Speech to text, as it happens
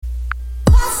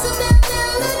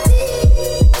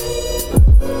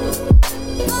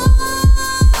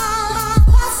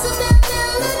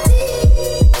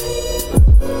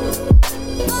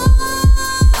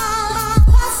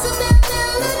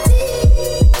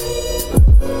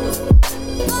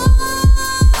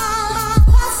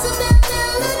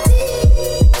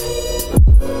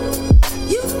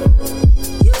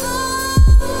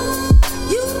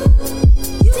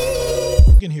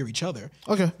other.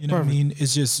 Okay, You know what I mean?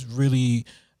 It's just really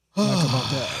like about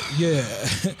that. Yeah.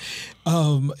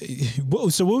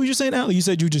 So what were you saying, Alec? You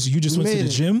said you just went to the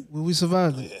gym? We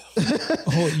survived it.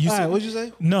 Oh, you All said, right, what'd you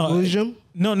say? No. What was gym?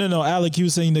 No, Alec, you were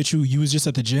saying that you was just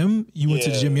at the gym? You went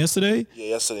to the gym yesterday? Yeah,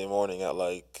 yesterday morning at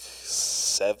like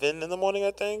 7 in the morning,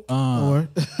 I think. Or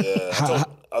Yeah,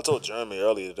 I told Jeremy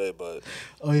earlier today, but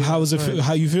How was it?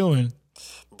 How you feeling?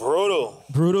 brutal.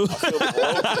 Brutal? I feel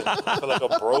broken. I feel like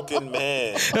a broken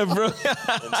man Bro.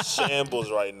 in shambles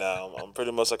right now. I'm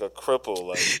pretty much like a cripple.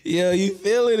 Like, Yeah, you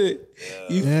feeling it.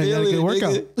 You Yeah, you gotta feeling get it, a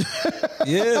workout. nigga.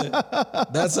 Yeah.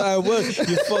 That's how it works.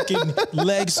 Your fucking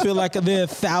legs feel like they're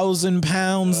 1,000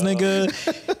 pounds, nigga.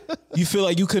 You feel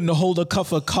like you couldn't hold a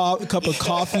cup of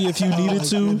coffee if you needed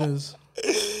to. goodness.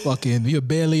 Fucking, you're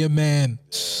barely a man.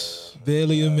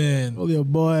 Barely a man. Oh, your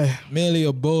boy. Merely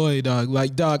a boy, dog.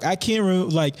 Like, dog, I can't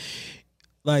remember,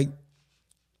 like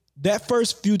that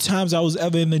first few times I was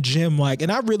ever in the gym, like,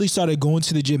 and I really started going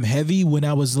to the gym heavy when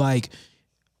I was like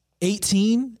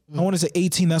 18. I want to say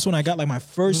 18. That's when I got like my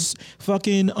first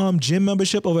fucking gym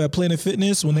membership over at Planet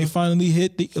Fitness when they finally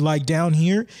hit like down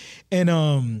here.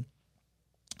 And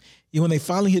when they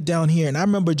finally hit down here, and I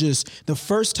remember just the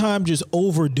first time just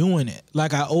overdoing it.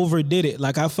 Like I overdid it.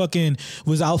 Like I fucking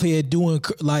was out here doing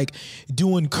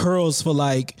curls for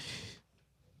like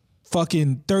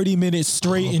fucking 30 minutes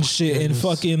straight and shit. And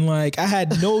fucking like I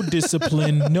had no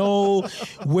discipline,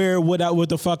 what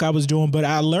the fuck I was doing. But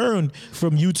I learned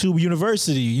from YouTube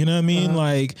University, you know what I mean?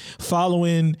 Like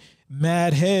following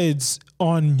mad heads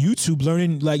on YouTube,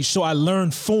 learning like, so I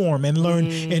learned form and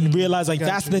and realize like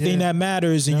that's the thing that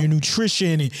matters in your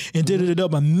nutrition and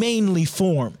but mainly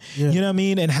form. You know what I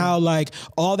mean? And how like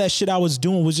all that shit I was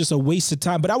doing was just a waste of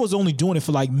time. But I was only doing it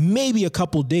for like maybe a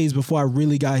couple days before I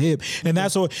really got hip. And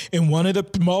that's what, and one of the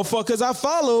motherfuckers I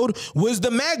followed was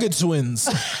the MAGA twins.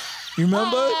 You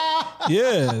remember?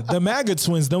 Yeah, the MAGA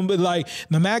twins. The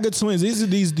MAGA twins. These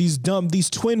are these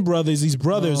twin brothers, these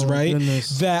brothers, right?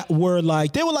 Goodness. That were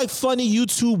like, they were like funny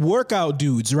YouTube workout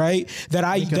dudes, right? That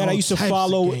I used to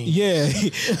follow. Yeah,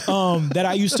 that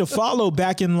I used to follow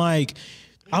back in like,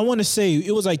 I want to say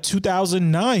it was like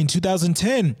 2009,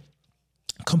 2010.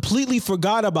 Completely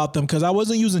forgot about them because I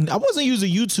wasn't using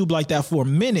YouTube like that for a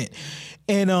minute.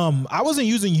 And I wasn't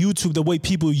using YouTube the way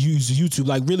people use YouTube,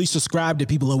 like really subscribe to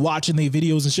people and watching their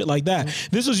videos and shit like that.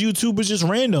 This was YouTube, was just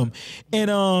random.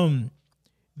 And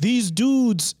these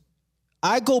dudes,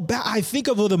 I go back, I think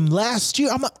of them last year.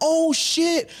 I'm like, oh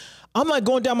shit. I'm like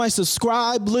going down my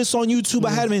subscribe list on YouTube.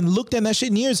 I haven't looked at that shit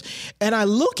in years. And I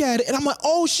look at it and I'm like,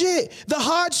 oh shit, the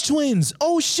Hodge twins.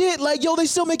 Oh shit, like, yo, they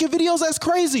still making videos? That's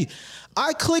crazy.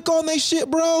 I click on their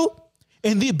shit, bro.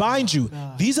 And mind you,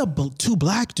 these are two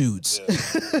black dudes.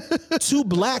 Two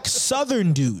black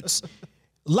Southern dudes.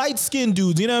 Light-skinned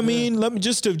dudes, you know what I mean? Let me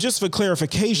just for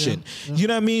clarification. You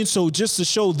know what I mean? So just to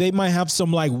show they might have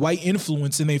some like white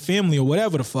influence in their family or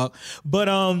whatever the fuck.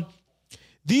 But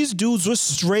these dudes were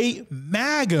straight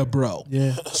MAGA, bro.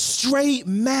 Yeah. Straight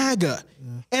MAGA.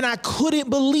 And I couldn't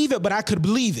believe it, but I could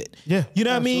believe it. Yeah. You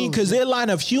know what I mean? Because their line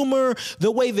of humor,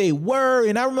 the way they were,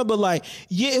 and I remember like,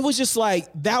 it was just like,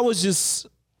 that was just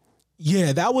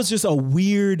a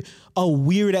weird,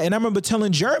 and I remember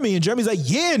telling Jeremy, and Jeremy's like,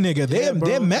 yeah, nigga,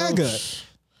 they're MAGA.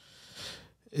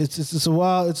 It's a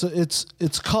wild,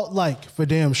 it's cult-like for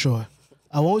damn sure.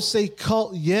 I won't say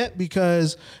cult yet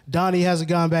because Donnie hasn't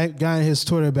gotten his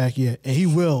Twitter back yet, and he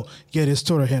will get his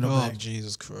Twitter handle back. Oh,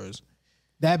 Jesus Christ.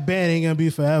 That ban ain't gonna be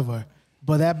forever.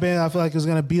 But that ban, I feel like, is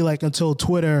gonna be like until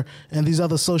Twitter and these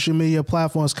other social media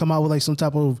platforms come out with like some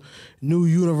type of new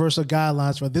universal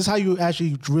guidelines for this. Is how you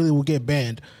actually really will get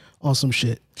banned on some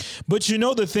shit. But you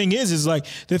know, the thing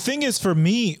is for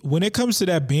me, when it comes to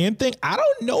that ban thing, I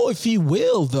don't know if he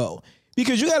will though,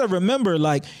 because you got to remember,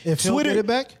 like, if Twitter, he'll get it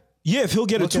back. Yeah, if he'll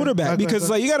get a Twitter back, because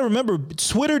like you got to remember,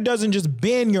 Twitter doesn't just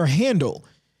ban your handle.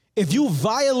 If you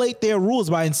violate their rules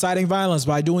by inciting violence,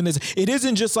 by doing this, it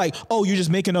isn't just like, oh, you just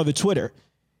make another Twitter.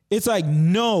 It's like,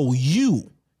 no,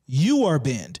 you are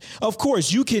banned. Of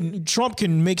course, Trump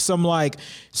can make some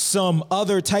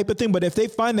other type of thing, but if they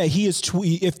find that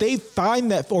if they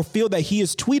find that or feel that he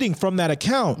is tweeting from that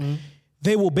account,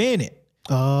 they will ban it.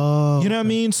 Oh, you know what I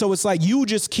mean? So it's like, you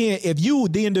just can't, if you,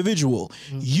 the individual,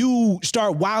 you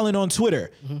start wilding on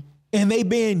Twitter and they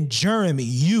ban Jeremy,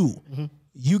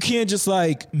 you can't just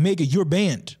like make it, you're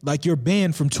banned. Like, you're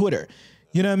banned from Twitter.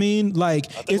 You know what I mean? Like,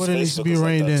 it needs to be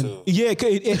reined in. Yeah,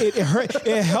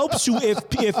 it helps you if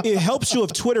it helps you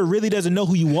if Twitter really doesn't know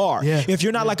who you are. Yeah. If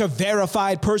you're not like a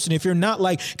verified person, if you're not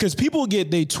like, because people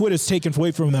get their Twitters taken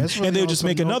away from them and they'll just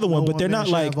make another one, but they're not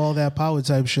like have all that power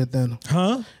type shit. Then,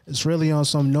 it's really on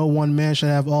some no one man should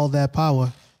have all that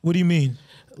power. What do you mean?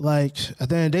 Like at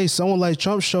the end of the day, someone like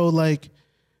Trump showed like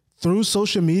through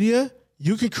social media,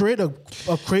 you can create a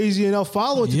crazy enough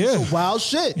following to do some wild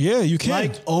shit. Yeah, you can.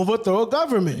 Like overthrow a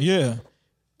government. Yeah.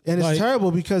 And it's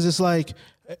terrible because it's like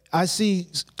I see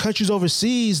countries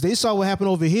overseas, they saw what happened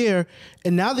over here,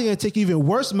 and now they're going to take even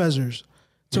worse measures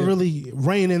to really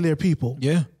rein in their people.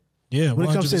 Yeah. Yeah. When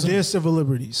it comes to 100%. their civil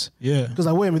liberties. Yeah. Because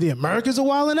like, wait a minute, the Americans are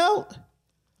wilding out?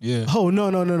 Yeah. Oh,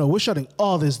 no. We're shutting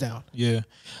all this down. Yeah.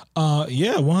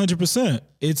 100%.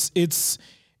 It's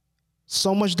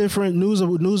so much different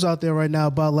news out there right now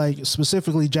about like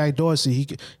specifically Jack Dorsey.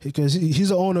 Because he's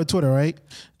the owner of Twitter, right?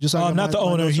 Just like not the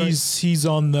owner. He's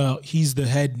the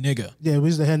head nigga. Yeah,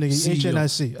 he's the head nigga. CEO.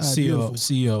 HNIC.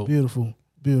 CEO.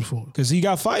 Beautiful. Because he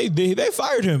got fired. They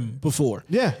fired him before.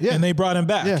 Yeah. And they brought him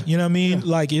back. Yeah. You know what I mean?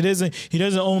 Like he doesn't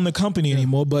own the company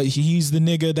anymore, but he's the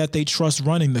nigga that they trust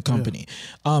running the company.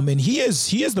 And he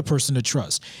is the person to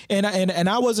trust. And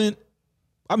I wasn't.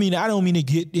 I mean, I don't mean to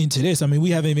get into this. I mean,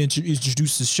 we haven't even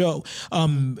introduced the show.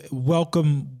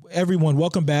 Welcome everyone.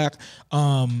 Welcome back.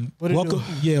 Welcome.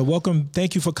 Yeah. Welcome.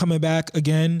 Thank you for coming back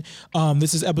again.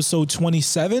 This is episode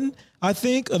 27, I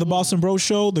think, of the Boston Bro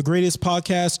Show, the greatest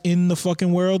podcast in the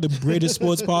fucking world, the greatest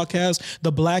sports podcast,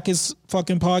 the blackest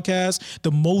fucking podcast,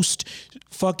 the most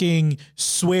fucking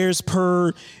swears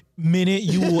per minute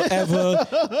you will ever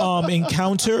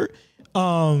encounter.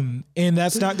 And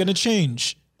that's not going to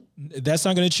change. That's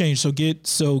not going to change. So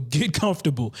get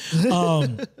comfortable.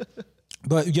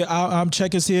 But yeah, I'm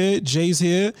Check is here. Jay's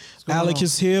here. Alec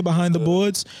is here behind the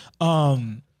boards.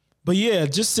 But yeah,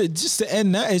 just to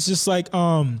end that, it's just like,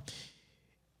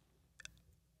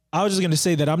 I was just going to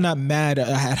say that I'm not mad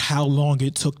at how long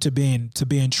it took to ban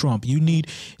Trump. You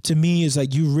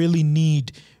really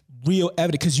need real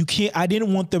evidence because you can't, I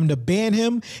didn't want them to ban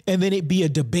him and then it be a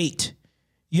debate.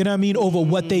 You know what I mean? Over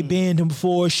what they banned him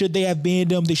for. Should they have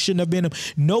banned him? They shouldn't have banned him.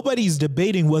 Nobody's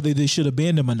debating whether they should have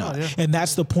banned him or not. And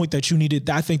that's the point that you needed.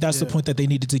 I think that's the point that they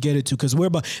needed to get it to. Because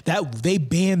they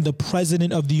banned the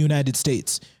president of the United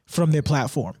States from their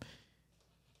platform.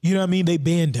 You know what I mean? They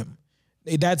banned him.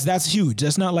 That's huge.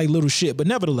 That's not like little shit. But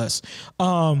nevertheless,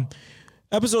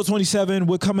 episode 27,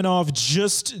 we're coming off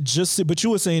but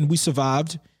you were saying we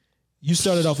survived. You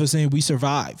started off as saying we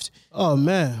survived. Oh,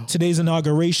 man. Today's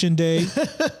inauguration day.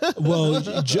 Well,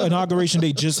 inauguration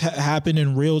day just happened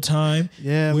in real time.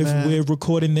 Yeah, man. We're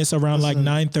recording this around like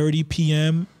 9:30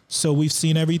 p.m. So we've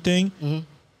seen everything.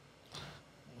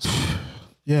 Mm-hmm.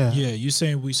 Yeah. Yeah, you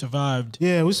saying we survived.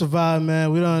 Yeah, we survived,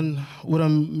 man. We done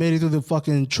made it through the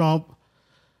fucking Trump.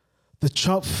 The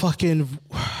Trump fucking...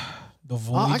 The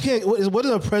void. I can't. What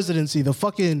is a presidency? The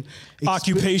fucking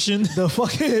occupation. The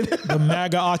fucking the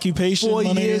MAGA occupation. 4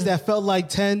 years that felt like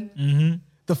 10. Mm-hmm.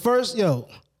 The first year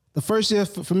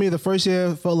for me, the first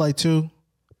year felt like 2.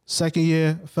 Second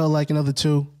year felt like another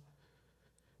 2.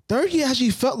 Third year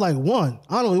actually felt like 1.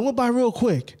 I don't know. It went by real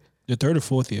quick. The third or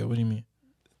fourth year? What do you mean?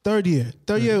 Third year,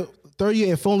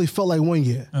 it only felt like 1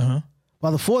 year.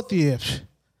 By the fourth year,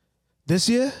 this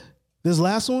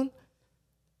last one.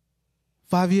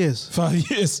 5 years. 5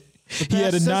 years. He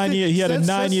had a 9 year. He had a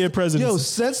 9 year presidency. Yo,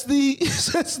 since the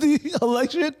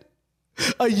election,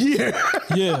 a year.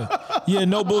 Yeah.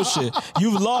 No bullshit.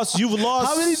 You've lost.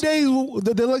 How many days?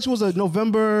 The election was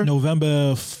November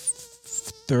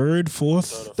 3rd,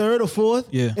 4th, 3rd or 4th.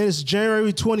 Yeah, and it's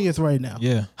January 20th right now.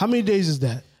 Yeah. How many days is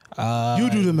that? You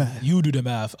do the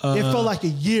math. It felt like a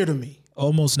year to me.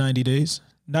 Almost 90 days.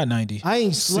 Not 90. I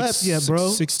ain't slept yet, bro.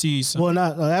 60. Well,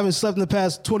 I haven't slept in the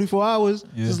past 24 hours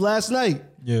since last night.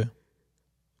 Yeah.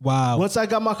 Wow. Once I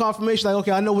got my confirmation, like,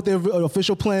 okay, I know what their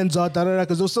official plans are,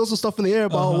 because there was still some stuff in the air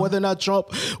about whether or not Trump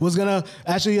was going to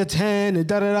actually attend and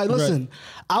Listen,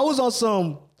 I was on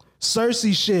some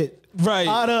Cersei shit. Right.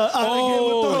 Out of Game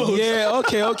of Thrones. Yeah.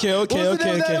 Okay. What's the name of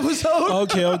that episode?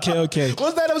 Okay. What's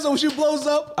that episode when she blows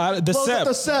up? The Sept.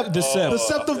 The Sept. The Sept. The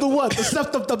Sept of the what? The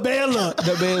Sept of the Baylor.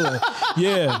 The Baylor.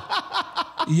 Yeah.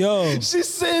 Yo. She's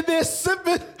sitting there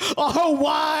sipping on her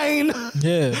wine.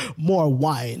 Yeah. More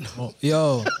wine.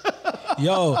 Yo.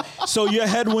 So your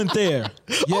head went there.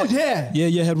 Yeah. Oh, yeah. Yeah,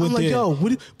 your head went there. I'm like,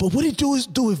 yo, but what he do is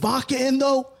do Ivanka in,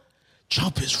 though?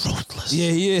 Trump is ruthless.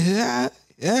 Yeah.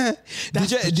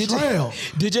 That's betrayal.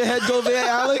 Did your head go there,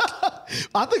 Alec?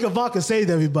 I think Ivanka saved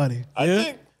everybody. I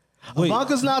think. Wait.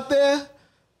 Ivanka's not there?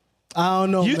 I don't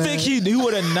know, You man. think he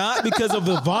would have not because of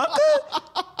Ivanka?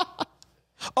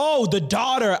 Oh, the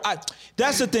daughter.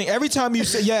 That's the thing. Every time you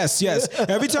say, yes.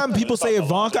 Every time people say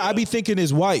Ivanka, I be thinking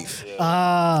his wife.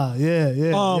 Yeah.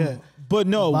 But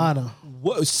no. Ivana.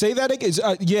 What, say that again.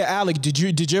 Yeah, Alec,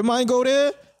 did your mind go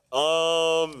there?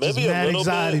 Maybe It's mad a little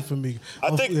anxiety bit. for me.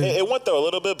 I think it went there a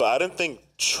little bit, but I didn't think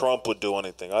Trump would do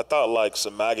anything. I thought like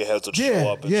some MAGA heads would Yeah, show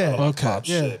up and yeah. try to like, Okay. pop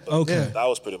Yeah, shit. But okay. that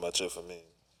was pretty much it for me.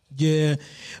 Yeah.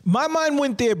 My mind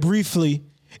went there briefly.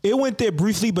 It went there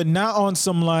briefly, but not on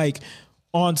some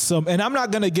and I'm not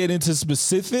going to get into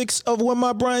specifics of what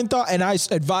my brain thought. And I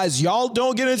advise y'all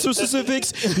don't get into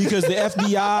specifics because the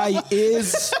FBI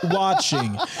is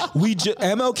watching.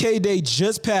 MLK Day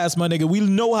just passed, my nigga. We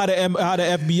know how the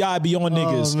FBI be on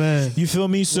niggas. Man. You feel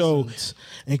me? So,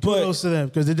 And kudos to them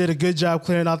because they did a good job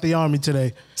clearing out the army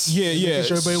today. yeah. Making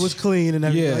sure everybody was clean and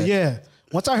everything. Yeah.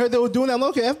 Once I heard they were doing that, I'm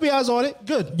like, okay, FBI's on it.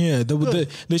 Good. Yeah,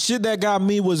 the shit that got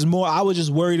me was more, I was just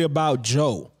worried about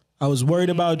Joe. I was worried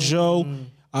about Joe.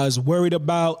 I was worried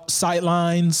about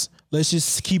sightlines. Let's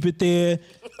just keep it there.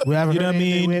 We haven't You know heard what I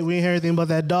anything. mean? We ain't heard anything about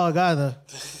that dog either.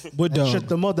 What That dog? shook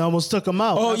them up. They almost took him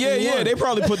out. Oh, After yeah, he yeah. won. They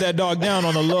probably put that dog down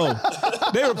on the low.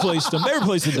 They replaced him. They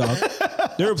replaced the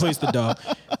dog. They replaced the dog.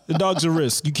 The dog's a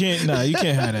risk. You can't have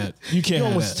that. You can't You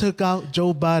have almost that. took out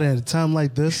Joe Biden at a time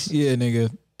like this. Yeah,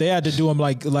 nigga. They had to do him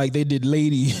like they did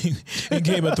Lady in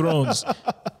Game of Thrones.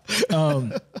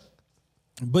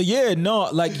 But yeah,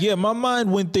 no, my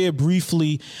mind went there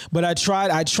briefly, but I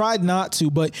tried not to.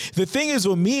 But the thing is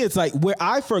with me, it's like where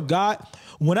I forgot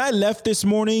when I left this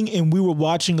morning and we were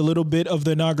watching a little bit of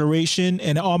the inauguration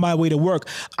and on my way to work,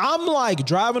 I'm like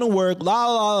driving to work,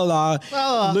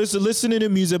 listening to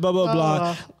music, blah, blah,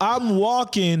 blah. I'm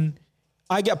walking,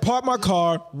 I got parked my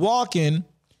car, walking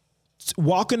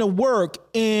to work,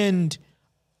 and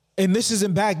this is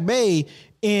in Back Bay,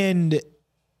 and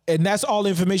that's all the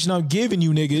information I'm giving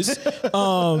you niggas.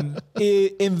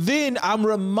 And then I'm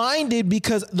reminded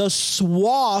because the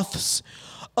swaths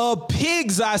of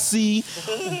pigs I see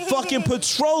fucking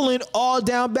patrolling all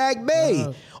down Back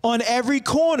Bay on every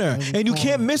corner. And you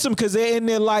can't miss them because they're in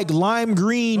their like lime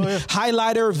green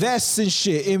highlighter vests and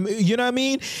shit. And, you know what I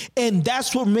mean? And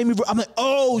that's what made me, I'm like,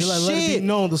 oh You're like, let it shit. be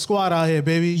known, the squad out here,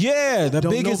 baby. Yeah, the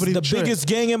Don't nobody trip. biggest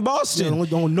gang in Boston.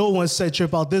 Don't no one say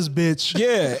trip out this bitch.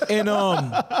 Yeah, and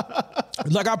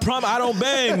like I promise, I don't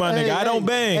bang, my nigga. I don't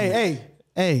bang.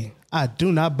 Hey, I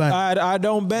do not bang. I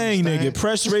don't bang, nigga.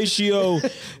 Press ratio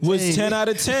was 10 out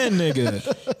of 10,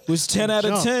 nigga. Was 10 out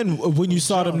of 10 when you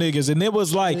saw them niggas, and it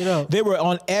was like they were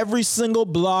on every single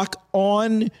block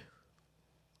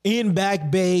in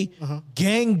Back Bay,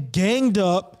 ganged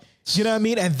up. You know what I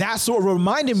mean? And that's what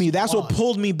reminded me. That's what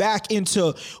pulled me back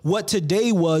into what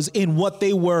today was and what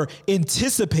they were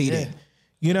anticipating. Yeah.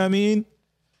 You know what I mean?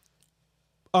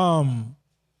 And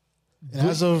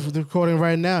as of the recording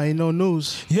right now, ain't no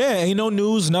news. Yeah, ain't no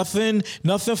news, nothing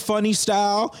funny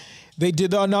style. They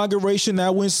did the inauguration,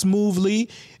 that went smoothly.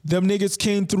 Them niggas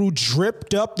came through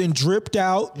dripped up, then dripped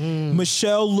out.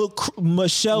 Michelle looked.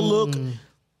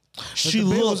 She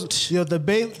looked.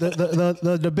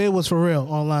 The debate was for real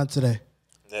online today.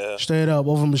 Yeah. Straight up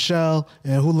over Michelle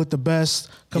and who looked the best.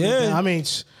 Yeah. Down. I mean,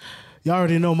 y'all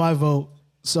already know my vote,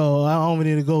 so I don't even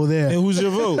need to go there. And who's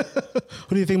your vote?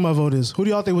 Who do you think my vote is? Who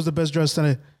do y'all think was the best dressed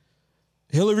today?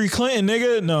 Hillary Clinton,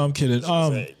 nigga. No, I'm kidding.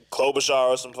 Klobuchar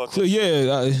or some fucking.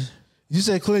 Yeah. You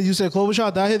said Clinton. You said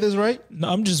Klobuchar. Did I hit this right?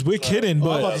 No, we're kidding,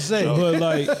 but I'm about to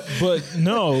say. but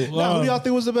no. Now, who do y'all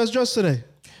think was the best dressed today?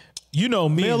 You know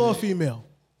me. Male or female?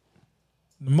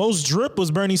 The most drip was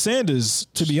Bernie Sanders,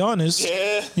 to be honest.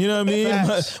 Yeah. You know what I mean?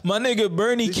 Facts. My nigga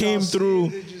Bernie Did came y'all see- through.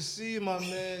 Did you see my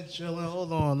man chilling?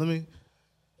 Hold on, let me.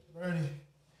 Bernie.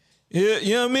 Yeah,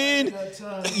 you know what I mean? Got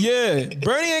time. Yeah,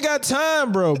 Bernie ain't got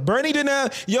time, bro. Bernie didn't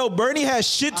have. Bernie has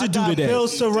shit to I do got today.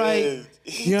 bills to write.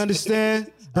 You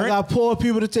understand? I got poor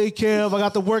people to take care of. I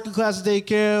got the working class to take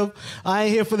care of. I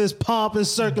ain't here for this pomp and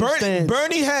circumstance.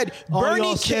 Bernie had All Bernie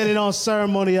y'all standing on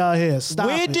ceremony out here. Stop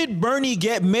Where it. did Bernie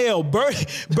get mail?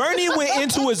 Bernie went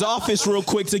into his office real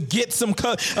quick to get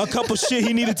a couple shit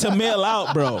he needed to mail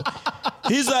out, bro.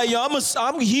 He's like, yo,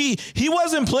 he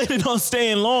wasn't planning on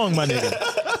staying long, my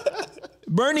nigga.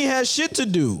 Bernie has shit to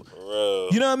do. Bro.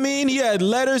 You know what I mean? He had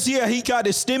letters. Yeah, he got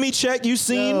his stimmy check. You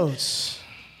seen? Yo,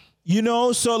 You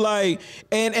know, so like,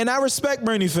 and I respect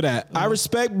Bernie for that. I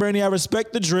respect Bernie. I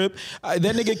respect the drip. That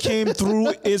nigga came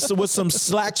through with some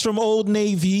slacks from Old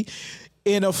Navy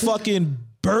in a fucking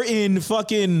Burton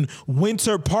fucking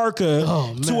winter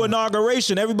parka to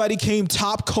inauguration. Everybody came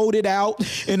top coated out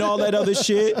and all that other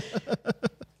shit.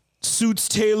 Suits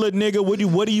tailored, nigga.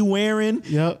 What are you wearing?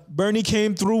 Yep. Bernie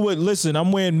came through with, listen,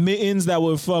 I'm wearing mittens that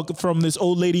were from this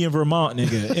old lady in Vermont,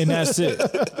 nigga, and that's it.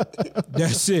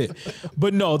 That's it.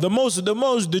 But no, the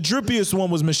drippiest one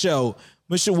was Michelle.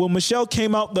 When Michelle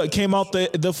came out the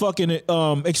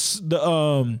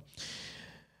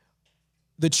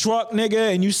the truck,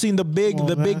 nigga, and you seen the big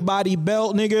body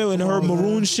belt, nigga, and her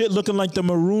maroon shit looking like the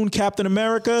maroon Captain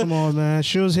America. Come on, man.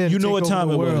 She was here to You know take what over time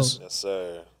the it world. was. Yes,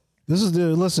 sir. This is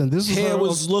this is Hair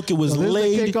was this is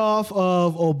laid. the kickoff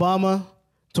of Obama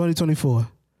 2024.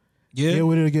 Yeah. Get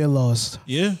ready to get lost.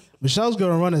 Yeah. Michelle's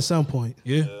gonna run at some point.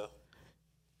 Yeah.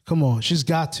 Come on, she's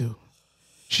got to.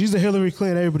 She's the Hillary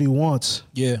Clinton everybody wants.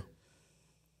 Yeah.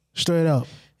 Straight up.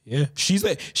 Yeah. She's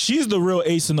the real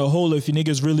ace in the hole if you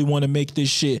niggas really want to make this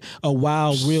shit a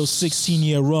wild, real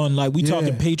 16-year run. Like we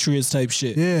talking Patriots type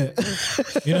shit. Yeah.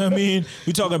 You know what I mean?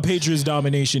 We talking Patriots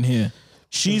domination here.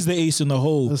 She's the ace in the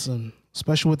hole. Listen,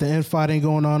 especially with the infighting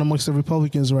going on amongst the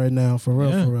Republicans right now, for real,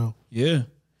 Yeah. for real. Yeah.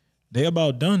 They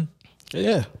about done.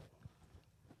 Yeah.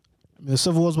 I mean, the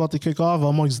Civil War's about to kick off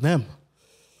amongst them.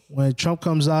 When Trump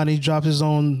comes out and he drops his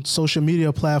own social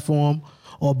media platform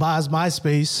or buys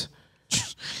MySpace.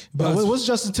 But what's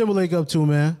Justin Timberlake up to,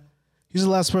 man? He's the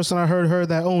last person I heard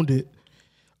that owned it.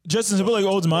 Justin Timberlake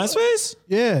owns MySpace?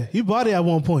 Yeah, he bought it at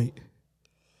one point.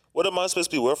 What did MySpace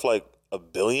be worth? Like $1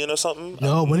 billion or something?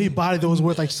 No, when he bought it, it was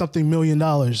worth like something $1 million.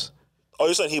 Oh,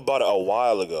 you're saying he bought it a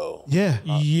while ago? Yeah.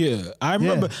 Yeah. I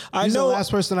remember. I He's know. the last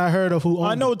person I heard of who owned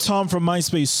I know Tom from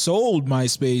MySpace sold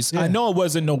MySpace. Yeah. I know it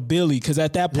wasn't no Billy because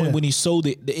at that point Yeah. when he sold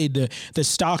it, the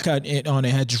stock on it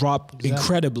had dropped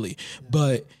incredibly,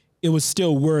 but it was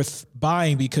still worth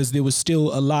buying because there was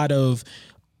still a lot of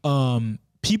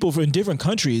people from different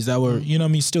countries that were, you know what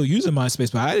I mean, still using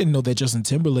MySpace. But I didn't know that Justin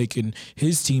Timberlake and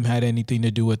his team had anything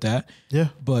to do with that. Yeah.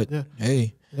 But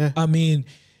hey, Yeah. I mean,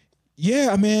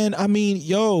 yeah, man. I mean,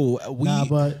 yo, we. Nah,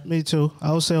 but me too.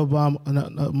 I would say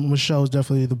Obama, Michelle is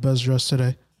definitely the best dressed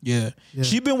today. Yeah.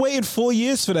 She been waiting 4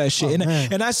 years for that shit.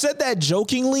 Man. And I said that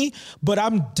jokingly, but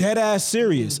I'm dead ass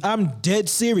serious. I'm dead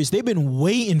serious. They've been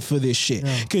waiting for this shit.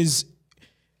 Cause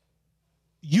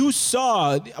you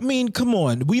saw, I mean, come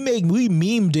on. We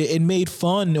memed it and made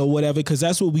fun or whatever, because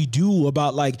that's what we do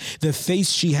about like the face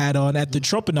she had on at the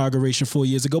Trump inauguration 4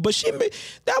 years ago. But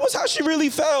that was how she really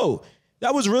felt.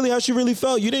 That was really how she really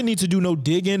felt. You didn't need to do no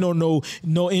digging or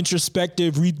no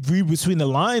introspective read between the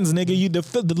lines, nigga.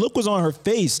 The look was on her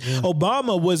face.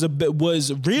 Obama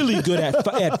was really good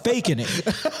at faking it.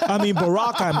 I mean,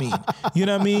 Barack. You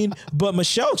know what I mean. But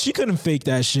Michelle, she couldn't fake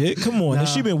that shit. Come on,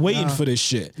 she been waiting for this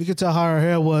shit. You could tell how her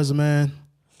hair was, man.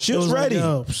 She was ready.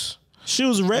 She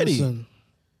was ready. Listen,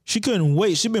 She couldn't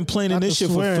wait. She been planning this shit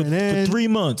for 3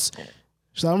 months.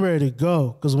 so I'm ready to go.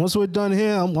 Because once we're done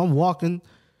here, I'm walking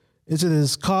into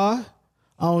this car.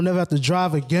 I don't never have to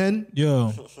drive again.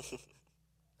 Yo,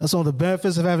 That's one of the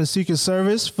benefits of having Secret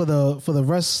Service for the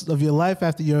rest of your life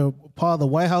after you're part of the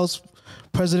White House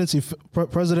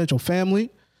presidential family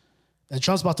that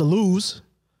Trump's about to lose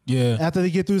yeah, after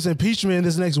they get through this impeachment in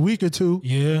this next week or two.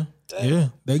 yeah. Yeah,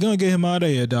 they're gonna get him out of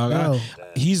here, dog. No.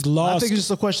 He's I lost. think it's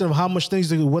just a question of how much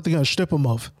what they're gonna strip him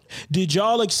of. Did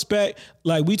y'all expect,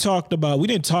 like we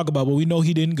didn't talk about, but we know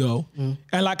he didn't go. And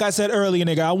like I said earlier,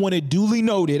 nigga, I want it duly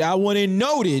noted. I want it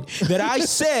noted that I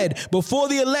said before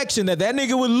the election that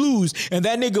nigga would lose and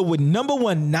that nigga would, number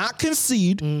one, not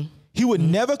concede. He would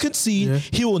never concede. Yeah.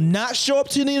 He will not show up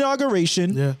to the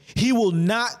inauguration. Yeah. He will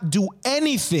not do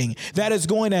anything that is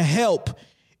going to help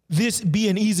this be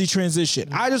an easy transition.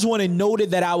 I just want to note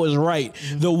it that I was right.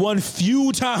 The one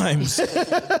few times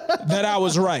that I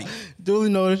was right. Duly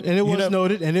noted, and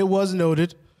it was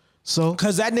noted. So,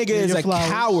 Because that nigga is a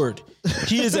coward.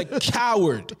 He is a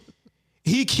coward.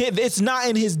 He can't. It's not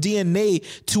in his DNA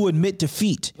to admit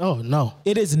defeat. oh no,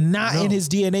 It is not in his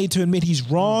DNA to admit he's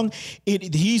wrong.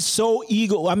 He's so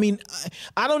ego. I mean,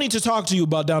 I don't need to talk to you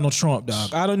about Donald Trump,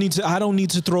 dog. I don't need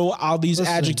to throw all these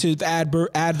adjectives,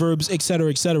 adverbs, et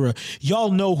cetera, et cetera. Y'all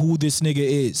know who this nigga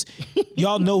is.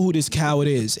 Y'all know who this coward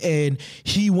is. And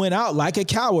he went out like a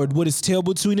coward with his tail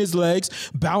between his legs,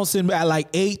 bouncing at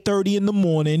like 8:30 in the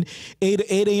morning, 8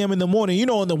 a.m. in the morning. You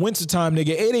know, in the wintertime,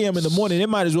 nigga, 8 a.m. in the morning, it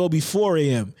might as well be 4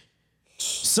 a.m.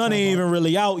 Sun ain't even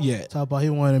really out yet. talk about he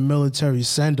wanted a military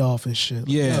send off and shit.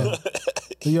 Yeah.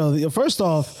 Yo, first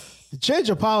off, the change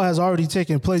of power has already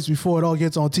taken place before it all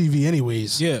gets on TV,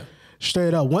 anyways. Yeah.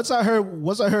 Straight up. Once I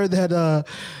heard that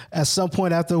at some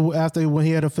point after when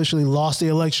he had officially lost the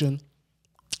election,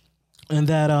 and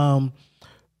that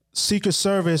Secret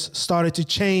Service started to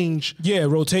change Yeah,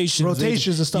 rotations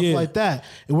and stuff Yeah. like that.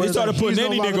 They started putting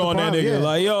any nigga on that nigga.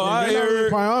 Like, yo, I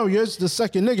heard. You're the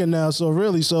second nigga now, so we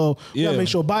Yeah. gotta make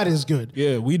sure Biden's good.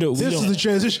 Yeah, we do. This is the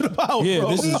transition of power. Yeah, bro.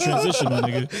 this is the transition, my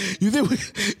nigga. You think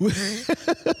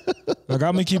Like,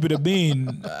 I'm gonna keep it a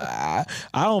bean. I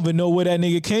don't even know where that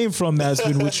nigga came from that's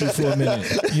been with you for a minute.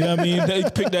 You know what I mean? They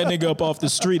picked that nigga up off the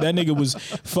street. That nigga was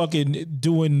fucking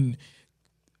doing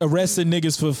arrested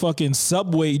niggas for fucking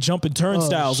subway jumping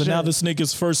turnstiles, and now shit. this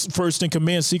nigga's first in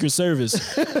command Secret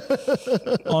Service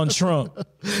on Trump.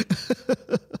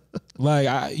 Like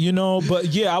but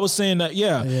yeah, I was saying that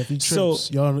Yeah, if he so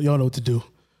trips, y'all know what to do.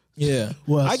 yeah.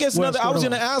 What else- I guess what else I was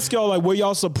going gonna on? ask y'all, like, were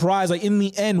y'all surprised? Like, in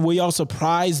the end, were y'all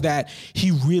surprised that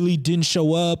he really didn't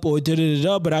show up or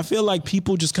da-da-da-da? But I feel like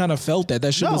people just kind of felt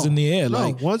that shit was in the air. No,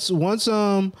 Like, once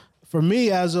for me,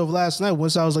 as of last night,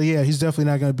 once I was like, yeah, he's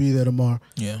definitely not going to be there tomorrow.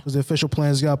 Yeah. Because the official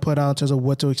plans got put out in terms of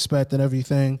what to expect and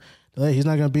everything. Like, he's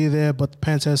not going to be there, but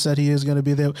Pence has said he is going to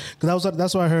be there. Because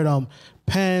that's what I heard.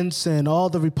 Pence and all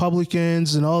the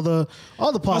Republicans and all the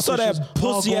I politicians. saw that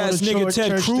all pussy going ass to nigga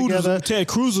church Ted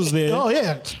Cruz was there. Oh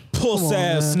yeah, Puss Come on,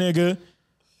 ass man. nigga.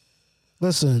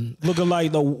 Listen, Looking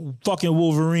like the fucking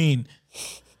Wolverine.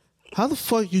 how the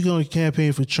fuck you going to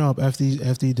campaign for Trump after he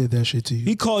did that shit to you?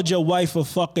 He called your wife a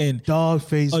fucking Dog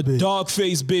face bitch. dog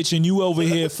face bitch, and you over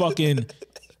here fucking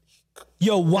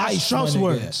your wife. That's Trump's my nigga.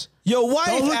 words. Your wife,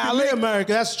 Don't look at me, Alec.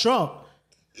 America. That's Trump.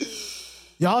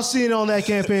 Y'all seen it on that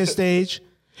campaign stage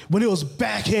when he was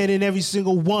backhanding every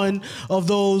single one of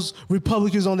those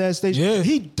Republicans on that stage. Yeah.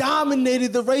 He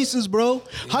dominated the races, bro.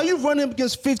 How you running up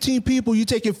against 15 people, you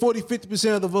taking 40,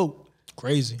 50% of the vote?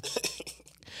 Crazy.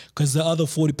 Cause the other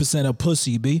 40% are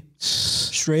pussy, B.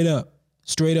 Straight up.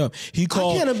 He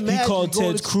called can't imagine Ted going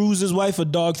to- Cruz's wife a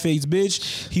dog face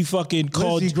bitch. He fucking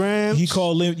called Graham. He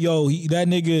called that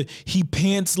nigga. He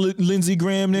pants Lindsey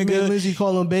Graham, Me and nigga. Lindsey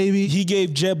call him baby. He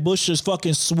gave Jeb Bush a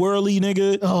fucking swirly,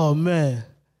 nigga. Oh man.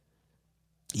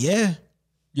 Yeah.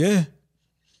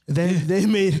 They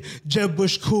made Jeb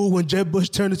Bush cool when Jeb Bush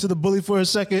turned into the bully for a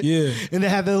second. Yeah. And they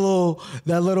had that little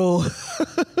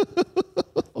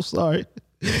I'm sorry.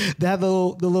 They had the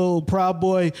little Proud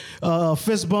Boy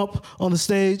fist bump on the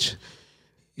stage.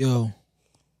 Yo.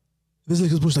 This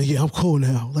nigga's Bush like, yeah, I'm cool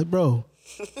now. Like, bro.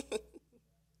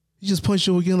 He just punched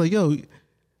you again like, yo,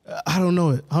 I don't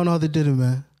know it. I don't know how they did it,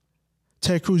 man.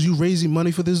 Ted Cruz, you raising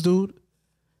money for this dude?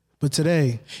 But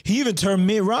today, He even turned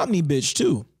Mitt Romney bitch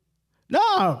too.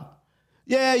 no.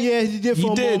 Yeah, he did for He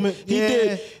a did. moment. He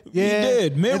did. He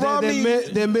did. Mitt And then-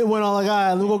 Romney- Then Mitt went on like, all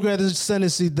right, let me go grab this Senate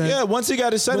seat then. Yeah, once he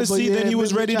got his Senate But seat, yeah, then he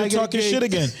was Mitt ready tried to to get talk a his gig. shit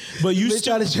again. But you Mitt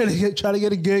still try to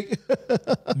get a gig.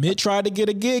 Mitt tried to get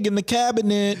a gig in the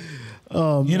cabinet.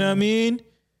 Oh, You know what I mean?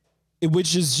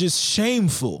 Which is just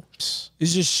shameful. It's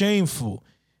just shameful.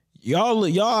 Y'all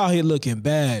out here looking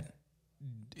bad.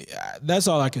 That's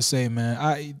all I can say,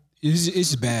 man.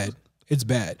 It's bad. It's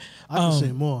bad. I can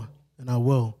say more, and I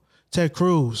will. Ted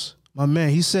Cruz, my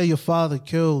man, he said your father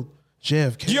killed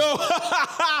JFK. Yo,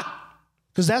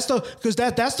 Because that's the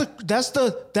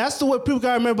what people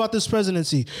gotta remember about this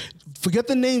presidency. Forget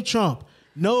the name Trump.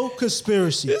 No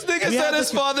conspiracy. this nigga We said have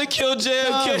his the- father killed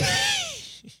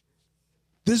JFK.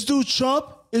 This dude Trump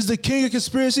is the king of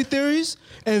conspiracy theories,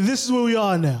 and this is where we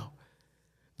are now.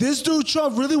 This dude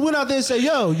Trump really went out there and said,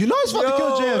 "Yo, you know his father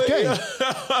killed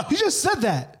JFK." He just said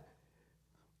that.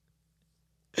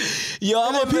 Yo,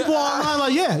 I'm People online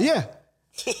like, yeah.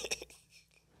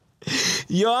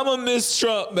 I'ma miss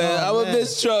Trump, man. Oh, I'ma man.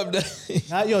 miss Trump.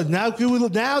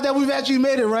 Now that we've actually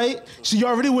made it, right? So you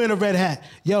already wearing a red hat.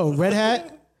 Yo, red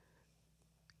hat.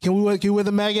 Can we wear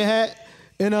the MAGA hat?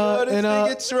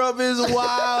 Nigga Trump is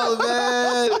wild,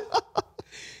 man.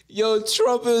 Yo,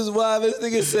 Trump is wild. This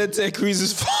nigga said Ted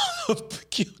Cruz's father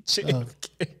killed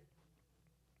JFK.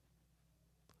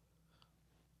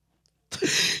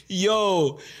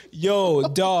 Yo,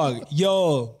 dog,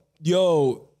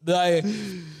 like,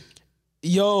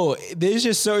 there's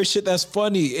just certain shit that's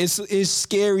funny. It's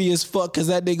scary as fuck because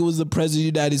that nigga was the president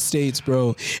of the United States,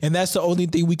 bro. And that's the only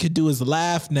thing we could do is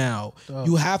laugh now.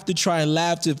 You have to try and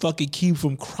laugh to fucking keep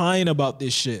from crying about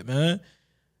this shit, man.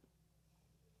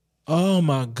 Oh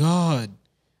my God.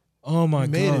 Oh my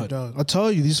Made God. it, dog. I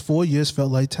told you, these 4 years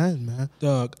felt like 10, man.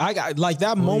 Dog, I got like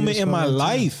that moment years in my felt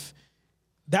like time. life.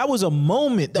 That was a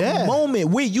moment. The Yeah. moment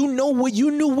where you knew where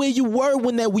you were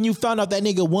when you found out that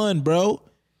nigga won, bro.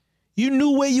 You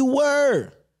knew where you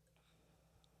were.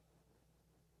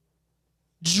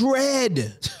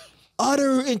 Dread.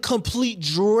 Utter and complete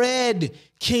dread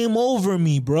came over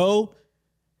me, bro.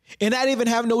 And I didn't even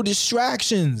have no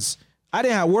distractions. I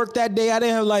didn't have work that day. I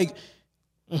didn't have like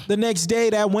the next day,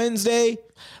 that Wednesday.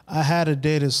 I had a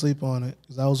day to sleep on it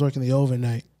because I was working the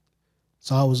overnight.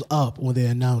 So I was up when they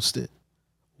announced it,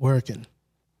 working.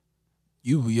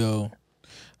 Yo,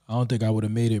 I don't think I would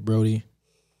have made it, Brody.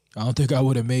 I don't think I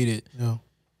would have made it. Yo.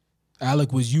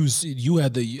 Alec was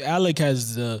Alec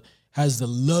has the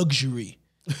luxury.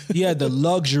 He had the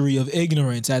luxury of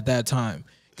ignorance at that time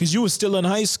because you were still in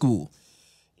high school.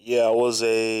 Yeah, I was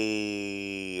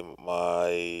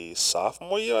my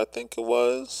sophomore year, I think it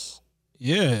was.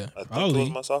 Yeah, I think probably. it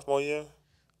was my sophomore year.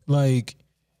 Like,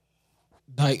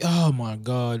 oh my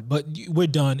God! But we're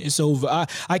done. It's over. I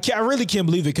really can't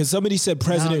believe it because somebody said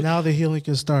President. Now the healing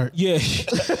can start. Yeah,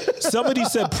 somebody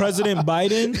said President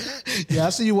Biden. Yeah, I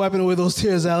see you wiping away those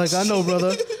tears, Alec. I know,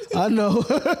 brother. I know.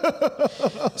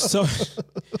 So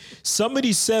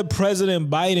somebody said President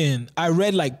Biden. I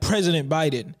read like President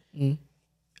Biden,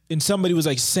 and somebody was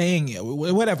like saying it,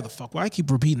 whatever the fuck. Why I keep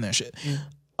repeating that shit?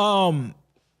 And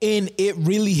it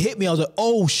really hit me. I was like,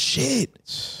 oh shit.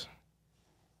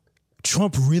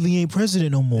 Trump really ain't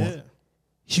president no more. Yeah.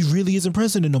 He really isn't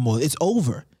president no more. It's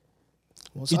over.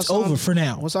 It's over for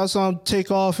now. Once I saw him take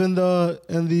off in the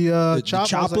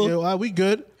chopper, I was like, all right, we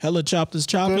good. Hella choppers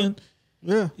chopping.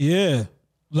 Yeah. Yeah.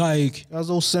 Like, that was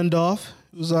a little send off.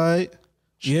 It was all right.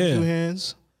 Yeah. 2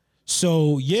 hands.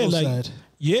 So yeah, So like sad.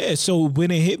 yeah. So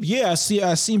when it hit, I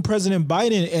seen President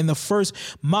Biden, and the first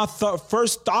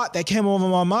thought that came over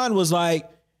my mind was like,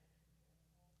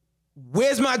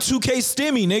 where's my 2K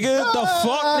stimmy, nigga? The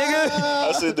fuck, nigga?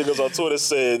 I see niggas on Twitter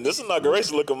saying this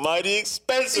inauguration looking mighty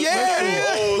expensive. Yeah.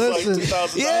 Oh, it's Listen. like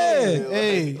 $2,000. Yeah.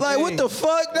 Hey, Like, what the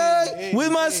fuck, dog? Where's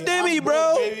my stimmy, I'm bro?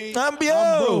 broke, baby. I'm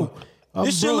broke.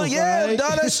 This shit look, broke, yeah, right?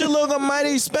 dog, that shit look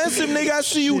mighty expensive, nigga. I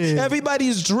see you, Shit.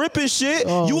 everybody's dripping shit.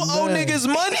 Oh, You owe man. niggas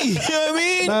money. You know what I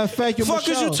mean? Matter of fact, fuck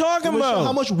is you talking about?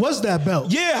 How much was that belt?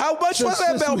 Yeah, how much was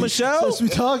that belt, Michelle? Since we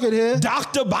talking here.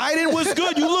 Dr. Biden was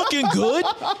good. You looking good.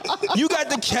 You got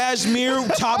the cashmere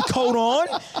top coat on.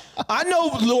 I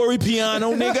know Lori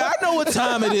Piano, nigga. I know what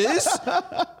time it is.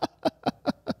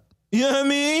 You know what I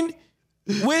mean?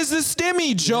 Where's the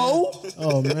stimmy, Joe?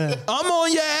 Oh man, I'm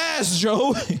on your ass,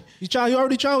 Joe. you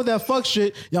already trying with that fuck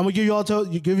shit. Yeah, I'm gonna give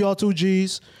y'all 2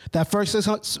 G's. That first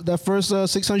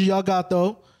 600 y'all got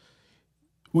though.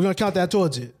 We're gonna count that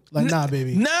towards it. Like nah,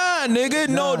 baby. Nah, nigga.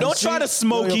 No, don't try to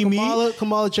smoky me.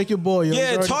 Kamala, check your boy. Yo. Yeah,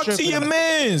 He's already talk to tripping. your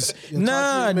mans.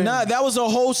 Nah, mans. that was a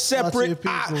whole your separate.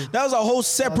 people. That was a whole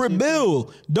separate your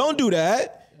bill. Don't do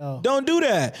that. Oh. Don't do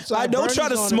that. like Don't try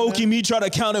to Bernie's on it, smoky man. me. Try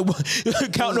to count it,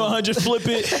 count to 100, flip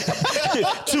it,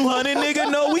 200,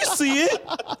 nigga. No, we see it.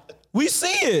 We see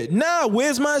it. Nah,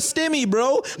 where's my stimmy,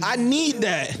 bro? I need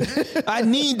that. I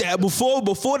need that before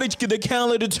the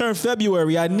calendar turn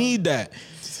February. I need that.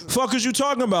 Fuck is you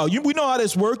talking about? We know how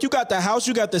this work. You got the House,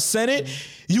 you got the Senate,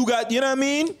 you got, you know what I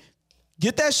mean?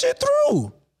 Get that shit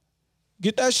through.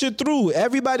 Get that shit through.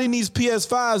 Everybody needs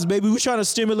PS5s, baby. We trying to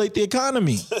stimulate the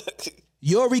economy.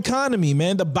 Your economy,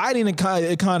 man. The Biden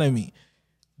economy.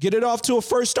 Get it off to a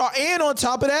first start. And on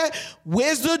top of that,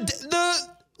 where's the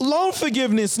loan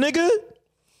forgiveness, nigga?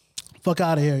 Fuck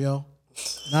out of here, yo.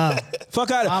 Nah. Fuck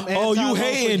out of I'm Oh, you anti-loan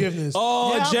hating. forgiveness.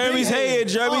 Oh, Yeah, I'm Jeremy's big hating.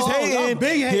 Jeremy's I'm hating.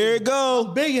 big hating. Here it go.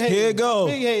 I'm big hating. Here it go.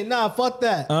 Big hating. Nah, fuck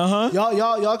that. Uh-huh.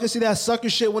 Y'all can see that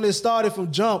sucker shit when it started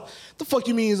from jump. The fuck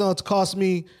you mean it's going to cost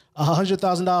me a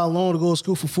 $100,000 loan to go to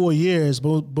school for 4 years,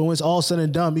 but when it's all said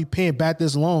and done, me paying back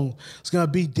this loan, it's gonna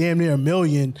be damn near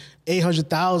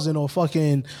 $1,800,000 or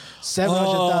fucking $700,000.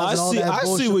 Oh, I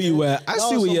see where you at. I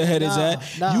see where your head is at.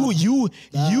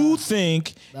 You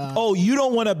think, you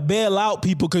don't want to bail out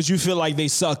people because you feel like they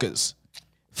suckers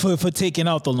for taking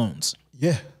out the loans.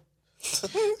 Yeah.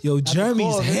 Yo, Jeremy's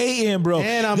core, man. hating, bro.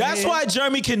 And I'm That's hating. why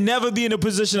Jeremy can never be in a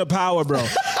position of power, bro.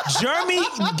 Jeremy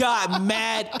got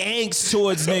mad angst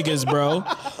towards niggas, bro.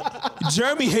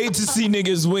 Jeremy hates to see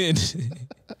niggas win.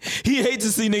 He hates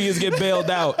to see niggas get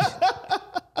bailed out.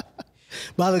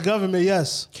 By the government,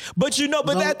 yes. But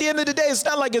at the end of the day, it's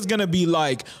not like it's gonna be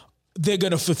like they're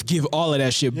gonna forgive all of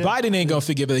that shit. Biden ain't gonna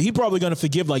forgive it. He probably gonna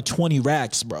forgive like 20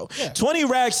 racks, bro. Yeah. 20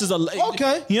 racks is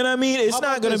Okay. You know what I mean? It's How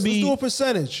not about gonna this? be. Let's do a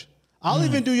percentage. I'll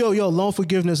even do your loan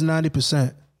forgiveness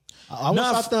 90%. I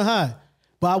want something high,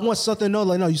 but I want something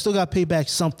no, you still got to pay back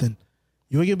something.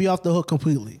 You ain't gonna be off the hook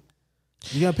completely.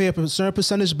 You're gonna pay a certain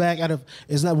percentage back out of.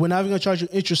 We're not even gonna charge you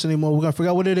interest anymore. We're gonna figure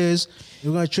out what it is.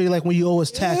 We're gonna treat it like when you owe us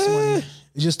tax money.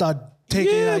 You just start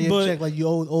taking it out of your check like you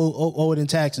owe it in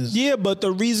taxes. Yeah, but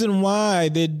the reason why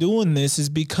they're doing this is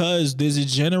because there's a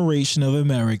generation of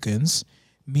Americans,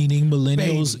 meaning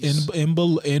millennials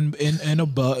and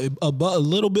above, a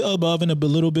little bit above and a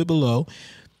little bit below,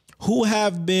 who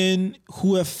have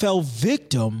fell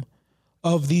victim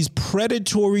of these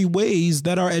predatory ways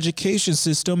that our education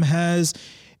system has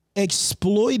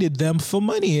exploited them for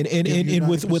money and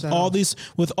with all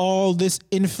this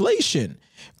inflation.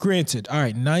 Granted, all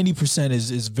right, 90%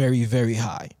 is very, very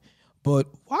high. But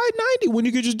why 90 when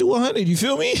you could just do 100? You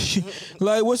feel me?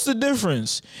 Like, what's the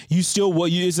difference? You still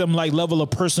is some like level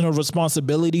of personal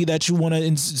responsibility that you want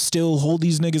to still hold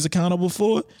these niggas accountable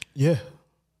for? Yeah.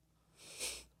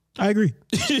 I agree.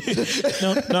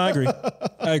 No, I agree.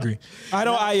 I agree. I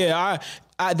don't. I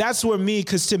that's where me,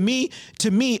 because to me,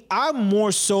 I'm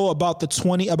more so about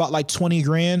about like 20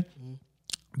 grand,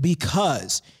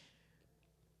 because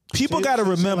people got to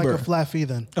remember like a flat fee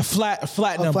then. a flat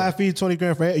number. Flat fee, 20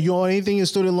 grand for you own anything in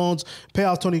student loans, pay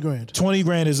off 20 grand. 20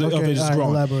 grand is Okay, of it is all right, wrong.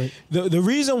 elaborate. The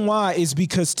reason why is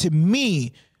because to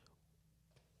me,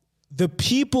 there's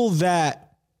people that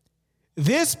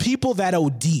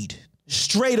OD'd.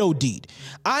 Straight OD'd.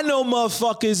 I know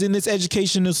motherfuckers in this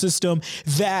educational system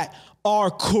that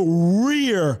are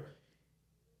career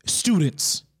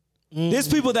students. There's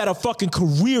people that are fucking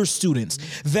career students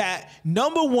that,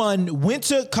 number one, went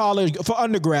to college for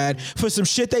undergrad for some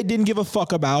shit they didn't give a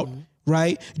fuck about,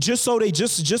 right? Just so they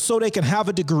can have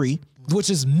a degree, which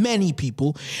is many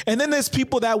people. And then there's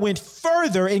people that went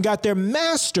further and got their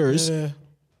masters. Yeah.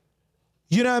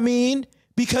 You know what I mean?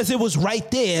 Because it was right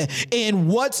there. And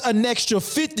what's an extra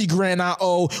 50 grand I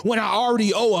owe when I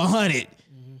already owe 100?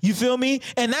 You feel me?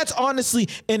 And that's honestly,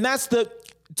 and that's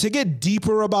to get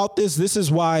deeper about this is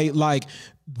why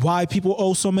people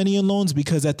owe so many in loans,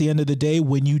 because at the end of the day,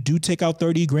 when you do take out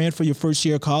 30 grand for your first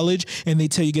year of college and they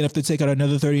tell you have to take out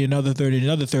another 30, another 30,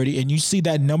 another 30, and you see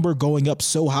that number going up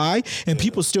so high, and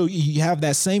people still you have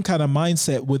that same kind of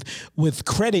mindset with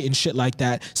credit and shit like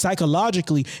that,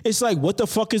 psychologically, it's like, what the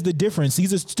fuck is the difference?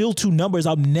 These are still two numbers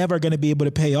I'm never going to be able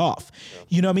to pay off.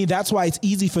 You know what I mean? That's why it's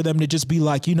easy for them to just be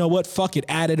like, you know what, fuck it,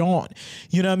 add it on.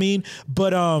 You know what I mean?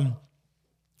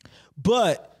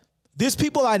 But there's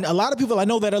a lot of people I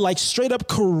know that are like straight up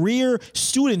career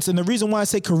students. And the reason why I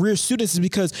say career students is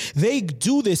because they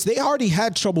do this. They already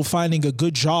had trouble finding a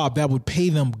good job that would pay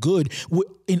them good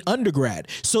in undergrad.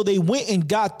 So they went and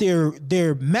got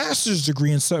their master's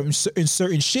degree in certain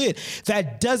shit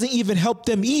that doesn't even help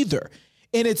them either.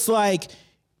 And it's like,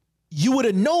 you would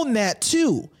have known that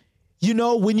too. You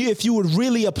know, if you would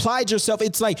really applied yourself,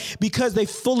 it's like, because they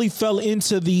fully fell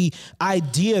into the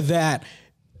idea that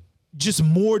just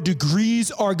more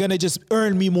degrees are gonna just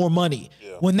earn me more money,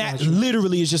 when that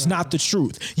literally is just not the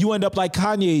truth. You end up like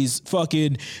Kanye's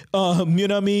fucking, you know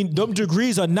what I mean? Them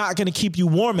degrees are not gonna keep you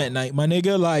warm at night, my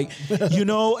nigga. Like, you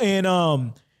know, and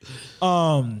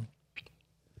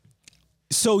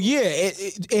so yeah,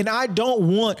 and I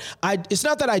don't want. It's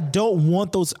not that I don't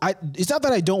want those. It's not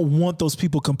that I don't want those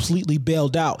people completely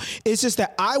bailed out. It's just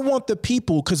that I want the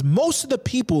people, because most of the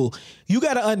people,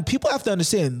 people have to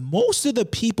understand, most of the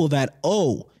people that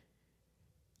owe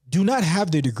do not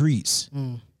have their degrees.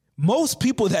 Most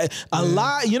people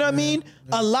lot, you know what I mean?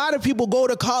 A lot of people go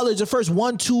to college the first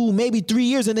 1, 2, maybe 3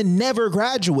 years and then never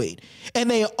graduate, and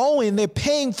they're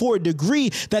paying for a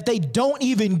degree that they don't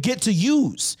even get to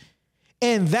use.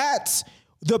 And that's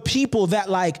the people that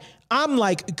I'm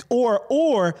like,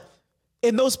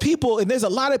 and those people, and there's a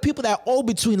lot of people that owe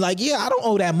between I don't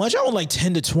owe that much. I owe like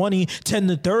 10 to 20, 10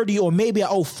 to 30, or maybe I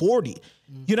owe 40.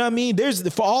 You know what I mean? There's,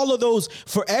 for all of those,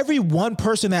 for every one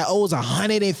person that owes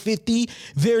 150,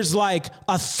 there's like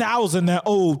 1,000 that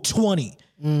owe 20.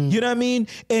 You know what I mean?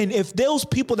 And if those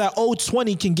people that owe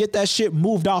 20 can get that shit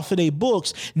moved off of their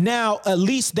books, now at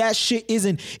least that shit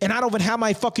isn't, and I don't even have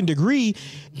my fucking degree,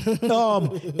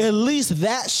 at least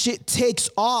that shit takes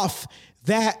off.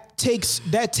 Gets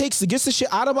the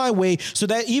shit out of my way, so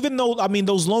that even though, I mean,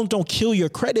 those loans don't kill your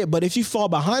credit, but if you fall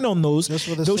behind on those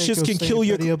shits can kill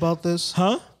your credit. About this,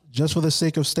 huh? Just for the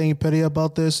sake of staying petty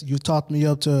about this, you talked me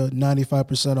up to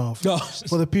 95% off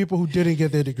for the people who didn't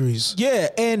get their degrees. Yeah,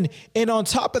 and on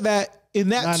top of that, in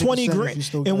that 20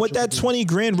 grand, and what that 20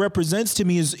 grand represents to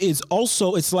me is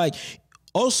also, it's like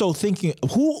also thinking,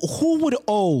 who would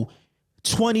owe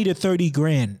 20 to 30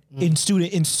 grand in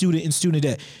student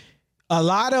debt? A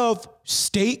lot of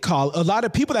a lot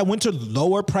of people that went to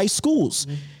lower price schools.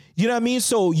 You know what I mean?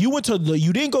 So you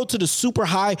didn't go to the super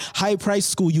high price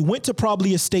school. You went to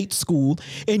probably a state school,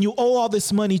 and you owe all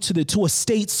this money to a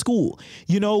state school,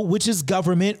 you know, which is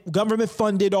government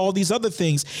funded, all these other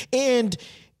things. And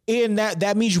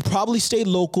that means you probably stayed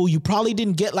local. You probably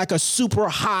didn't get like a super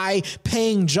high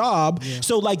paying job. Yeah.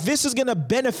 So like, this is going to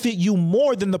benefit you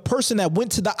more than the person that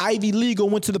went to the Ivy League or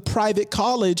went to the private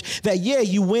college that,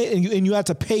 you went and you had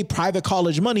to pay private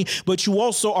college money, but you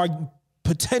also are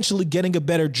potentially getting a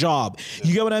better job.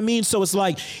 You get what I mean? So it's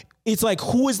like,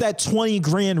 who is that 20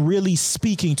 grand really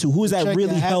speaking to? Who is that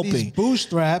really helping? These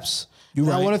bootstraps. You're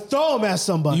right. I want to throw them at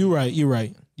somebody. You're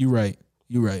right.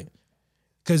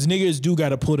 Because niggas do got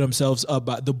to pull themselves up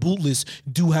the bootless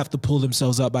do have to pull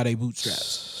themselves up by their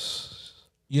bootstraps.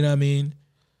 You know what I mean?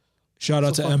 Shout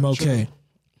out to MLK.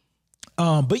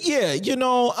 But yeah, you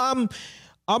know, I'm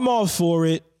all for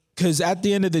it, because at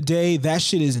the end of the day, that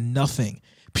shit is nothing.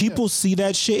 People see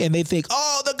that shit and they think,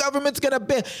 oh, the government's gonna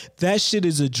ban. That shit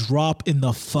is a drop in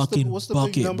the fucking What's the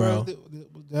bucket, big number? bro.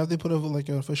 Have they put like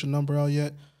an official number out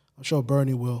yet? I'm sure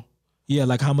Bernie will. Yeah,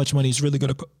 like how much money is really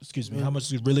gonna, how much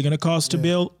is it really gonna cost to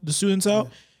bail the students out?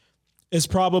 It's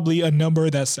probably a number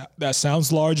that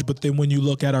sounds large, but then when you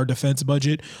look at our defense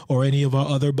budget or any of our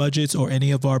other budgets or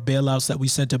any of our bailouts that we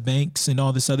sent to banks and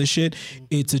all this other shit,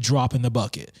 it's a drop in the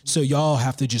bucket. So y'all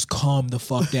have to just calm the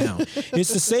fuck down.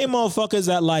 It's the same motherfuckers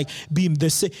that like be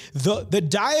the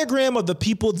diagram of the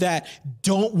people that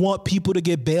don't want people to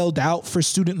get bailed out for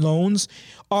student loans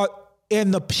are,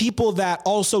 and the people that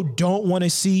also don't want to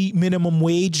see minimum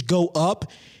wage go up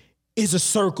is a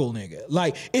circle, nigga.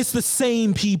 Like it's the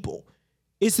same people.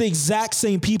 It's the exact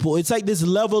same people. It's like this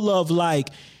level of like,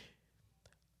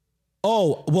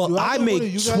 oh, well, I make.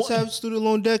 You guys have student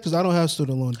loan debt? Because I don't have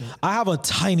student loan debt. I have a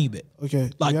tiny bit.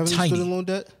 Okay. Like you have any tiny. student loan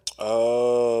debt?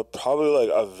 Probably like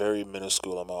a very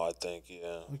minuscule amount, I think.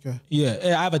 Yeah. Okay.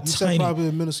 Yeah, I have a You said tiny. probably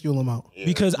a minuscule amount.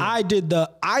 Because I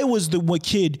was the one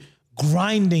kid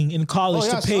grinding in college Oh,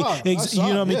 yeah, to pay, I saw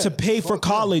you know what I mean, yeah. to pay for Fuck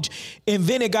yeah. college. And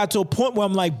then it got to a point where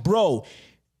I'm like, bro,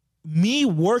 me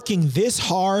working this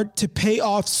hard to pay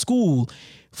off school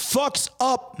fucks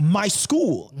up my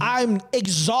school. I'm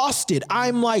exhausted.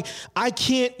 I'm like, I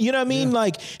can't, you know what I mean?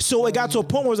 Like, so it got to a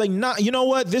point where I was like, nah, you know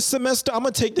what? This semester, I'm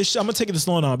gonna take this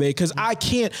loan on, babe, because I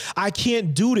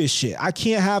can't do this shit. I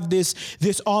can't have this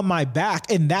on my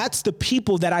back. And that's the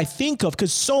people that I think of,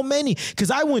 because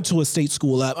I went to a state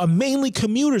school, a mainly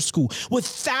commuter school with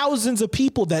thousands of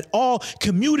people that all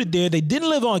commuted there. They didn't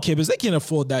live on campus. They can't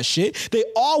afford that shit. They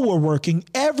all were working.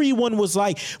 Everyone was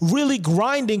like really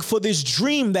grinding for this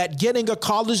dream that getting a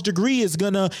college degree is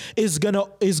going to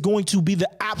be the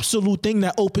absolute thing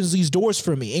that opens these doors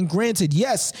for me. And granted,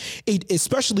 yes,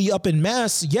 especially up in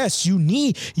Mass, yes,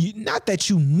 not that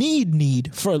you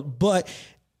need for, but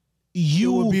it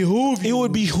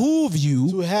would behoove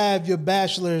you to have your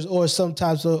bachelor's or some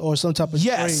type of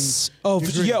yes trade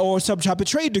degree. or some type of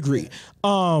trade degree.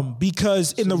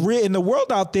 Because in the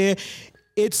world out there,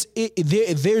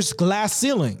 there's glass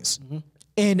ceilings. Mm-hmm.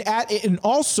 And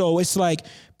also it's like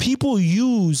people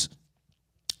use,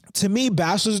 to me,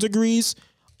 bachelor's degrees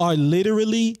are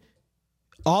literally,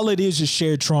 all it is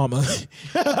shared trauma.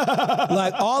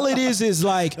 Like all it is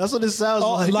like, that's what it sounds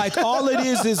like. Like all it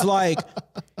is like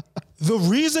the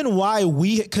reason why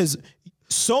because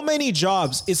so many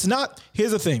jobs, it's not,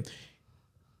 here's the thing,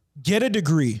 get a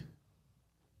degree,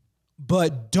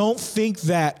 but don't think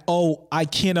that, oh, I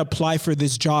can't apply for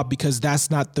this job because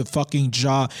that's not the fucking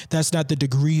job. That's not the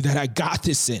degree that I got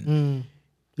this in.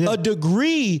 Yeah.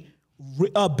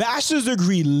 A bachelor's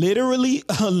degree, literally,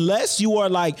 unless you are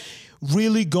like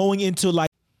really going into like,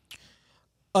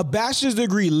 a bachelor's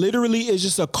degree literally is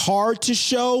just a card to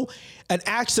show, an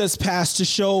access pass to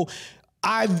show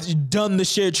I've done the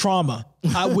shared trauma.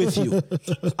 I'm with you.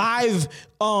 I've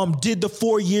did the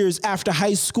 4 years after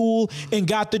high school and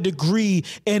got the degree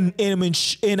and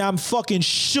I'm fucking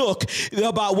shook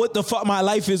about what the fuck my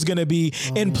life is gonna be.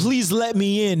 And please let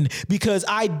me in because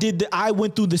I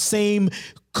went through the same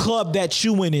club that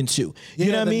you went into.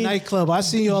 You know what I mean? Nightclub. I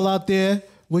see y'all out there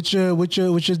with your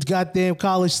goddamn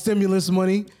college stimulus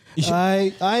money.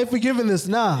 I ain't forgiving this.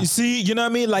 Nah. You see, you know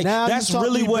what I mean? Like now that's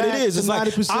really what it is. It's like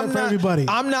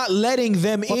I'm not letting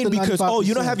them in because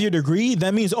you don't have your degree.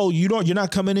 That means you're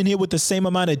not coming in here with the same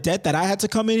amount of debt that I had to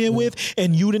come in here with,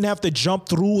 and you didn't have to jump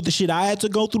through the shit I had to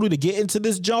go through to get into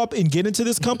this job and get into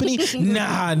this company.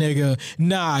 Nah, nigga.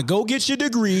 Nah, go get your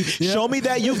degree. Yeah. Show me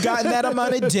that you've gotten that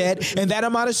amount of debt and that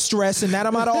amount of stress and that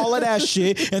amount of all of that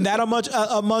shit and that amount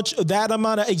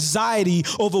of anxiety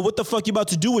over what the fuck you about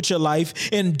to do with your life.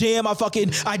 And damn, I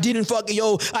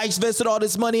invested all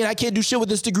this money and I can't do shit with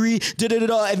this degree,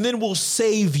 and then we'll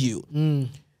save you.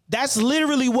 That's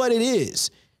literally what it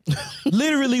is.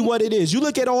 Literally what it is. You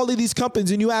look at all of these companies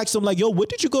and you ask them like, yo, what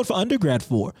did you go for undergrad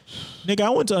for? Nigga,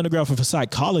 I went to undergrad for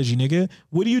psychology, nigga.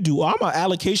 What do? I'm an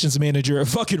allocations manager at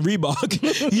fucking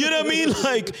Reebok. You know what I mean?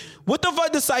 Like, what the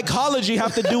fuck does psychology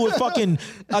have to do with fucking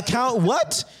account?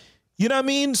 What? You know what I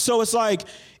mean? So it's like,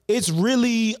 it's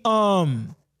really,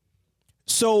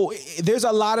 so there's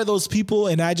a lot of those people,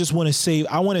 and I just want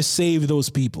to save those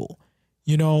people,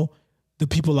 you know, the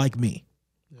people like me.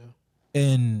 Yeah.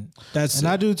 And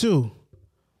I do too.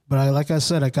 But like I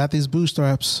said, I got these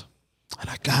bootstraps and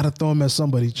I got to throw them at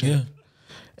somebody, Chip. Yeah.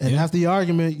 And after the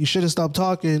argument, you should have stopped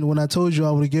talking when I told you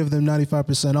I would give them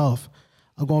 95% off.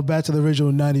 I'm going back to the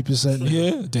original 90% now.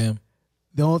 Yeah, damn.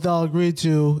 The only thing I'll agree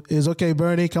to is, okay,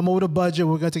 Bernie, come over with a budget.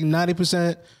 We're going to take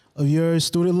 90% of your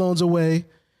student loans away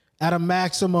at a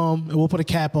maximum, and we'll put a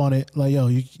cap on it. Like, yo,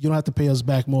 you don't have to pay us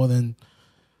back more than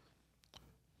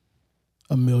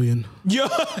 1 million. Yo,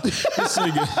 this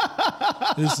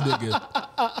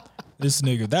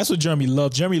nigga. That's what Jeremy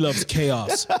loves. Jeremy loves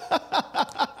chaos.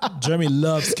 Jeremy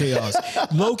loves chaos.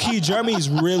 Low key, Jeremy is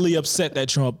really upset that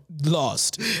Trump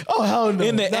lost. Oh hell no!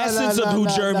 In the essence of who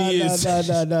Jeremy is.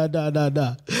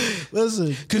 Nah. Listen,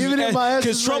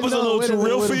 because Trump was a little too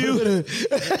real for you.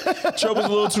 Trump was a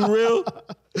little too real.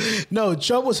 No,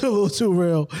 Trump was a little too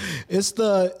real. It's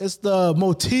the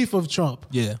motif of Trump.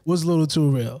 Yeah, was a little too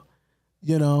real.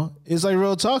 You know, it's like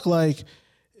real talk. Like,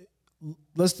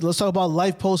 let's talk about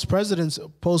life post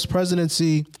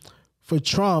presidency for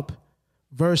Trump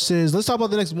versus let's talk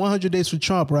about the next 100 days for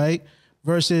Trump, right?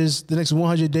 Versus the next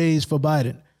 100 days for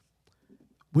Biden.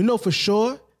 We know for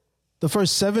sure the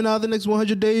first 7 out of the next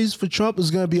 100 days for Trump is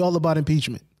going to be all about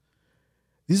impeachment.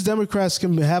 These Democrats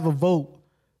can have a vote,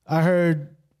 I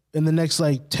heard, in the next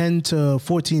like 10 to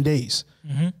 14 days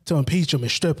to impeach him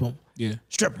and strip him. Yeah,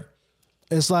 strip him.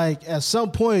 It's like at some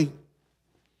point,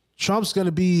 Trump's going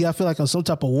to be, I feel like, on some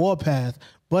type of warpath,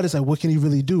 but it's like, what can he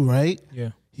really do, right?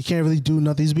 Yeah. He can't really do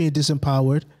nothing. He's being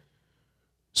disempowered.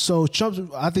 So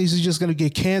Trump, I think he's just going to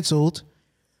get canceled.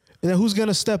 And then who's going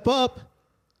to step up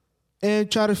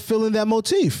and try to fill in that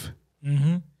motif?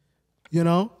 Mm-hmm. You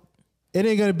know? It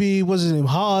ain't going to be, what's his name,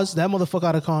 Haas, that motherfucker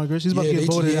out of Congress. He's about to get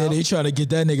voted out. They trying to get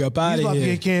that nigga up out of here. He's about to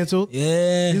get canceled.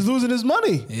 Yeah. He's losing his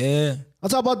money. Yeah. I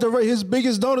talk about his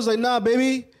biggest donors like, nah,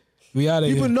 baby. We out of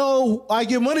here. People know I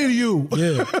give money to you.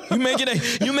 Yeah. You made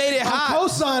it hot. I'm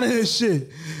co-signing this shit.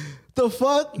 The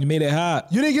fuck? You made it hot.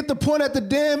 You didn't get the point at the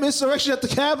damn insurrection at the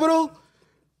Capitol?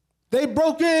 They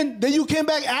broke in, then you came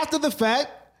back after the fact.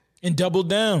 And doubled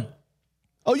down.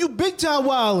 Oh, you big time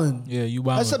wildin'. Yeah, you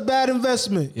wildin'. That's a bad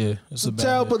investment. Yeah, it's a bad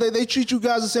terrible. They treat you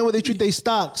guys the same way they treat their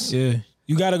stocks. Yeah.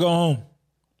 You gotta go home.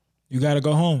 You gotta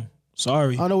go home.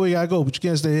 Sorry. I don't know where you gotta go, but you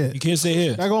can't stay here. You can't stay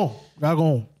here. Gotta go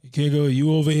home. You can't go.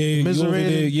 You over here. You over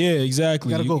there. Yeah,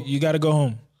 exactly. Gotta go. You gotta go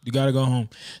home. You gotta go home.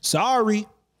 Sorry,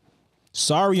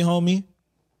 homie.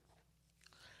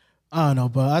 I don't know,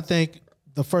 but I think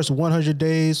the first 100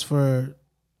 days for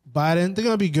Biden, they're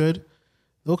gonna be good.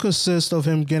 They'll consist of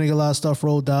him getting a lot of stuff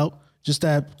rolled out. Just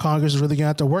that Congress is really gonna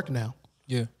have to work now.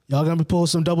 Yeah. Y'all gonna be pulling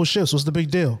some double shifts. What's the big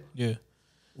deal? Yeah.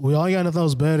 We all got nothing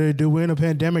else better to do. We're in a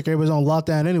pandemic. Everybody's on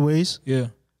lockdown anyways. Yeah.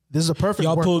 This is a perfect.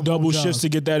 Y'all pull work double job. shifts to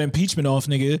get that impeachment off,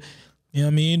 nigga. You know what I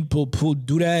mean?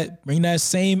 Do that. Bring that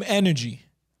same energy.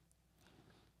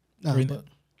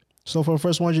 So for the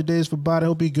first 100 days for Biden,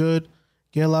 he'll be good.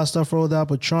 Get a lot of stuff rolled out.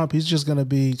 But Trump, he's just gonna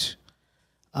be.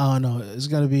 I don't know. It's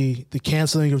gonna be the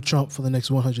canceling of Trump for the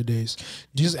next 100 days.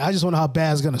 I just wonder how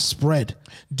bad it's gonna spread.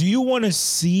 Do you want to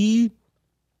see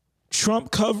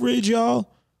Trump coverage, y'all?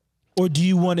 Or do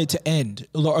you want it to end?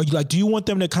 Or do you want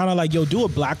them to kind of like, yo, do a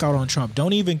blackout on Trump?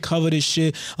 Don't even cover this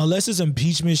shit unless it's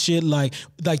impeachment shit. Like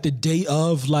the day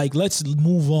of, like, let's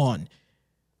move on.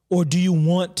 Or do you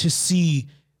want to see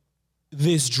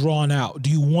this drawn out? Do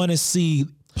you want to see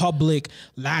public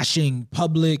lashing,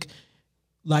 public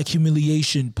like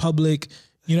humiliation, public?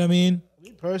 You know what I mean?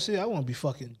 Me personally, I want to be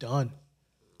fucking done.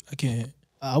 I can't.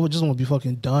 I would just want to be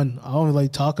fucking done. I don't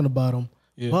like talking about him,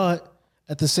 but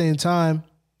at the same time.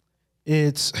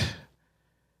 It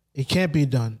can't be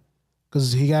done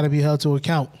because he got to be held to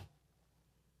account.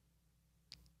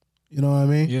 You know what I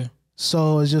mean? Yeah.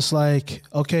 So it's just like,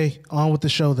 okay, on with the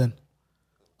show then.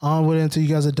 On with it until you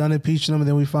guys are done impeaching him, and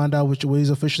then we find out what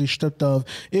he's officially stripped of.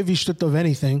 If he's stripped of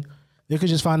anything, they could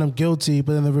just find him guilty,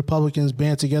 but then the Republicans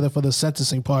band together for the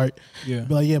sentencing part. Yeah.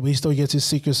 Be like, yeah, but he still gets his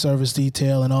Secret Service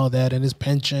detail and all that, and his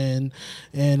pension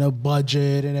and a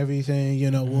budget and everything. You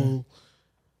know, we'll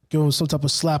give him some type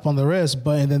of slap on the wrist,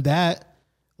 and then that,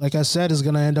 like I said, is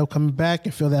going to end up coming back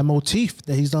and fill that motif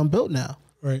that he's done built now.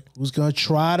 Right. Who's going to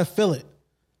try to fill it?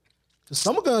 Because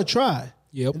someone's going to try.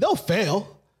 Yep. And they'll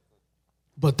fail,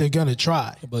 but they're going to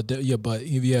try. But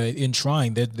in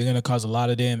trying, they're going to cause a lot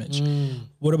of damage.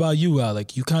 What about you,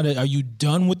 Alec? Are you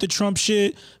done with the Trump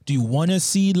shit? Do you want to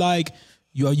see, like,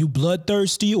 are you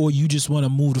bloodthirsty, or you just want to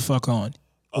move the fuck on?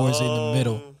 Or is it in the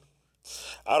middle?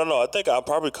 I don't know. I think I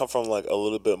probably come from like a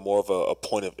little bit more of a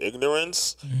point of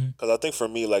ignorance, because I think for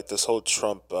me, like this whole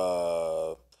Trump,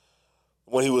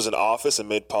 when he was in office and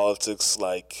made politics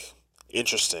like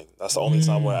interesting. That's the only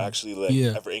time where I actually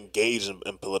ever engaged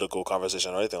in political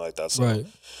conversation or anything like that. So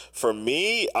for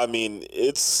me, I mean,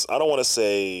 I don't want to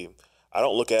say, I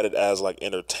don't look at it as like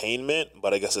entertainment,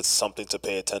 but I guess it's something to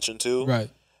pay attention to. Right.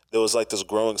 There was like this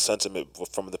growing sentiment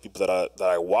from the people that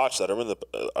I watch that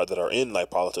are in like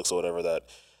politics or whatever, that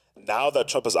now that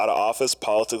Trump is out of office,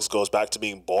 politics goes back to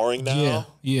being boring now.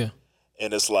 Yeah.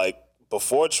 And it's like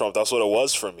before Trump, that's what it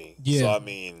was for me. Yeah. So I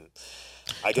mean,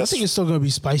 I guess I think it's still going to be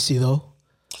spicy though.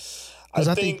 Because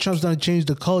I think Trump's done changed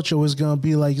the culture. It's gonna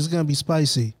be like, it's gonna be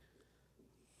spicy.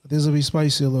 This will be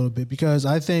spicy a little bit because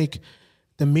I think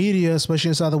the media, especially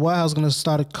inside the White House, is gonna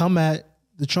start to come at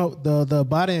the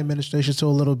Biden administration to a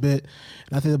little bit.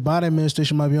 And I think the Biden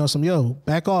administration might be on some,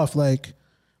 back off. Like,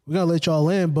 we're gonna let y'all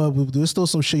in, but there's still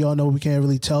some shit y'all know we can't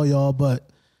really tell y'all. But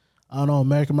I don't know,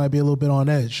 America might be a little bit on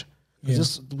edge. Yeah.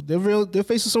 They're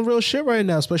facing some real shit right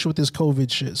now, especially with this COVID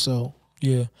shit. So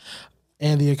yeah,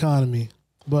 and the economy.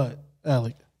 But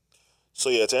Alec. So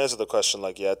yeah, to answer the question,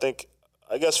 like, yeah,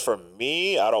 I guess for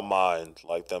me, I don't mind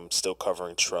like them still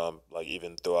covering Trump, like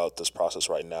even throughout this process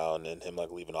right now, and then him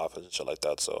like leaving office and shit like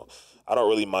that. So I don't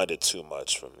really mind it too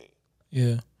much for me.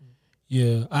 Yeah.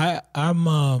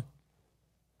 I'm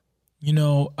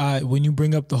when you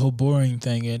bring up the whole boring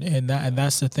thing and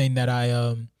that's the thing that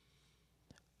I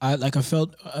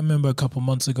remember a couple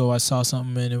months ago I saw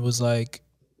something and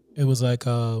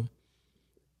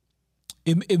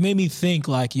it made me think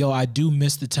like, I do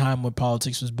miss the time when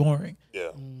politics was boring.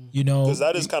 Yeah. Because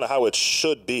that is kind of how it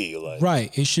should be. Like,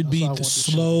 right. It should be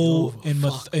slow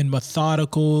and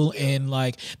methodical. And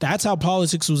like, that's how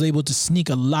politics was able to sneak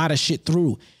a lot of shit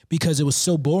through because it was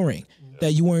so boring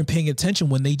that you weren't paying attention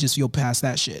when they just passed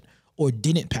that shit or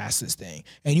didn't pass this thing.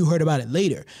 And you heard about it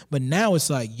later. But now it's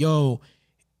like,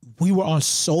 we were on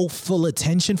so full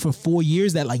attention for 4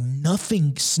 years that like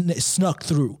nothing snuck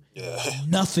through. Yeah.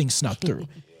 Nothing snuck through.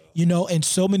 And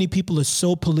so many people are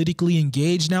so politically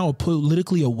engaged now or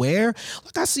politically aware.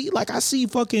 I see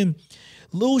fucking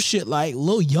little shit like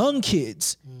little young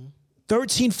kids,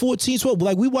 13, 14, 12.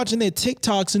 Like we watching their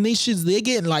TikToks and they're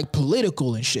getting like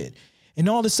political and shit and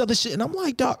all this other shit. And I'm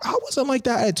like, dog, I wasn't like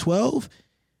that at 12.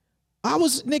 I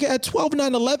was, at 12,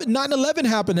 9/11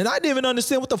 happened and I didn't even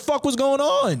understand what the fuck was going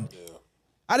on. Yeah.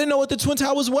 I didn't know what the Twin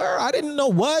Towers were. I didn't know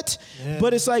what. Yeah.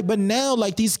 But it's like, but now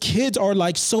like these kids are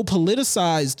like so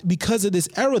politicized because of this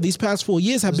era. These past 4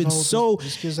 years have been so.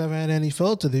 These kids haven't had any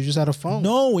filter. They just had a phone.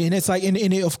 No, and it's like, and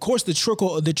of course the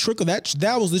trickle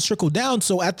that was the trickle down.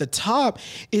 So at the top,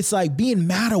 it's like being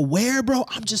mad aware, bro.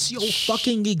 I'm just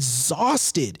fucking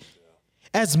exhausted.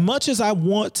 As much as I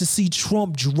want to see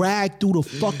Trump drag through the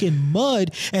fucking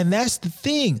mud, and that's the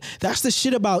thing. That's the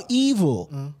shit about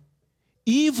evil.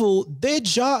 Evil,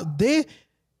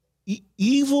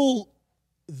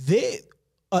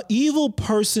 a evil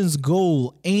person's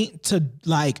goal ain't to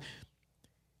like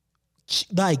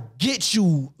get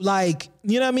you, like,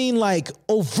 you know what I mean? Like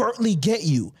overtly get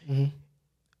you,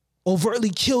 overtly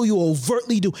kill you,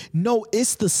 overtly do. No,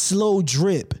 it's the slow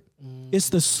drip. It's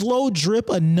the slow drip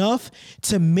enough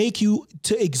to make you,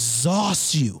 to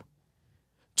exhaust you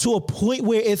to a point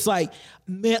where it's like,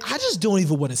 man, I just don't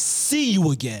even want to see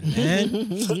you again,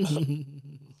 man.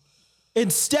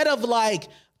 Instead of like,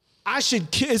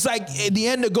 it's like at the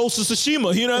end of Ghost of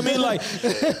Tsushima, you know what I mean? Like,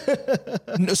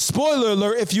 spoiler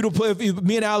alert, if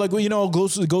me and Alec,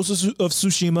 Ghost of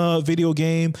Tsushima video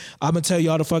game, I'm gonna tell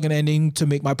y'all the fucking ending to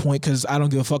make my point because I don't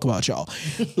give a fuck about y'all.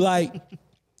 Like,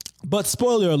 but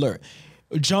spoiler alert,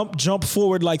 jump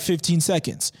forward like 15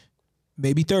 seconds.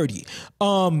 Maybe 30.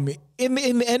 In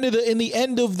the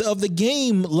end of the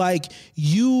game, like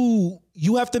you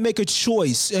have to make a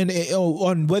choice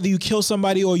on whether you kill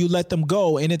somebody or you let them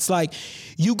go. And it's like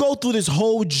you go through this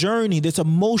whole journey, this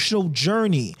emotional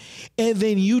journey, and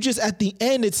then you just at the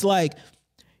end, it's like,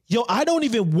 I don't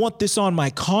even want this on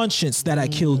my conscience that I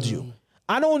killed you.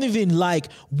 I don't even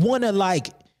want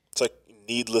to It's like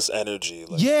needless energy.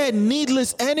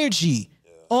 Needless energy.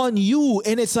 On you,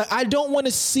 and it's like I don't want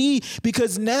to see,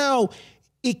 because now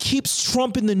it keeps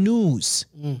Trump in the news.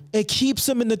 It keeps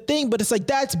him in the thing, but it's like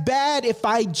that's bad if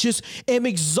I just am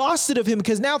exhausted of him,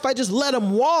 because now if I just let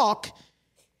him walk,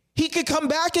 he could come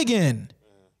back again.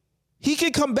 He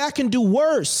could come back and do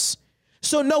worse.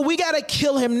 So no, we gotta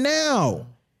kill him now.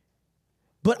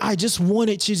 But I just don't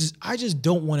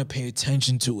want to pay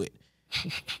attention to it.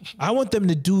 I want them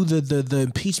to do the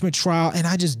impeachment trial, and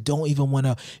I just don't even want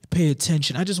to pay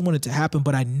attention. I just want it to happen,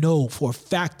 but I know for a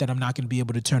fact that I'm not going to be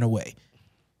able to turn away.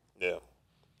 Yeah.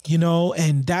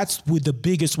 And that's with the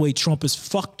biggest way Trump has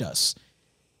fucked us.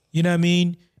 You know what I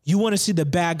mean? You want to see the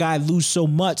bad guy lose so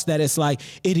much that it's like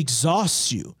it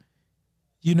exhausts you,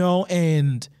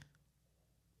 and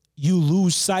you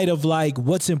lose sight of like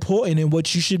what's important and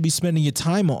what you should be spending your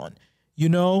time on,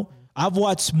 I've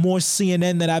watched more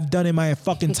CNN than I've done in my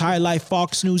fucking entire life.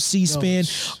 Fox News, C-SPAN,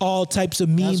 all types of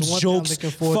memes, jokes. I'm looking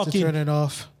forward to turn it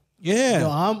off. Yeah.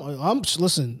 I'm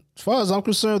listen, as far as I'm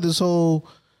concerned, this whole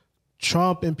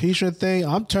Trump impeachment thing,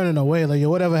 I'm turning away. Like,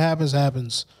 whatever happens,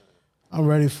 happens. I'm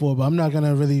ready for it, but I'm not going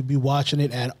to really be watching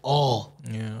it at all.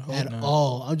 Yeah. At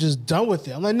all. I'm just done with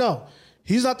it. I'm like, no,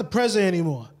 he's not the president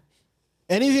anymore.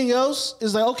 Anything else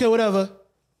is like, okay, whatever.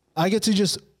 I get to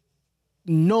just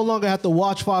no longer have to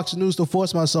watch Fox News to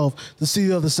force myself to see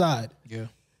the other side. Yeah.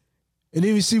 And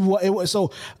even see what it was.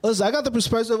 So, listen, I got the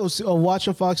perspective of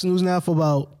watching Fox News now for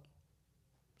about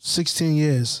 16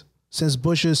 years, since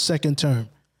Bush's second term.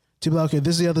 To be like, okay,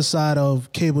 this is the other side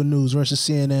of cable news versus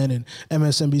CNN and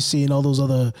MSNBC and all those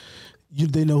other,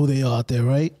 they know who they are out there,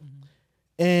 right?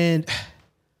 Mm-hmm. And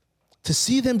to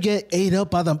see them get ate up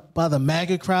by the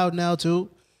MAGA crowd now too.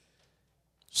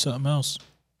 Something else.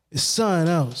 It's something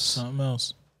else. Something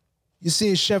else. You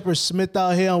seeing Shepard Smith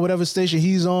out here on whatever station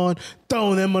he's on,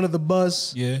 throwing them under the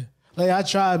bus. Yeah. Like, I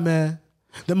tried, man.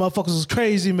 Them motherfuckers was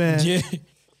crazy, man. Yeah.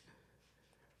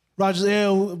 Roger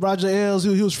Ailes,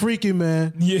 he was freaky,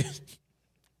 man. Yeah.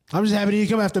 I'm just happy he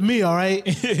come after me, all right?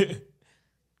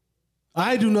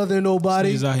 I ain't do nothing to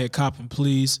nobody. He's out here copping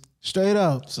pleas. Straight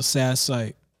up. It's a sad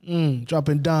sight.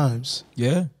 Dropping dimes.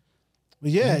 Yeah.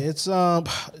 But yeah, it's my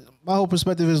whole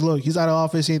perspective is, look, he's out of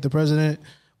office, he ain't the president.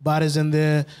 Biden's in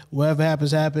there. Whatever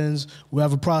happens, happens. We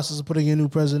have a process of putting in new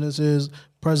presidents and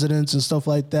stuff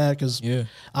like that. Because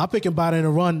I'm picking Biden to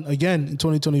run again in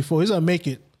 2024. He's gonna make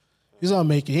it. He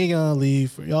ain't gonna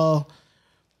leave. For y'all,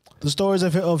 the stories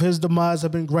of his demise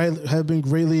have been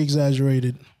greatly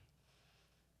exaggerated.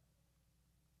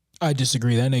 I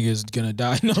disagree. That nigga is gonna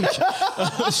die.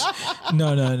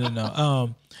 No,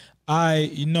 no.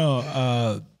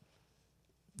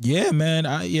 Yeah, man.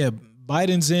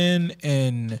 Biden's in,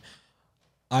 and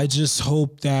I just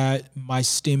hope that my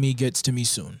stimmy gets to me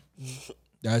soon.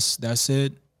 That's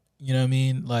it. You know what I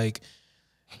mean? Like,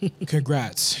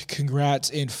 congrats,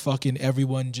 and fucking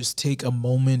everyone, just take a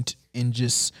moment and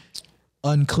just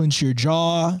unclench your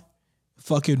jaw,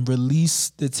 fucking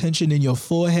release the tension in your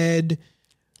forehead.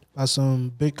 Buy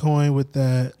some Bitcoin with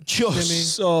that.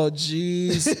 Oh,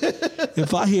 jeez.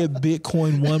 If I hear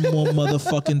Bitcoin one more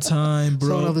motherfucking time,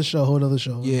 bro. Whole other show.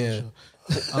 Yeah.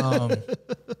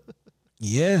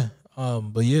 Yeah.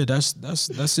 But yeah,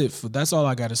 that's it. That's all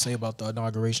I got to say about the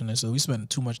inauguration. And so we spent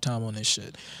too much time on this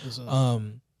shit.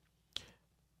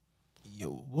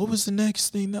 What was the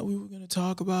next thing that we were gonna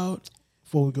talk about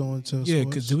before we go into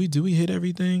because do we hit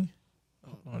everything?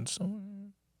 Hold on, somewhere.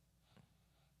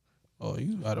 Oh,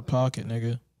 you out of pocket,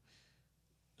 nigga.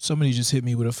 Somebody just hit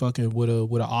me with an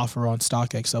offer on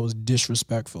StockX that was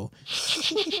disrespectful.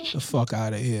 The fuck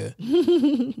out of here.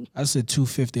 I said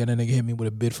 250 and then they hit me with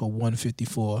a bid for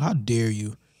 154. How dare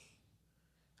you?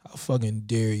 How fucking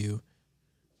dare you?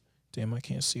 Damn, I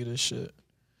can't see this shit.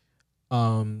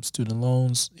 Student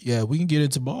loans. Yeah, we can get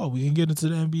into ball. We can get into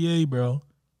the NBA,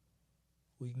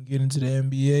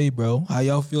 bro. How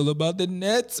y'all feel about the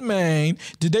Nets, man?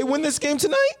 Did they win this game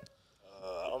tonight?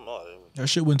 I don't know. That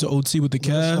shit went to OT with the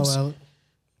Cavs.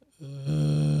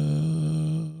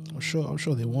 I'm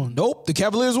sure they won. Nope, the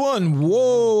Cavaliers won.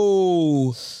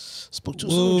 Whoa. Spoke too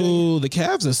soon, the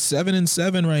Cavs are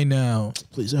 7-7 right now.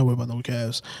 Please don't worry about no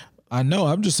Cavs. I know.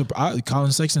 I'm just surprised.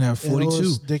 Colin Sexton had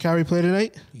 42. Did Kyrie play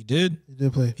tonight? He did. He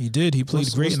did play. He did. He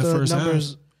played great in the first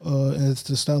numbers, half. It's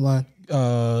the stat line.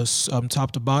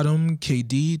 Top to bottom,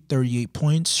 KD 38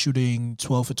 points, shooting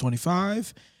 12 for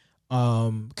 25.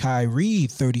 Kyrie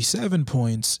 37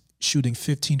 points, shooting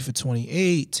 15 for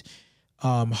 28.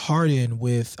 Harden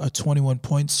with 21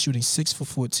 points, shooting 6 for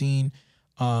 14.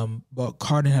 But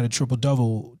Harden had a triple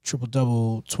double,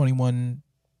 21,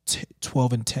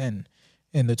 12 and 10,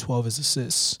 and the 12 is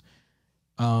assists.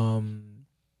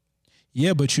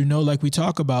 Yeah, but like we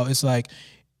talk about, it's like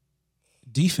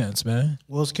defense, man.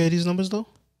 What's KD's numbers though?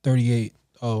 38.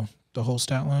 Oh, the whole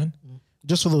stat line.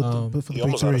 Just for the he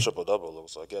almost had a triple double.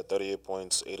 Looks like 38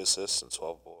 points, 8 assists, and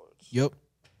 12 boards. Yep.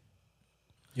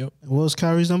 And what was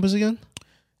Kyrie's numbers again?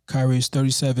 Kyrie's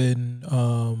 37,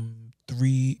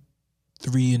 3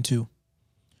 and 2.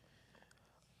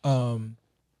 But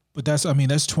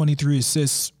that's 23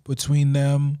 assists between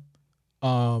them.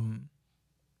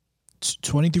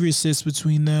 23 assists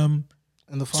between them.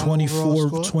 And the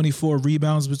final 24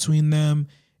 rebounds between them.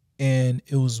 And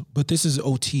but this is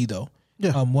OT though.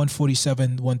 Yeah.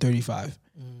 147, 135.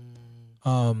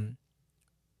 The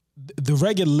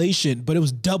regulation, but it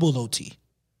was double OT.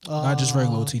 Not just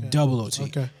regular OT, double OT.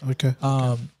 Okay.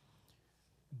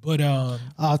 But I'll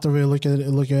have to really look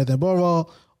at that.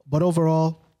 But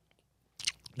overall,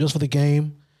 just for the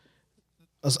game,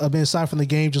 aside from the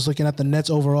game, just looking at the Nets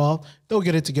overall, they'll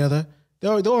get it together.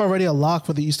 They're already a lock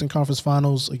for the Eastern Conference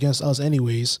Finals against us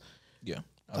anyways. Yeah.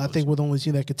 I think we're the only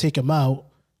team that could take them out,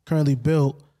 currently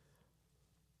built.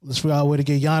 Let's figure out a way to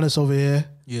get Giannis over here.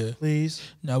 Yeah. Please.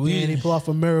 Now he pull off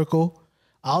a miracle.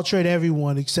 I'll trade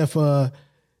everyone except for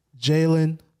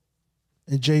Jalen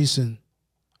and Jason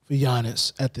for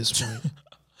Giannis at this point.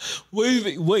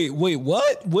 Wait,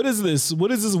 what? What is this?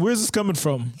 Where's this coming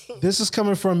from? This is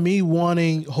coming from me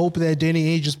hope that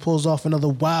Danny Ainge just pulls off another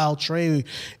wild trade,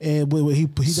 and he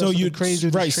does something crazy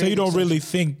with right? So you don't really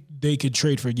think they could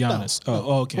trade for Giannis?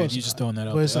 No, Okay. You just throwing that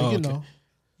out. But it's there. like, okay. you know.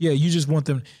 Yeah, you just want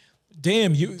them.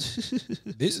 Damn, you.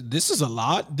 This is a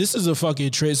lot. This is a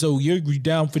fucking trade. So you're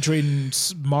down for trading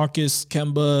Marcus,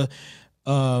 Kemba,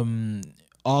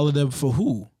 all of them for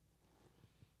who?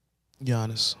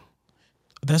 Giannis.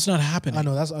 That's not happening. I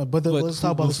know that's, but let's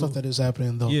talk about the stuff that is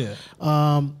happening though. Yeah.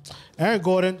 Aaron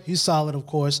Gordon, he's solid, of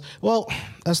course. Well,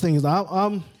 that's the thing is,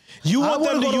 You want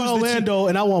them to go use Orlando,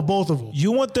 and I want both of them.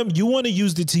 You want to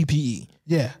use the TPE.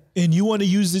 Yeah. And you want to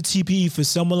use the TPE for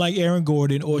someone like Aaron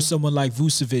Gordon or someone like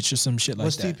Vucevic or some shit like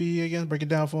What's that. What's TPE again? Break it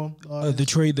down for him. The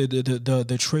trade,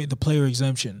 the player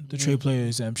exemption, the trade player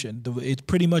exemption. It's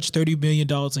pretty much $30 million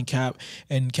in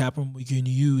cap we can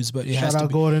use, but it has to Shout out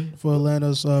be, Gordon for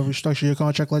Atlanta's restructure your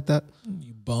contract like that.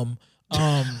 You bum.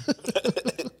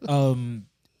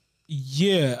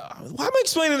 Yeah. Why am I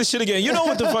explaining this shit again? You know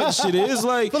what the fuck shit is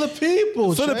like For the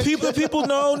people. for the people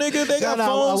know, nigga. They got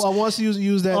phones. I want to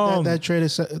use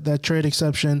that trade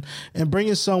exception and bring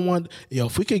in someone. Yo,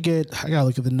 if we could I gotta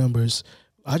look at the numbers.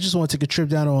 I just want to take a trip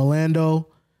down to Orlando,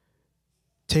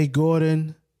 take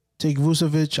Gordon, take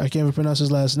Vucevic. I can't even pronounce his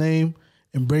last name,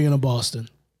 and bring him to Boston.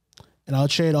 And I'll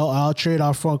trade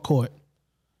our front court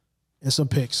and some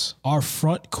picks. Our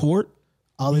front court.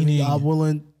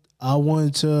 I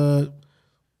want to.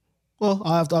 Well,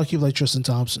 I'll keep like Tristan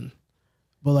Thompson,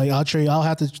 but like I'll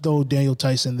have to throw Daniel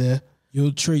Tice in there.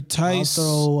 You'll trade Tice.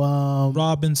 I'll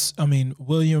throw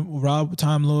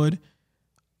Time Lord.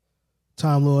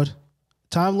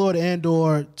 Time Lord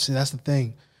and/or see that's the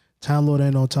thing, Time Lord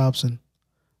and/or Thompson.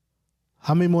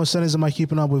 How many more centers am I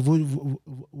keeping up with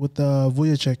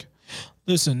Vucevic?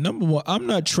 Listen, number one, I'm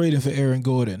not trading for Aaron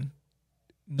Gordon.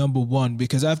 Number one,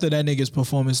 because after that nigga's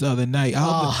performance the other night, I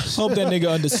hope that nigga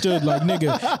understood. Like, nigga,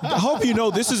 I hope you know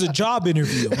this is a job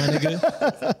interview, my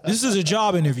nigga. This is a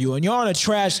job interview, and you're on a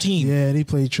trash team. Yeah, and he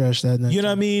played trash that night. You know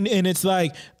what I mean? And it's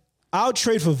like, I'll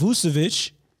trade for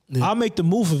Vucevic. Yeah. I'll make the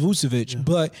move for Vucevic,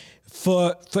 but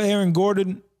for Aaron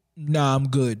Gordon, nah, I'm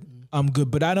good.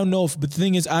 But I don't know but the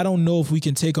thing is, I don't know if we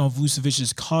can take on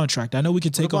Vucevic's contract. I know we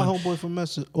can take on homeboy from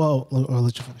Memphis. Well, I'll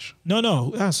let you finish.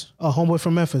 No, ask. Homeboy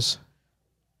from Memphis.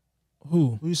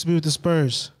 Who used to be with the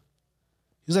Spurs?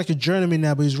 He's like a journeyman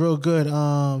now, but he's real good.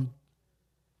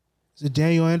 Is it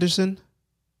Daniel Anderson?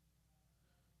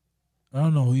 I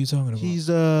don't know who you're talking about. He's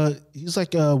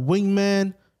like a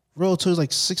wingman, real tall. He's like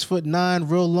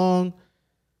 6'9", real long.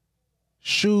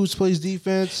 Shoots, plays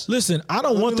defense. Listen, I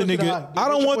don't want the nigga. I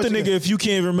don't want the nigga if you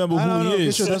can't remember who he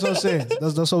is. That's what I'm saying.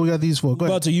 That's what we got these for. Go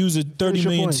ahead. About to use a 30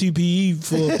 million TPE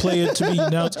for a player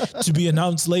to be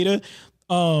announced later.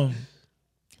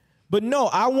 But no,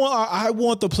 I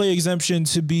want the play exemption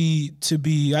to be.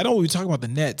 I know we talk about the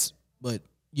Nets, but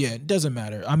yeah, it doesn't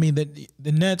matter. I mean,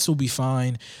 the Nets will be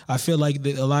fine. I feel like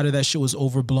a lot of that shit was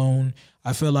overblown.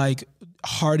 I feel like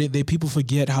people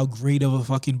forget how great of a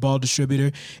fucking ball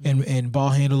distributor and ball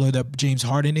handler that James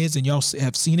Harden is, and y'all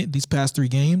have seen it these past 3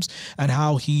 games, and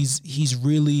how he's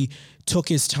really took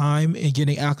his time in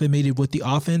getting acclimated with the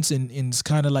offense and is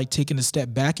kind of like taking a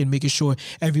step back and making sure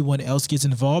everyone else gets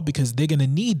involved, because they're gonna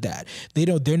need that.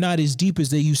 They're not as deep as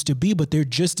they used to be, but they're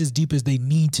just as deep as they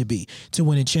need to be to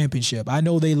win a championship. I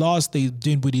know they lost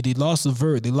Dinwiddie, they lost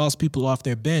LeVert, they lost people off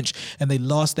their bench, and they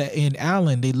lost that in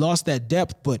Allen, they lost that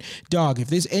depth. But dog, if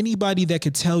there's anybody that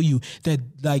could tell you that,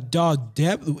 like, dog,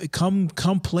 depth come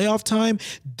playoff time,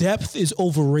 depth is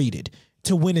overrated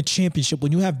to win a championship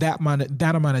when you have that amount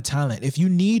of talent. If you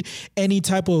need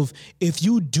if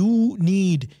you do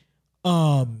need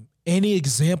any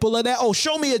example of that,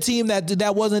 show me a team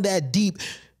that wasn't that deep.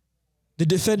 The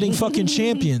defending fucking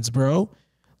champions, bro.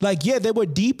 Like, yeah, they were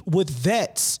deep with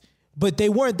vets, but they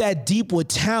weren't that deep with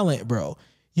talent, bro.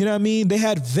 You know what I mean? They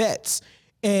had vets.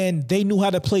 And they knew how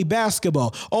to play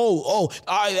basketball.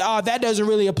 That doesn't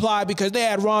really apply because they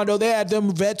had Rondo, they had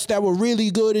them vets that were really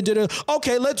good.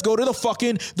 Okay, let's go to the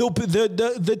fucking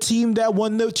the team that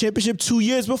won the championship 2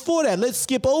 years before that. Let's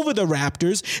skip over the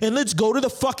Raptors and let's go to the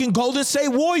fucking Golden State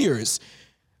Warriors.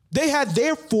 They had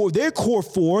their core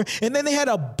 4, and then they had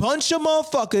a bunch of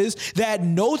motherfuckers that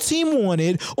no team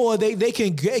wanted, or they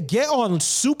can get on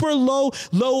super low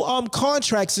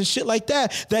contracts and shit like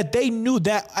that. That they knew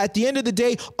that at the end of the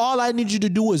day, all I need you to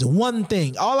do is one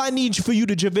thing. All I need for you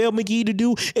to JaVale McGee to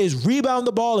do is rebound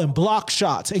the ball and block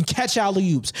shots and catch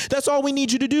alley-oops. That's all we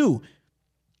need you to do.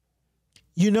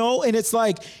 You know, and it's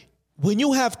like when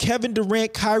you have Kevin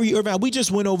Durant, Kyrie Irving, we just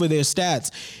went over their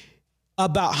stats.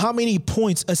 about how many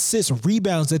points, assists,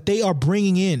 rebounds that they are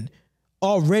bringing in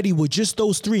already with just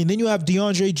those three. And then you have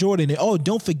DeAndre Jordan. And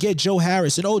don't forget Joe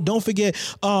Harris. And don't forget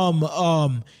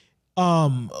Leroy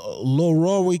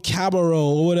Cabarro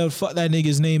or whatever the fuck that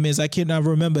nigga's name is. I cannot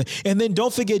remember. And then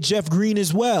don't forget Jeff Green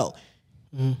as well.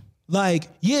 Like,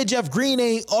 yeah, Jeff Green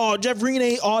ain't all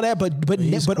that,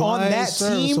 but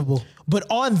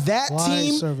on that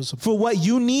team, for what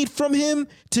you need from him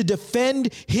to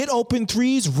defend, hit open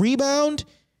threes, rebound,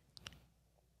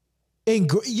 and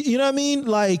you know what I mean?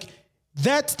 Like,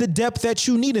 that's the depth that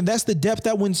you need, and that's the depth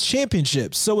that wins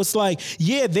championships. So it's like,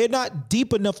 yeah, they're not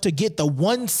deep enough to get the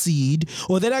 1 seed,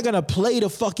 or they're not gonna play to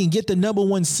fucking get the number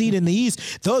 1 seed in the East.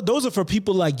 Those are for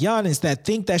people like Giannis that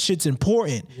think that shit's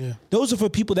important. Yeah. Those are for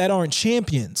people that aren't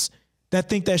champions that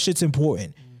think that shit's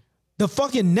important. The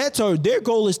fucking Nets their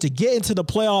goal is to get into the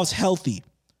playoffs healthy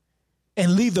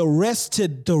and leave the rest to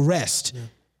the rest. Yeah.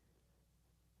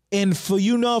 And for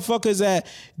you motherfuckers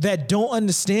that don't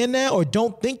understand that or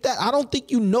don't think that, I don't think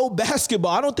you know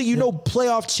basketball. I don't think you know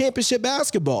playoff championship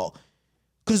basketball.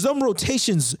 Because them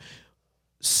rotations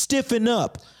stiffen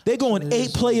up. They're going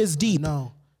 8 players deep.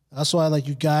 No. That's why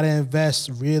you got to invest,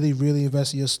 really, really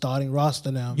invest in your starting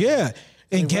roster now. Yeah.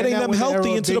 And getting them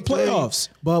healthy into the playoffs.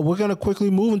 But we're going to quickly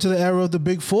move into the era of the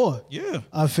big 4. Yeah.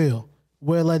 I feel.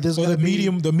 Where there's going to be...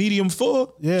 The medium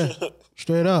 4? Yeah.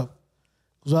 Straight up.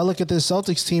 Because I look at this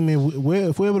Celtics team, and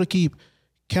if we're able to keep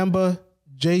Kemba,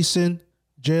 Jason,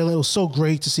 Jalen, it was so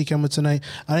great to see Kemba tonight.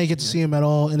 I didn't get to see him at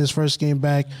all in his first game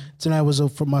back. Tonight was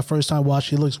for my first time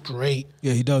watching. He looks great.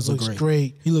 Yeah, he does look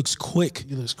great. He looks quick.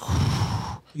 He looks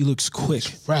quick.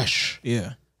 Fresh.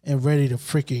 Yeah. And ready to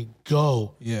freaking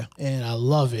go. Yeah. And I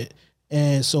love it.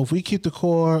 And so if we keep the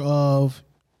core of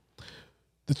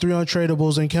the 3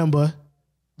 untradables and Kemba,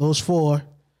 those 4,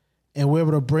 and we're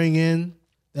able to bring in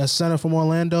that center from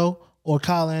Orlando, or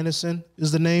Kyle Anderson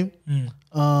is the name.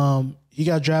 He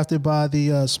got drafted by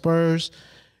the Spurs.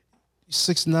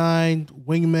 6'9",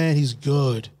 wingman. He's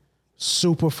good.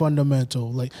 Super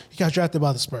fundamental. He got drafted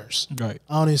by the Spurs. Right.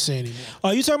 I don't even say anymore.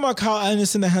 Are you talking about Kyle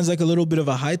Anderson that has a little bit of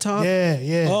a high top?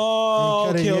 Yeah. Oh,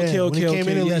 okay.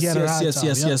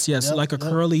 Yes. Like a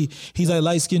curly, he's like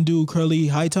light-skinned dude, curly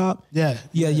high top? Yeah.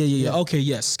 Okay,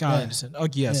 yes, Kyle Anderson. Oh,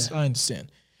 yes, I understand.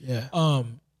 Yeah.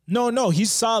 No,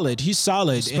 he's solid.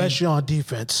 Especially on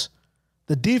defense.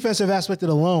 The defensive aspect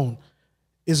alone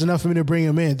is enough for me to bring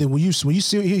him in. Then when you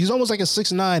see, he's almost like a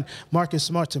 6'9" Marcus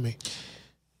Smart to me.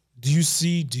 Do you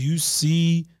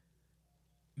see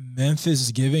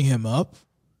Memphis giving him up?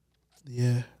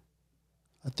 Yeah.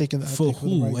 For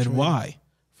who and why?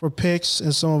 For picks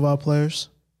and some of our players.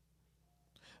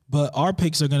 But our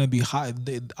picks are going to be high.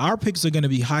 Our picks are going to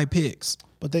be high picks.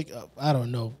 But I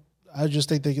don't know. I just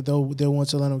think they'll want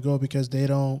to let him go because they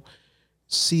don't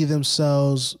see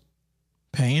themselves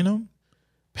paying him,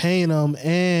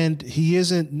 and he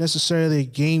isn't necessarily a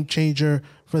game changer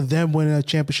for them winning a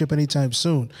championship anytime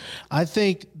soon. I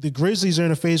think the Grizzlies are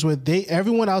in a phase where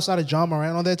everyone outside of John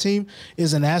Morant on that team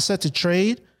is an asset to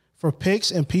trade for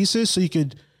picks and pieces, so you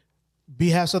could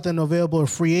have something available in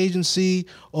free agency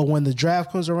or when the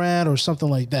draft comes around or something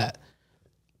like that.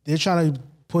 They're trying to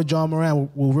put John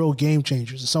Morant with real game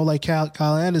changers. Someone like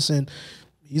Kyle Anderson,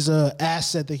 he's an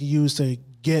asset they can use to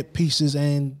get pieces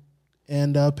and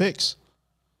picks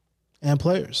and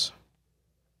players.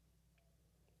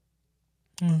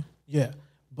 Yeah,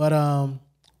 but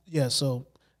so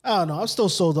I don't know. I'm still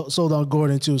sold on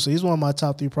Gordon too. So he's one of my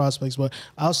top 3 prospects. But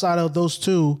outside of those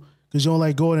 2, because you don't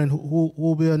like Gordon, who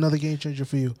will be another game changer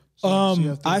for you?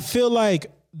 So I feel like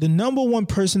the number 1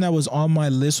 person that was on my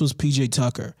list was PJ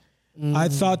Tucker. I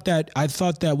thought that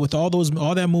with all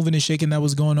that moving and shaking that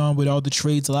was going on with all the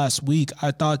trades last week,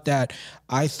 I thought that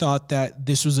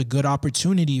this was a good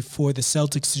opportunity for the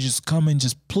Celtics to just come and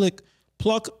just pluck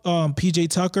PJ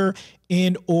Tucker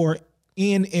Eric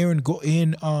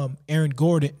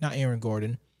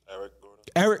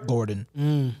Gordon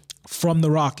from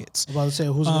the Rockets. I'm about to say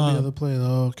who's going to be the other player.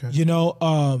 Oh, okay.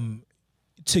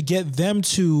 To get them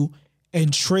to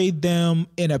and trade them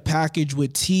in a package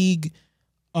with Teague.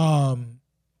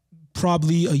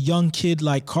 Probably a young kid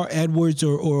like Carl Edwards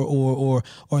or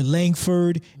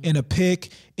Langford in a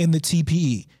pick in the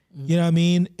TPE. You know what I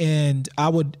mean? And I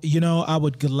would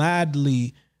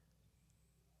gladly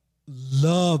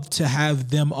love to have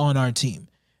them on our team.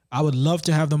 I would love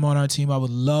to have them on our team. I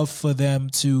would love for them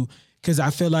to, because I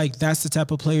feel like that's the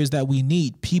type of players that we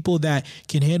need. People that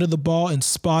can handle the ball and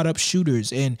spot up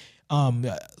shooters. And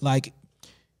like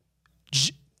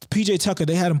PJ Tucker,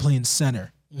 they had him playing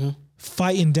center.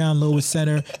 Fighting down low with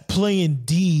center, playing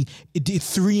D,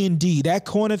 3 and D. That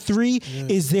corner 3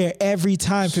 is there every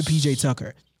time for PJ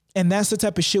Tucker. And that's the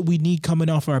type of shit we need coming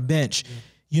off our bench. Yeah.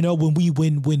 You know,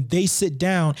 when they sit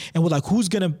down and we're like, who's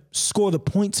gonna score the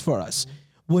points for us?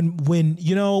 When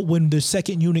the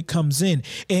second unit comes in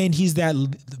and he's that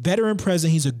veteran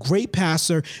present, he's a great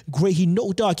passer, great. He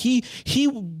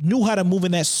knew how to move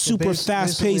in that super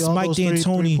fast paced Mike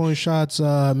D'Antoni. 3-point shots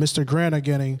Mr. Grant are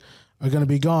getting are going to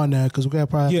be gone now because we're going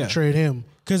to probably have to trade him.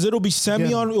 Because it'll be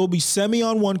Semi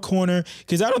on one corner.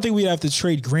 Because I don't think we'd have to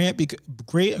trade Grant,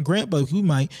 but we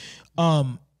might.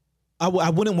 I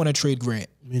wouldn't want to trade Grant.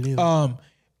 Me neither.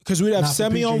 Because we'd have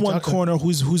Semi on one corner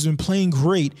who's been playing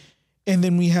great, and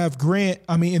then we have Grant.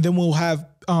 And then we'll have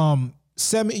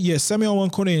Semi on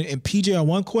one corner and PJ on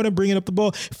one corner, bringing up the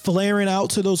ball, flaring out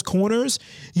to those corners.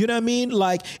 You know what I mean?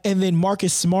 Like, and then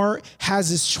Marcus Smart has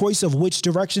his choice of which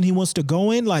direction he wants to go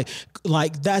in. Like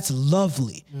that's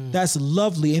lovely. That's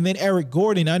lovely. And then Eric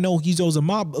Gordon, I know he's owes a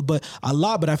lot, but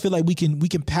I feel like we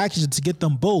can package it to get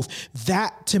them both.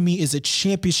 That to me is a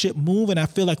championship move, and I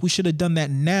feel like we should have done that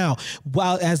now.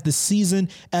 While as the season,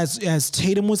 as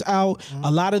Tatum was out, a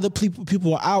lot of the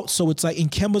people are out, so it's like, and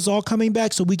Kemba's all coming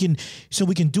back, so we can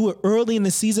do it early in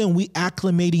the season. We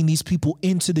acclimating these people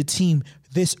into the team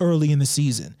this early in the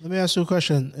season. Let me ask you a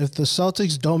question. If the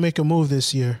Celtics don't make a move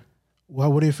this year,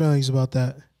 what are your feelings about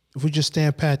that? If we just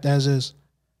stand pat as is?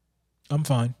 I'm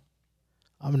fine.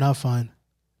 I'm not fine.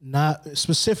 Not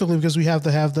specifically because we have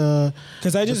to have the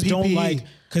because I just don't like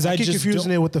because I just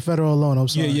confusing it with the federal loan. I'm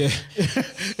sorry.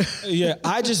 Yeah.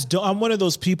 I just don't. I'm one of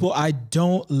those people. I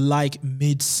don't like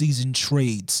mid-season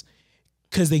trades.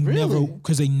 Because they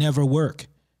never work.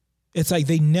 It's like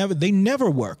they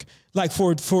never work. Like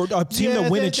for a team to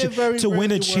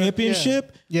win a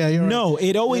championship. Yeah, you're right. No,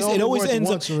 it always ends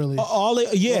up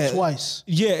twice.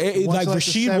 Yeah, like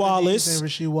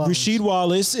Rasheed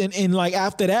Wallace, and like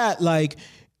after that, like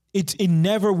it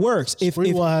never works. If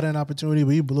had an opportunity,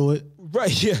 but he blew it.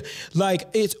 Right, yeah. Like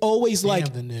it's always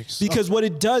like the Knicks. Because what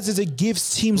it does is it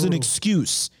gives teams an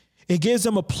excuse. It gives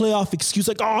them a playoff excuse,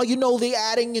 like, they're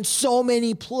adding in so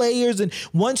many players, and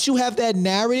once you have that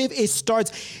narrative, it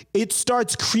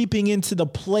starts creeping into the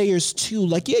players too.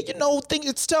 Like, think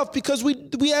it's tough because we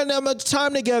hadn't that much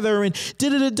time together, and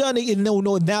done it. And no,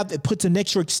 now it puts an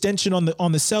extra extension on the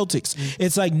Celtics.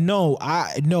 It's like no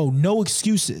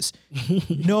excuses,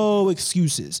 no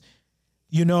excuses.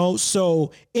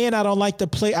 So, and I don't like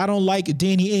I don't like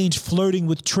Danny Ainge flirting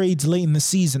with trades late in the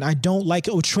season. I don't like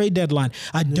trade deadline.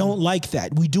 I don't like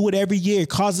that. We do it every year. It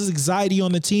causes anxiety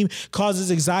on the team,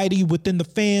 causes anxiety within the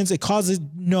fans. I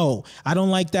don't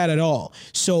like that at all.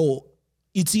 So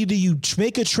it's either you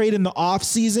make a trade in the off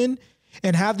season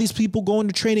and have these people go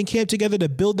into training camp together to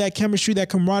build that chemistry, that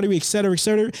camaraderie, et cetera, et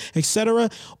cetera, et cetera,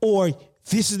 or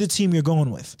this is the team you're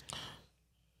going with.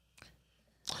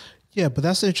 Yeah, but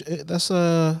that's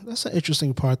an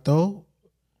interesting part though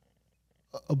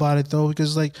about it though,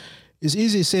 because like it's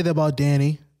easy to say that about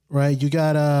Danny, right? You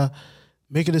gotta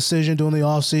make a decision during the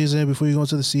off season before you go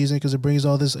into the season because it brings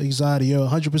all this anxiety. You're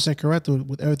 100% correct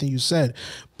with everything you said,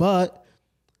 but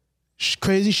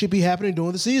crazy shit be happening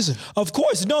during the season. Of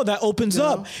course, no, that opens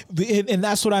up, and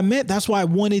that's what I meant. That's why I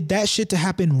wanted that shit to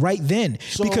happen right then,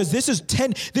 because this is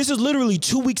literally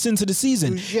 2 weeks into the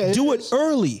season. Yeah, do it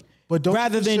early. But don't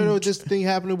consider this thing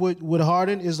happening with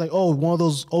Harden is like, one of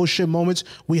those oh shit moments.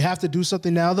 We have to do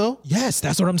something now, though. Yes,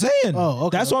 that's what I'm saying. Oh,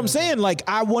 okay. That's what I'm saying. Like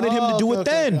I wanted him to do it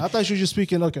then. Okay. I thought you were just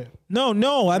speaking. Okay.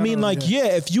 No. I mean,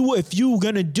 if you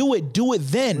gonna do it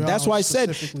then. That's why I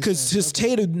said because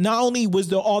Tatum not only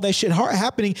was all that shit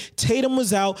happening, Tatum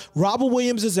was out, Robert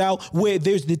Williams is out. Where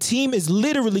the team is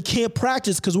literally can't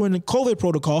practice because we're in the COVID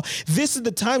protocol. This is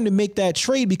the time to make that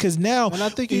trade because now. And I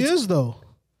think it is though.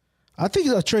 I think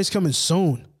that trade's coming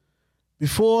soon.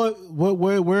 Before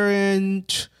we're in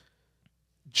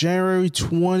January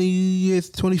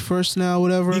 20th, 21st now,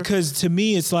 whatever. Because to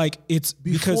me, it's like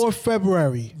before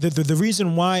February. The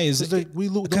reason why is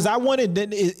because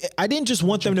I didn't just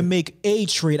want them to make a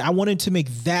trade. I wanted to make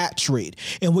that trade.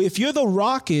 And if you're the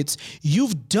Rockets,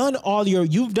 you've done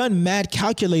mad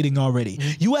calculating already.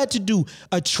 Mm-hmm. You had to do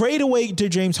a trade away to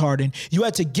James Harden. You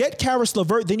had to get Karis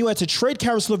LeVert. Then you had to trade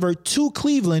Karis LeVert to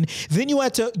Cleveland. Then you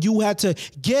had to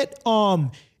get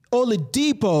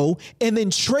Oladipo and then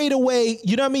trade away.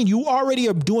 You know what I mean? You already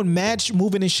are doing match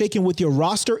moving and shaking with your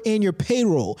roster and your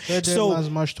payroll. So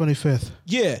March 25th.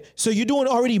 Yeah. So you're doing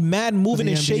already mad moving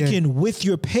and shaking with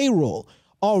your payroll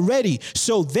already.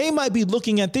 So they might be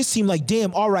looking at this team like,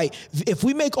 damn, all right, if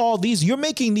we make all these, you're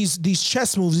making these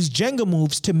chess moves, these Jenga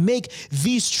moves to make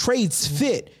these trades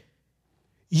fit.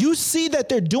 You see that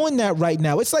they're doing that right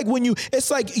now. It's like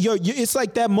it's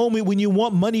like that moment when you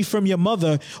want money from your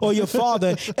mother or your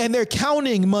father and they're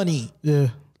counting money. Yeah.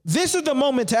 This is the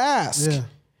moment to ask. Yeah.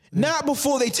 Not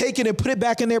before they take it and put it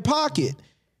back in their pocket.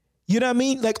 You know what I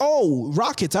mean? Like, oh,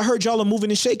 Rockets, I heard y'all are moving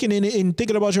and shaking and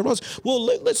thinking about your roles. Well,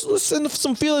 let's send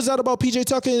some feelers out about PJ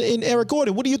Tucker and Eric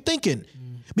Gordon. What are you thinking?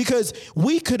 Because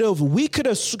we could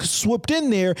have swooped in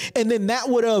there, and then that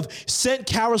would have sent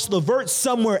Karis LeVert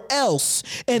somewhere else,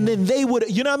 and then they would,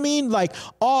 you know what I mean? Like,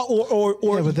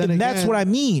 but then that's what I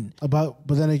mean. But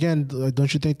then again,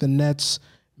 don't you think the Nets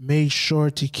made sure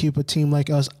to keep a team like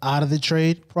us out of the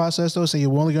trade process, though? Saying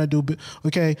we're only going to do,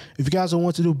 okay, if you guys don't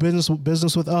want to do business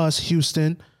with us,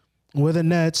 Houston, we're the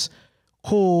Nets,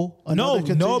 cool. No,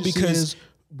 because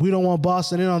we don't want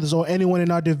Boston in on this or anyone in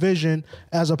our division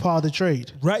as a part of the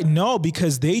trade. Right? No,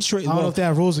 because they trade. I don't know if they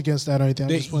have rules against that or anything.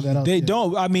 I'm just putting that out. They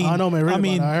don't. I mean, I know, man.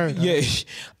 I heard. Yeah.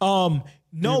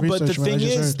 No, but the thing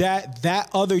is heard. that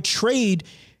other trade,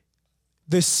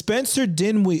 the Spencer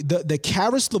Dinwiddie, the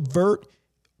Karis LeVert,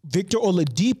 Victor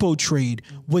Oladipo trade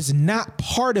was not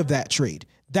part of that trade.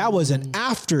 That was an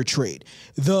after trade.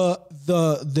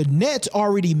 The Nets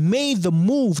already made the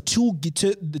move to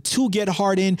get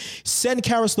Harden, send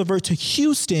Karis LeVert to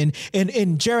Houston,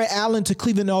 and Jarrett Allen to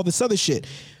Cleveland and all this other shit.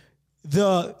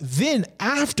 Then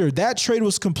after that trade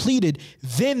was completed,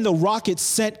 then the Rockets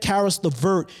sent Karis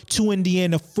LeVert to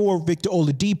Indiana for Victor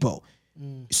Oladipo.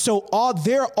 So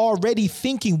they're already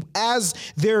thinking, as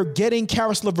they're getting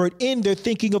Karis LeVert in, they're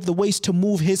thinking of the ways to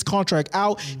move his contract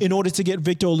out in order to get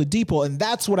Victor Oladipo. And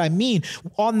that's what I mean.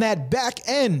 On that back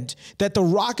end that the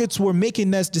Rockets were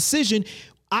making this decision,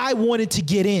 I wanted to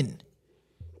get in.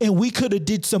 And we could have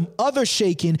did some other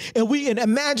shaking. And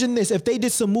imagine this, if they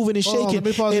did some moving and shaking. Let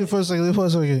me pause you for a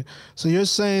second. So you're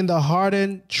saying the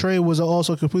Harden trade was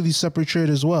also a completely separate trade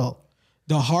as well?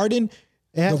 The Harden...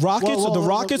 The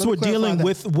Rockets were dealing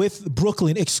with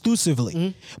Brooklyn exclusively.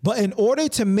 Mm-hmm. But in order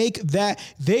to make that,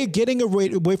 they're getting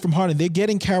away from Harden. They're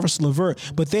getting Karis LeVert,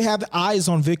 but they have eyes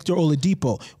on Victor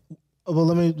Oladipo.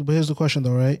 But here's the question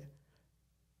though, right?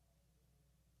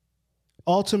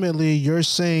 Ultimately, you're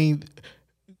saying,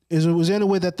 was there any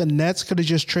way that the Nets could have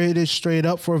just traded straight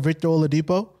up for Victor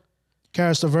Oladipo,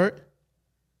 Karis LeVert?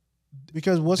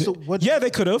 Because Yeah, they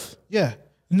could have. Yeah.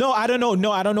 No, I don't know.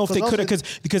 No, I don't know if they could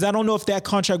have because I don't know if that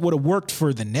contract would have worked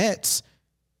for the Nets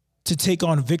to take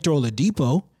on Victor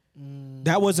Oladipo.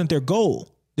 That wasn't their goal.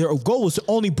 Their goal was to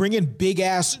only bring in big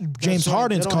ass James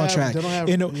Harden's contract.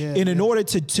 In order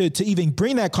to even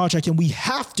bring that contract, and we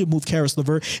have to move Karis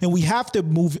LeVert and we have to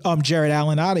move Jarrett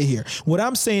Allen out of here. What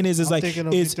I'm saying is thinking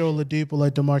of Victor Oladipo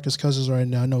like DeMarcus Cousins right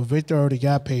now. No, Victor already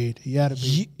got paid. He had to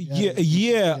be.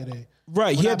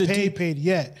 Right, he had to paid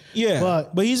yet. Yeah,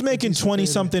 but he's making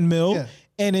 20-something mil,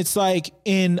 and it's like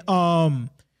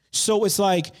so it's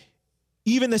like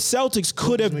even the Celtics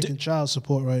could have making child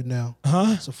support right now.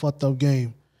 Huh? It's a fucked up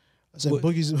game. I said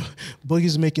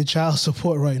Boogie's making child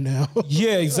support right now.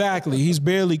 Yeah, exactly. He's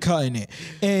barely cutting it,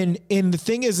 and the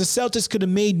thing is, the Celtics could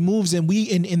have made moves, and we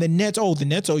in the Nets.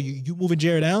 Oh, you moving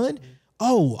Jarrett Allen?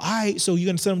 Oh, all right. So you're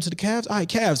gonna send him to the Cavs? All right,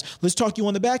 Cavs. Let's talk you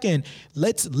on the back end.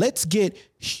 Let's get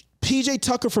PJ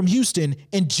Tucker from Houston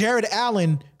and Jarrett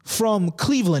Allen from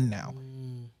Cleveland now.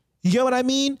 You get what I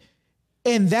mean?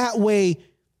 And that way,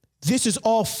 this is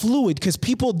all fluid because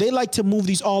people, they like to move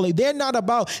these all. They're not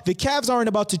about, the Cavs aren't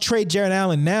about to trade Jarrett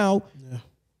Allen now. Yeah.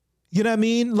 You know what I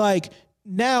mean? Like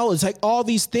now it's like all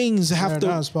these things have to.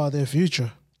 That's part of their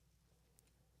future.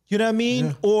 You know what I mean?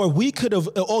 Yeah. Or we could have,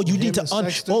 you need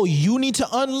to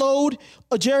unload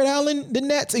Jarrett Allen, the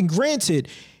Nets. And granted,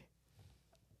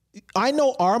 I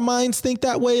know our minds think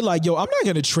that way. Like, I'm not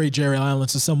going to trade Jarrett Allen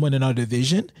to someone in our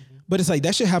division. But it's like,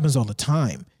 that shit happens all the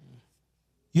time.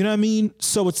 You know what I mean?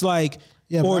 So it's like,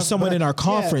 or someone in our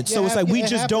conference. So it's like, we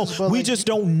just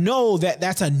don't know that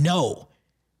that's a no.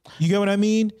 You get what I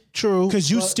mean? True. Because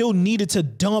you still needed to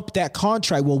dump that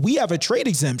contract. Well, we have a trade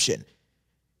exemption.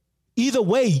 Either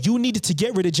way, you needed to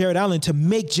get rid of Jarrett Allen to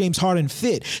make James Harden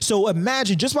fit. So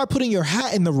imagine, just by putting your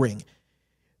hat in the ring,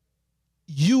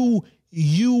 you're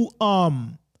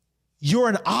an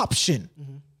option.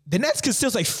 Mm-hmm. The Nets can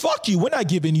still say, fuck you, we're not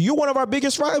giving you. You're one of our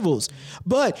biggest rivals.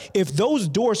 But if those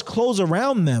doors close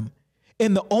around them,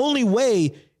 and the only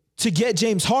way to get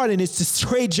James Harden is to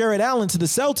trade Jarrett Allen to the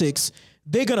Celtics,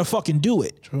 they're going to fucking do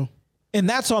it. True. And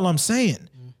that's all I'm saying.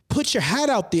 Put your hat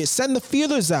out there. Send the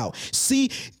feelers out. See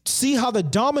how the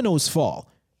dominoes fall.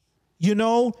 You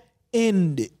know?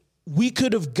 And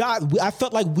I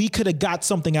felt like we could have got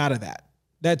something out of that.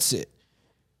 That's it.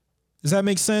 Does that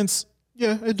make sense?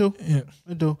 Yeah, I do. Yeah.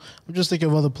 I do. I'm just thinking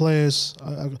of other players.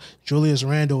 Julius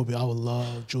Randle I would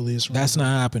love Julius Randle. That's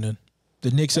not happening.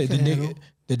 The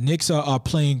Knicks are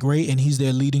playing great, and he's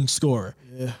their leading scorer.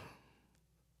 Yeah.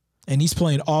 and he's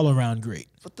playing all around great.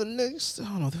 But the Knicks, I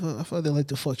don't know. I feel like they like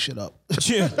to fuck shit up.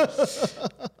 Yeah,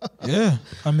 yeah.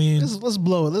 I mean, let's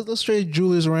blow it. Let's trade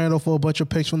Julius Randle for a bunch of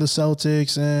picks from the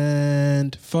Celtics.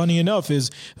 And funny enough,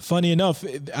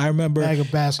 I remember Bag of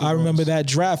basketballs. I remember that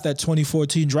draft, that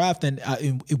 2014 draft, and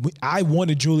I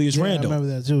wanted Julius Randle. I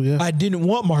remember that too. Yeah, I didn't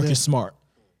want Marcus Smart.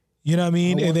 You know what I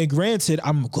mean? And then granted,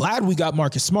 I'm glad we got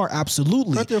Marcus Smart.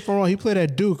 Absolutely. Correct me if I'm wrong. He played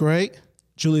at Duke, right?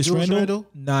 Julius Randle?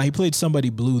 Nah, he played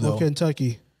somebody blue though.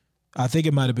 Kentucky. I think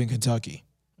it might have been Kentucky.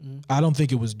 I don't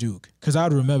think it was Duke, because I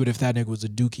would have remembered if that nigga was a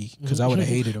Dookie, because I would have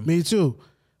hated him. Me too.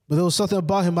 But there was something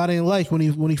about him I didn't like when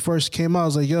he first came out. I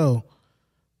was like, yo,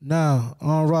 nah, I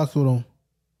don't rock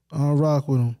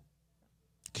with him.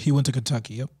 He went to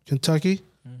Kentucky. Yep. Kentucky.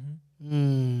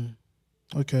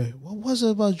 Okay. What was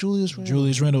it about Julius Randle?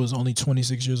 Julius Randle was only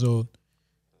 26 years old.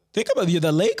 Think about it.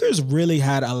 The Lakers really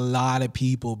had a lot of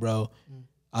people, bro.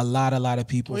 A lot of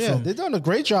people. Well, yeah, they've done a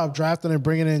great job drafting and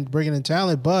bringing in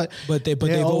talent, but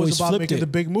they've always flipped making it. the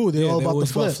big move. They're all about the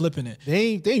flip. Flipping it.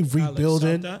 They ain't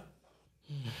rebuilding. I'm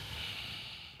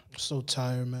so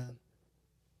tired, man.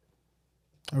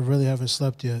 I really haven't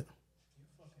slept yet.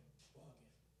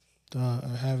 I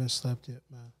haven't slept yet,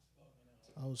 man.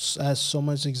 I had so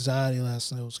much anxiety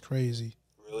last night. It was crazy.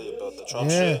 Really about the Trump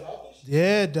shit?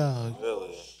 Yeah, dog.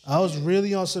 Really? I was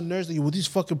really on some nerves with these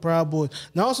fucking Proud Boys.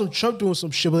 Now some Trump doing some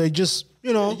shit, but they just,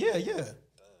 Yeah.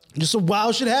 just some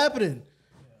wild shit happening.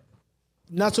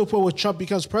 Not to a point where Trump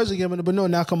becomes president, but no,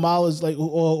 now Kamala's like,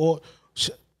 or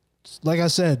like I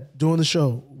said, doing the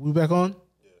show. We back on?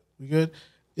 Yeah. We good?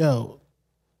 Yo,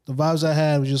 the vibes I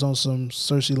had was just on some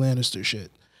Cersei Lannister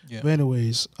shit. Yeah. But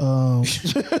anyways,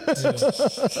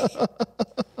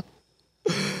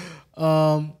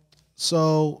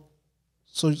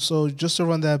 So just to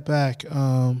run that back,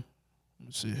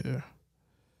 let's see here.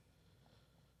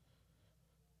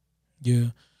 Yeah.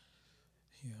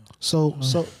 So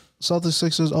Celtics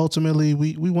Sixers, ultimately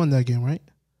we won that game, right?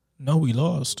 No, we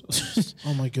lost.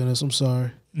 Oh my goodness, I'm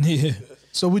sorry. Yeah.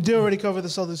 So we did already cover the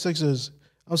Celtics Sixers.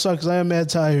 I'm sorry because I am mad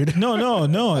tired.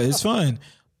 No, it's fine.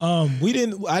 We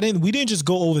didn't just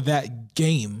go over that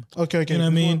game. Okay. You know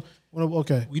what I mean?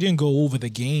 Okay. We didn't go over the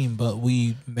game, but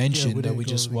we mentioned that we didn't go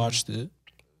just over the watched it.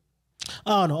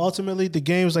 I don't know. Ultimately, the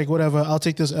game's like whatever. I'll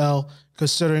take this L,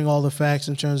 considering all the facts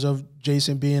in terms of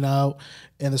Jason being out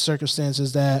and the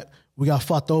circumstances that we got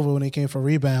fucked over when it came for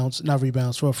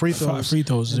for free throws. Free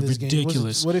throws is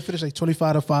ridiculous. What they finished like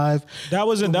 25-5. That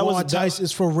was Tice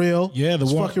is for real. Yeah,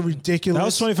 it's fucking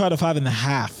ridiculous. That was 25-5 in the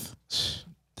half.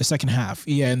 The second half.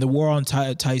 Yeah, and the war on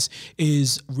Tice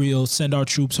is real. Send our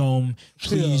troops home.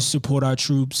 Please support our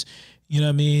troops. You know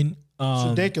what I mean? It's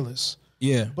ridiculous.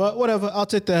 Yeah. But whatever, I'll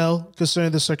take the L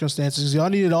considering the circumstances.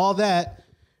 Y'all needed all that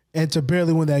and to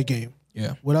barely win that game.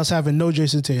 Yeah. With us having no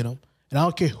Jason Tatum. And I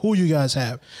don't care who you guys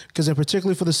have. Because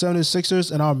particularly for the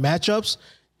 76ers and our matchups,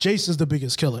 Jason's the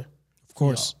biggest killer. Of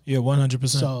course. Yeah, 100%.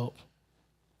 So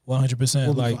 100%.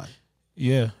 We'll be like, fine.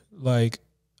 yeah.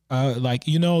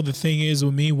 The thing is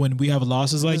with me, when we have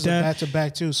losses like that.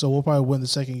 Back-to-back too, so we'll probably win the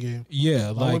second game. Yeah.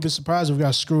 I wouldn't be surprised if we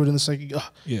got screwed in the second game.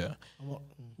 Yeah.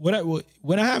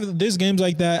 When I have these games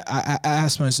like that, I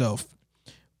ask myself,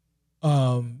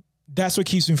 that's what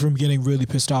keeps me from getting really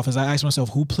pissed off, is I ask myself,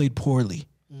 who played poorly?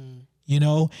 You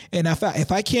know? And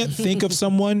if I can't think of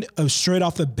someone straight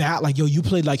off the bat, like, yo, you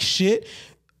played like shit,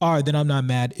 all right, then I'm not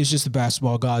mad. It's just the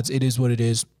basketball gods. It is what it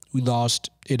is. We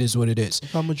lost. It is what it is.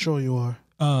 How mature you are.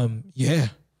 Yeah.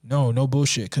 No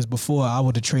bullshit. Because before I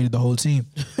would have traded the whole team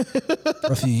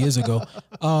a few years ago.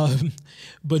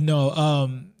 But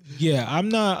no, yeah, I'm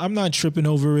not tripping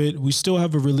over it. We still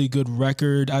have a really good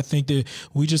record. I think that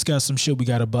we just got some shit we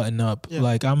got to button up. Yeah.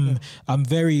 Like I'm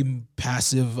very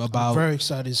passive about. I'm very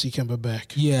excited to see Kemba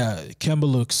back. Yeah, Kemba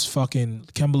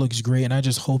looks great, and I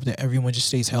just hope that everyone just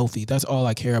stays healthy. That's all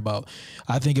I care about.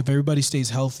 I think if everybody stays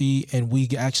healthy and we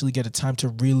actually get a time to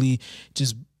really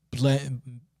just blend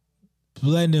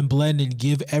and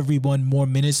give everyone more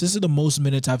minutes. This is the most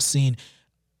minutes I've seen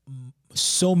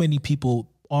so many people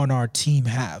on our team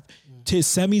have.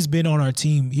 Semi's been on our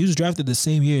team. He was drafted the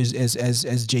same year as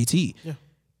JT. Yeah.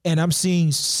 And I'm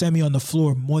seeing Semi on the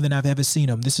floor more than I've ever seen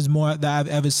him. This is more that I've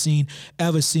ever seen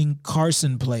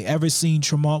Carson play, ever seen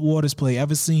Tremont Waters play,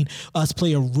 ever seen us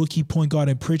play a rookie point guard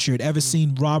in Pritchard, ever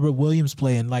seen Robert Williams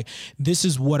play. And like, this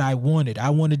is what I wanted. I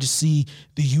wanted to see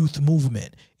the youth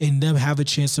movement and them have a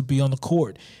chance to be on the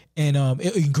court. And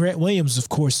Grant Williams, of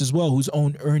course, as well, who's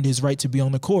earned his right to be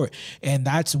on the court. And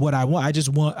that's what I want.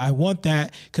 I want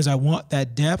that because I want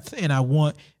that depth and I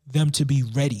want them to be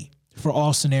ready for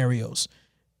all scenarios.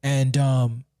 And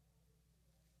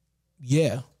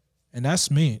yeah, and that's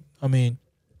me. I mean,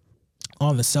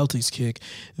 on the Celtics kick.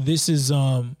 This is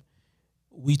last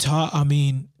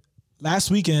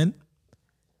weekend,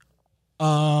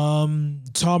 Tom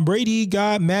Brady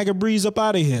got MAGA Breeze up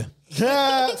out of here.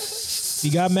 He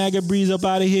got MAGA Breeze up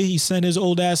out of here. He sent his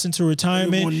old ass into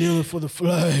retirement. Everyone kneeling for the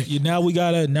flag.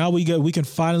 We can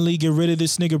finally get rid of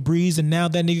this nigga Breeze, and now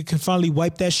that nigga can finally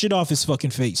wipe that shit off his fucking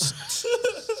face.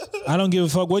 I don't give a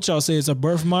fuck what y'all say. It's a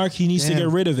birthmark. He needs to get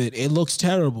rid of it. It looks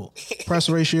terrible. Press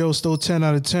ratio is still 10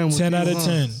 out of 10. 10 out of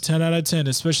 10. 10 out of 10.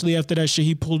 Especially after that shit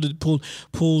he pulled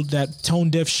that tone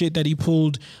deaf shit that he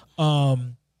pulled a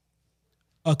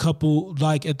couple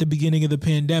like at the beginning of the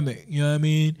pandemic. You know what I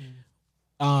mean?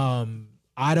 I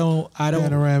don't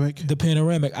Panoramic. The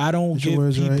panoramic. I don't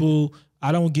give people right.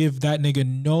 I don't give that nigga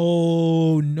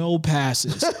no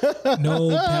passes. No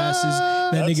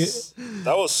passes.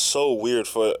 That was so weird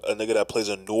for a nigga that plays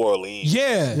in New Orleans.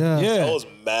 Yeah. That was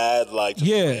mad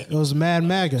it was mad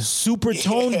MAGA. Super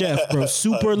tone deaf, bro.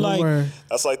 Super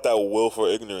that's like that willful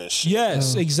ignorance shit.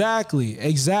 Yes, exactly.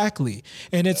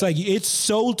 And it's like it's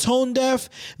so tone deaf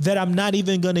that I'm not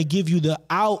even gonna give you the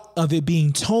out of it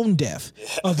being tone deaf,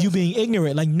 of you being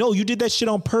ignorant. Like, no, you did that shit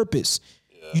on purpose.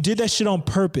 You did that shit on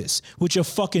purpose with your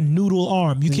fucking noodle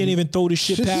arm. You can't even throw this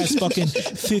shit past fucking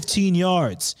 15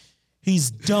 yards.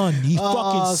 He's done. He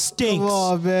fucking stinks. Come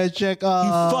on, man. Check. He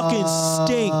fucking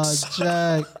stinks.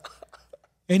 Check.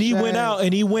 And he went out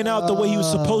the way he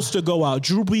was supposed to go out.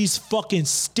 Drew Brees fucking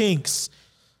stinks.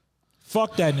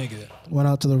 Fuck that nigga. Went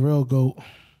out to the real GOAT.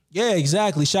 Yeah,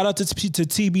 exactly. Shout out to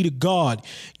TB the God,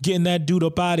 getting that dude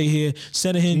up out of here,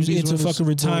 sending him into fucking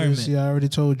retirement. Yeah, I already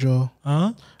told y'all.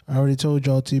 Huh? I already told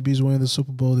y'all TB's winning the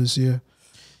Super Bowl this year.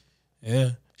 Yeah.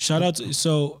 Shout out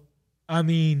to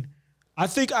I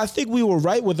think we were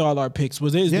right with all our picks.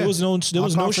 There was no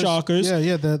shockers.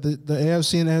 Yeah. The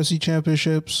AFC and NFC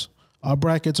championships. Our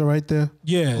brackets are right there.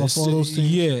 Yeah,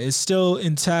 it's still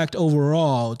intact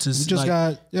overall.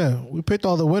 We picked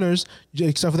all the winners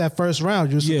except for that first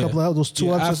round. Just a couple of those two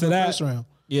upsets in the first round.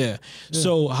 Yeah.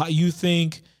 So how you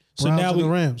think? So Browns now and the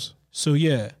Rams. So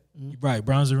right.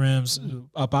 Browns and Rams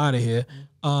up out of here.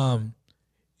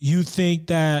 You think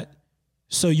that?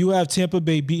 So you have Tampa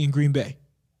Bay beating Green Bay.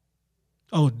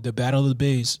 Oh, the Battle of the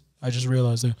Bays. I just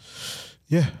realized that.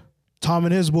 Yeah. Tom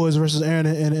and his boys versus Aaron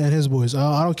and his boys.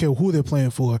 I don't care who they're playing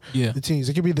for. Yeah. The teams.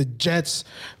 It could be the Jets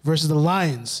versus the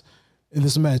Lions in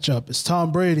this matchup. It's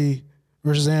Tom Brady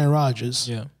versus Aaron Rodgers.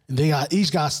 Yeah. And they got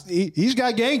each got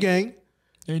gang.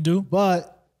 They do.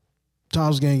 But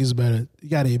Tom's gang is better. He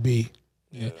got AB.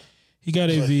 Yeah. He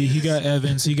got AV. He got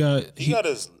Evans. He got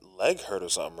his leg hurt or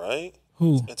something, right?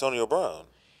 Who? Antonio Brown.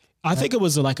 I think it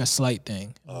was like a slight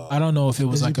thing. I don't know if it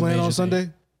was like a major thing. Is he playing on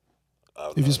Sunday?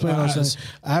 If he's playing on Sunday,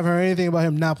 I haven't heard anything about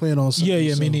him not playing on Sunday.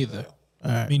 Yeah, me neither.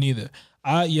 All right. Me neither.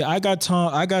 I got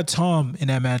Tom in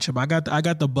that matchup. I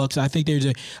got the Bucks. I think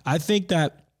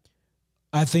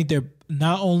they're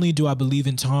not only do I believe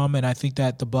in Tom, and I think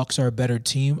that the Bucks are a better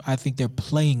team. I think they're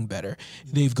playing better.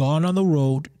 They've gone on the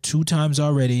road 2 times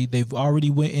already. They've already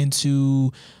went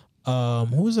into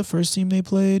who was the first team they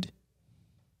played?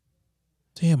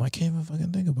 Damn, I can't even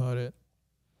fucking think about it.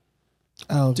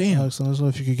 Damn. Alex, I don't know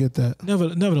if you could get that.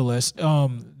 Nevertheless,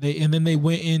 they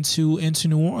went into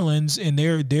New Orleans, and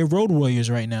they're road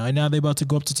warriors right now, and now they're about to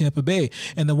go up to Tampa Bay.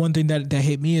 And the one thing that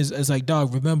hit me is like,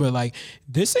 dog, remember, like,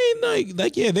 this ain't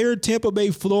like yeah, they're a Tampa Bay,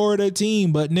 Florida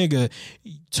team, but nigga,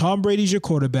 Tom Brady's your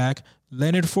quarterback.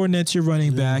 Leonard Fournette's your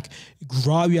running back.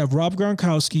 You have Rob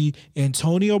Gronkowski,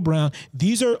 Antonio Brown.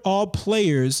 These are all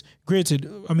players.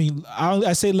 Granted, I mean,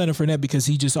 I say Leonard Fournette because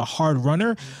he's just a hard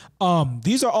runner.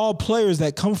 These are all players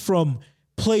that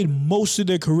played most of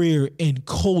their career in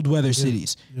cold weather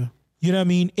cities. Yeah. You know what I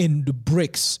mean? In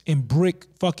brick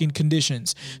fucking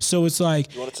conditions. So it's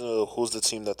like, you wanted to know who's the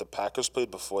team that the Packers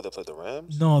played before they played the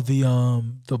Rams? No,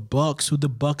 the Bucks. Who the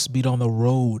Bucks beat on the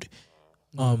road.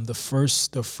 The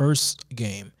first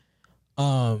game.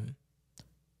 Yeah,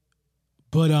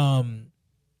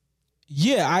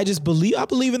 I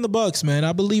believe in the Bucks, man.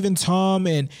 I believe in Tom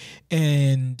and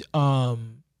it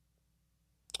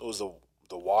was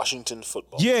the Washington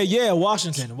football. Yeah,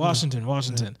 Washington.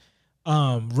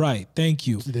 Right. Thank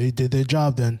you. They did their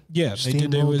job then. Yeah, they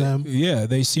did. They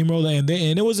steamrolled and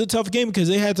it was a tough game because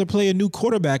they had to play a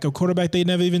quarterback they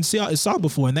never even saw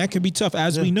before, and that can be tough,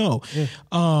 as we know. Yeah.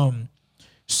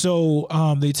 So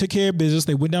they took care of business.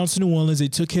 They went down to New Orleans. They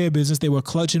took care of business. They were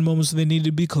clutch in moments when they needed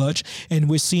to be clutch. And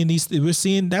we're seeing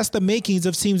that's the makings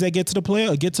of teams that get to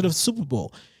the Super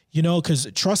Bowl. You know, because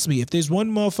trust me, if there's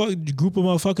one group of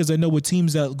motherfuckers that know what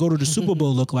teams that go to the Super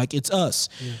Bowl look like, it's us.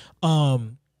 Yeah.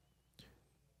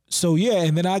 So yeah,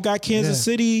 and then I got Kansas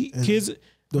City.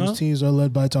 Those teams are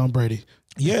led by Tom Brady.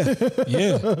 Yeah.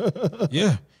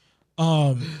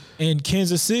 And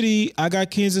Kansas City, I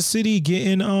got Kansas City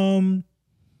getting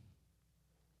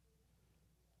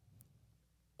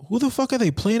who the fuck are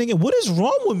they playing again? What is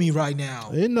wrong with me right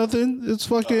now? Ain't nothing. It's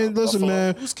fucking. Listen, Buffalo.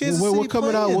 man. Who's Kansas We're City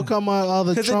coming out. playing? We're coming out of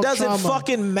the Because it Trump doesn't trauma.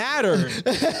 fucking matter.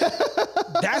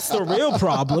 That's the real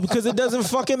problem. Because it doesn't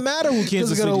fucking matter who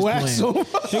Kansas gonna City's wax playing. them.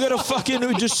 They're gonna fucking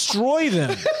destroy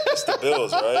them. It's the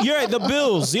Bills, right? You're right. The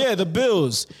Bills. Yeah, the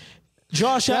Bills.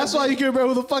 Josh. That's why you can't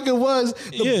remember who the fuck it was.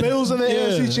 The Yeah, Bills in the yeah.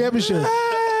 AFC Championship.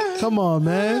 Come on,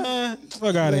 man.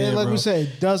 Fuck out of here, And like bro. we said,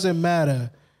 it doesn't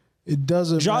matter. It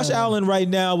doesn't. Josh matter. Allen right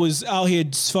now is out here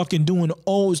fucking doing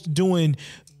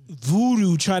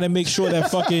voodoo, trying to make sure that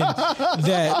fucking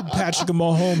that Patrick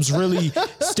Mahomes really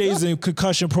stays in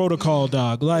concussion protocol,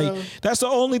 dog. Like that's the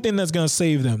only thing that's gonna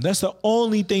save them. That's the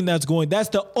only thing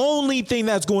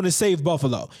that's going to save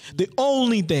Buffalo. The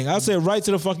only thing. I'll say it right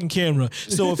to the fucking camera.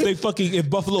 So if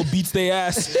Buffalo beats their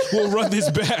ass, we'll run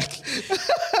this back.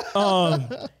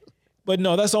 But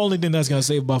no, that's the only thing that's gonna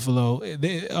save Buffalo.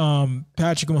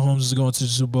 Patrick Mahomes is going to the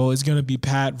Super Bowl. It's gonna be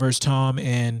Pat versus Tom,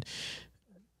 and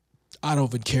I don't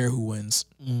even care who wins.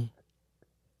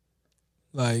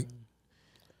 Like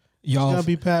It's y'all, gonna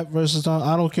be Pat versus Tom.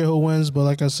 I don't care who wins, but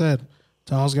like I said,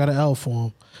 Tom's got an L for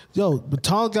him. Yo, but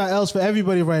Tom's got L's for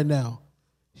everybody right now.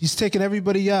 He's taking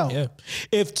everybody out. yeah.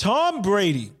 If Tom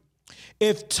Brady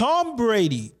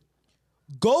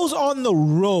goes on the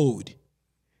road,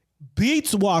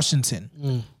 beats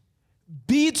Washington,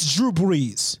 beats Drew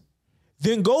Brees,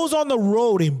 then goes on the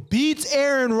road and beats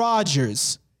Aaron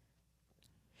Rodgers,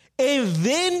 and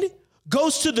then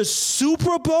goes to the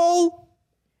Super Bowl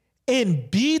and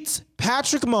beats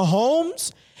Patrick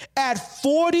Mahomes at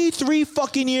 43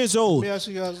 fucking years old. Let me ask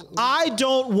you guys. I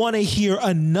don't want to hear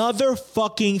another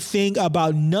fucking thing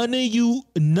about none of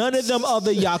them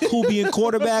other Yakubian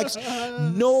quarterbacks,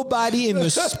 nobody in the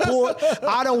sport.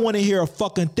 I don't want to hear a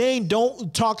fucking thing.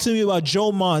 Don't talk to me about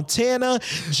Joe Montana,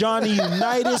 Johnny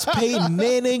Unitas, Peyton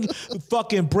Manning,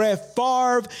 fucking Brett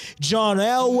Favre, John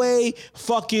Elway,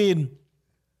 fucking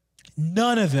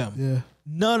none of them. Yeah.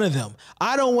 None of them.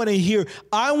 I don't want to hear.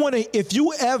 I want to. If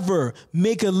you ever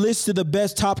make a list of the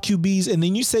best top QBs and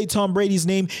then you say Tom Brady's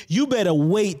name, you better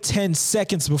wait 10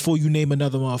 seconds before you name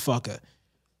another motherfucker.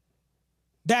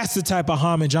 That's the type of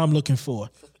homage I'm looking for.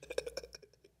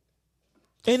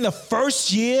 In the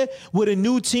first year with a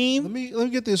new team, Let me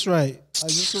get this right.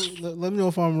 Let me know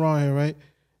if I'm wrong here, right?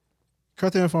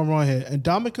 Correct me if I'm wrong here. And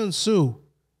Ndamukong Suh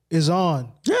is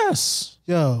on. yes,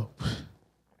 Yo,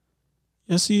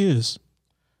 yes, he is.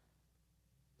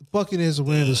 the Buccaneers are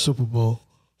winning the Super Bowl.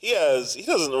 He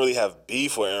doesn't really have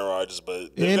beef with Aaron Rodgers, but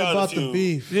It they've ain't gotten a about few- the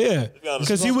beef. Yeah, honest,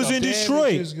 because he was in Damn,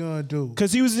 Detroit. he's gonna do.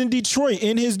 Because he was in Detroit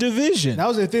in his division. That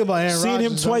was the thing about Aaron Seen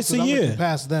Rodgers. him twice a I'm year. looking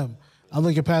past them. I'm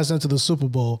looking past them to the Super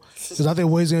Bowl because I think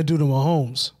what he's gonna do to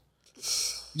Mahomes.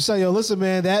 You say, yo, listen,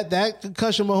 man, that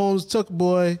concussion Mahomes took,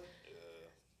 boy,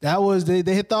 that was they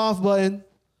hit the off button.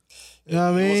 You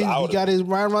know what I He was mean? out. He got his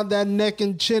right around that neck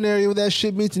and chin area where that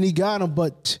shit meets, and he got him,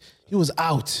 but he was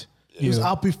out. He was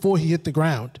out before he hit the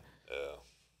ground.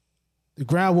 The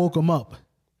ground woke him up.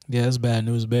 Yeah, that's bad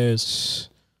news, Bears.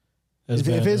 That's If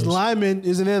bad his news. lineman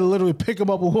isn't there to literally pick him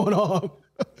up with one arm,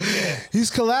 he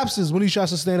collapses when he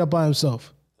tries to stand up by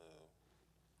himself.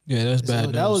 Yeah, that's bad So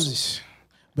news. that was,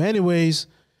 but anyways,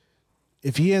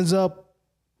 if he ends up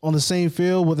on the same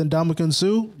field with Ndamukong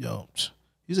Suh, yo,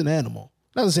 he's an animal.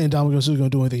 Not saying Ndamukong Suh is gonna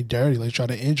do anything dirty, like try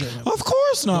to injure him. Of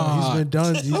course not. He's been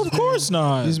done. Of course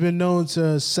not. He's been known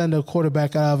to send a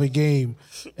quarterback out of a game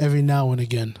every now and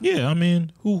again. Yeah, I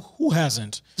mean, who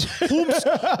hasn't?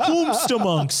 Whomst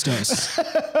amongst us?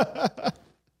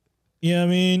 You know what I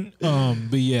mean?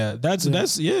 But yeah,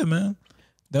 that's yeah, man.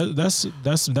 That's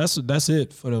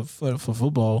it for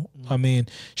football. I mean,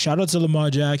 shout out to Lamar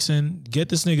Jackson. Get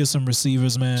this nigga some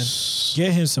receivers, man.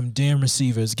 Get him some damn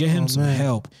receivers. Get him some man.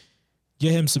 help.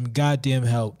 Get him some goddamn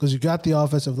help. Because you got the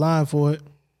offensive line for it.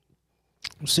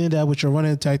 I'm seeing that with your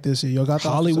running attack this year. You got the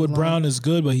Hollywood offensive line. Brown is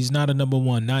good, but he's not a number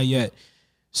one, not yet.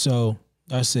 So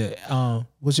that's it.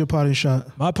 What's your parting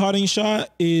shot? My parting shot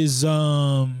is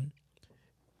Ben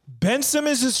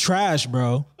Simmons is trash,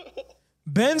 bro.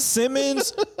 Ben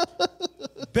Simmons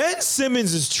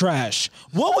is trash.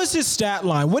 What was his stat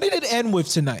line? What did it end with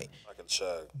tonight? I can check.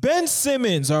 Ben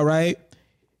Simmons, all right.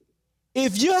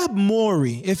 If you're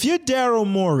Daryl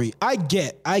Morey, I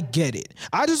get it.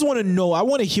 I just want to know. I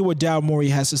want to hear what Daryl Morey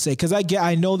has to say because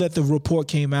I know that the report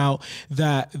came out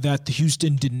that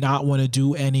Houston did not want to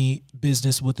do any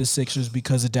business with the Sixers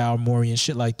because of Daryl Morey and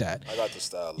shit like that. I got the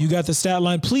stat line. You got the stat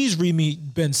line. Please read me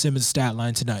Ben Simmons' stat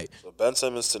line tonight. So Ben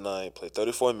Simmons tonight played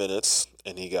 34 minutes,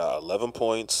 and he got 11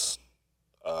 points,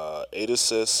 8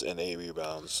 assists, and 8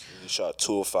 rebounds. He shot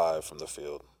 2 of 5 from the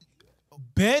field.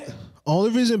 Ben,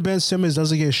 Only reason Ben Simmons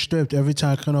doesn't get stripped every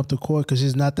time coming up the court because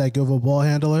he's not that good of a ball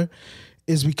handler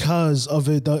is because of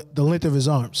the length of his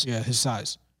arms, yeah, his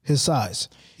size. his size.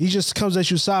 He just comes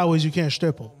at you sideways, you can't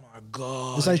strip him. My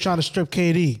God. It's like trying to strip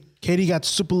KD. KD got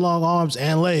super long arms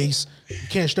and legs. You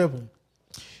can't strip him.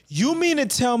 You mean to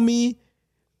tell me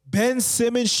Ben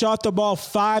Simmons shot the ball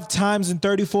 5 times in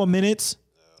 34 minutes?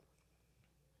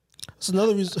 That's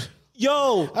another reason.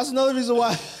 Yo, That's another reason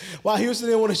why Houston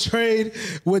didn't want to trade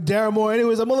with Daryl Morey.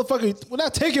 Anyways, that motherfucker, we're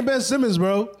not taking Ben Simmons,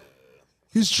 bro.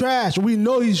 He's trash. We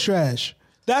know he's trash.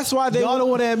 that's why they Y'all don't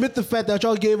want to admit the fact that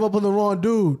y'all gave up on the wrong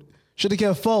dude. Should have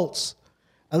kept Fultz.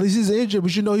 At least he's injured,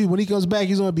 but you know when he comes back,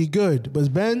 he's going to be good.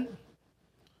 But Ben,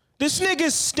 This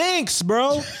nigga stinks,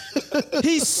 bro.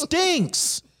 He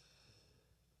stinks.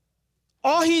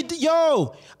 I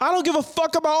don't give a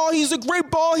fuck about he's a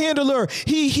great ball handler.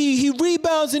 He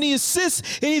rebounds and he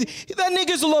assists. And that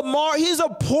nigga's Lamar. He's a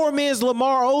poor man's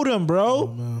Lamar Odom,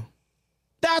 bro. no.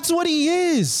 That's what he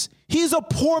is. He's a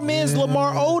poor man's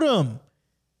Lamar Odom.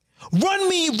 Run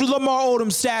me Lamar Odom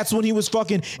stats when he was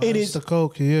fucking in It's his. the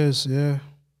coke, he is, yeah.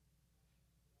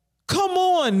 Come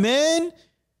on, man.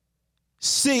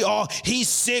 See, he's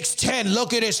 6'10".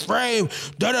 Look at his frame.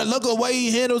 Look at the way he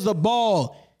handles the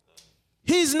ball.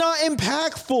 He's not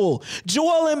impactful.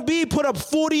 Joel Embiid put up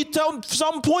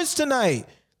 40-some points tonight.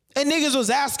 And niggas was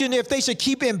asking if they should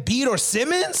keep Embiid or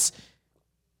Simmons.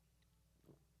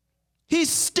 He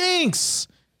stinks.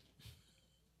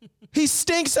 He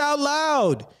stinks out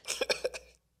loud.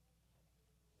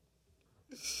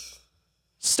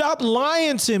 Stop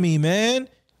lying to me, man.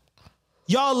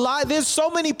 Y'all lie. There's so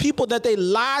many people that they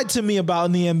lied to me about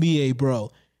in the NBA,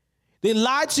 bro. They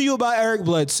lied to you about Eric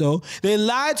Bledsoe. They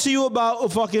lied to you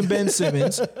about fucking Ben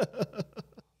Simmons.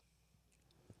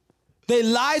 They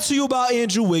lied to you about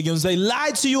Andrew Wiggins. They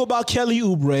lied to you about Kelly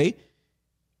Oubre.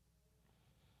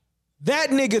 That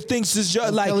nigga thinks it's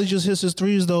just like... Kelly just hits his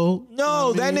threes, though.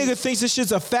 No, that nigga thinks this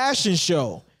shit's a fashion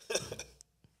show.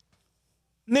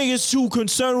 Niggas too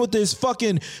concerned with his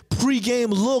fucking pregame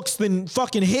looks than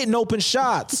fucking hitting open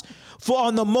shots. For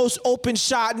on the most open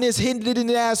shot in this hitting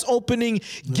ass opening,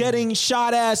 getting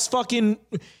shot ass fucking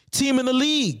team in the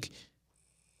league.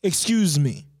 Excuse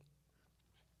me.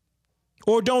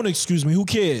 Or don't excuse me. Who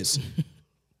cares?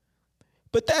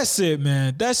 But that's it,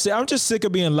 man. That's it. I'm just sick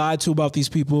of being lied to about these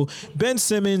people. Ben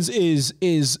Simmons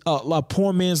is a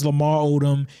poor man's Lamar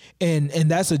Odom, and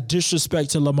that's a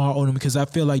disrespect to Lamar Odom because I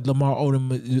feel like Lamar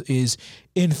Odom is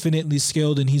infinitely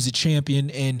skilled and he's a champion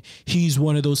and he's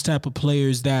one of those type of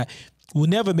players that will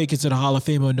never make it to the Hall of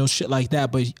Fame or no shit like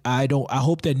that. But I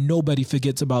hope that nobody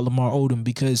forgets about Lamar Odom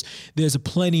because there's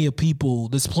plenty of people,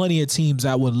 there's plenty of teams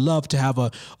that would love to have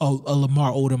a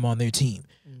Lamar Odom on their team.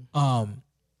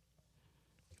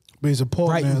 But he's a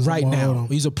poor man's right Lamar now.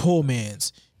 Odom. He's a poor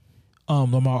man's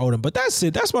Lamar Odom. But that's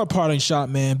it. That's my parting shot,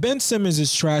 man. Ben Simmons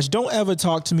is trash. Don't ever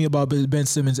talk to me about Ben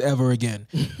Simmons ever again.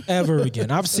 Ever again.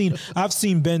 I've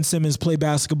seen Ben Simmons play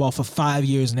basketball for 5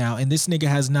 years now, and this nigga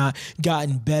has not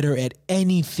gotten better at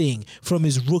anything from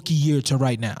his rookie year to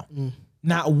right now.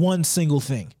 Not one single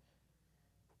thing.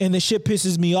 And the shit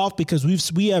pisses me off because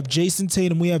we have Jason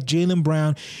Tatum, we have Jaylen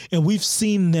Brown, and we've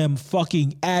seen them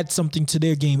fucking add something to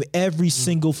their game every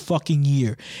single fucking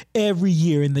year. Every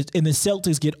year. And the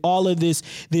Celtics get all of this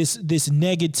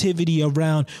negativity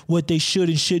around what they should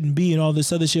and shouldn't be and all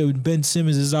this other shit. When Ben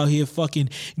Simmons is out here fucking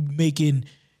making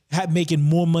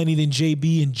more money than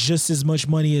JB and just as much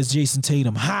money as Jason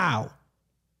Tatum. How?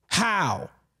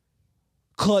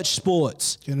 Clutch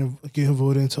Sports. Getting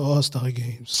voted into All-Star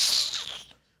games.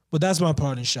 But that's my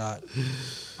parting shot.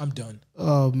 I'm done.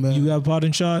 Oh, man. You have a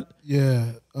parting shot? Yeah.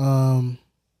 Remind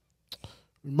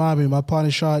me, my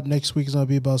parting shot next week is going to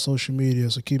be about social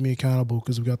media, so keep me accountable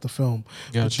because we got the film.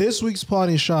 Gotcha. But this week's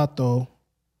parting shot, though,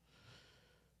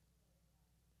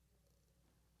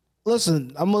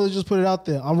 listen, I'm going to just put it out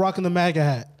there. I'm rocking the MAGA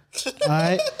hat. All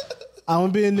right? I'm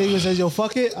going to be a nigga that says, yo,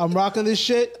 fuck it. I'm rocking this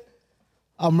shit.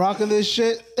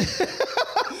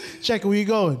 Check, where you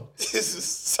going? This is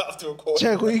stop the recording.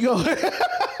 Check, where you going?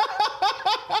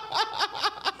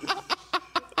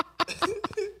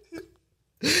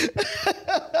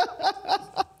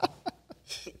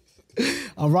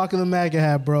 I'm rocking the MAGA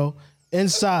hat, bro.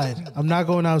 Inside. I'm not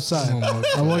going outside.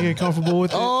 I want to get comfortable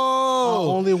with it. Oh,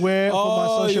 only wear it for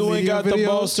my social you ain't media got videos. the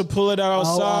balls to pull it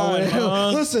outside.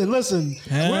 huh? Listen.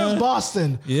 Huh? Where's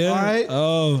Boston? Yeah. All right.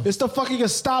 Oh. It's the fucking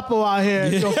Gestapo out here.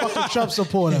 You're a fucking Trump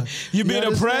supporter. You being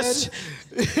understand? oppressed?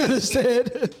 You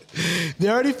understand? They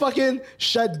already fucking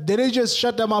shut. They didn't just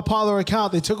shut down my Parler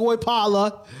account. They took away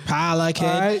Parler. Parler, kid.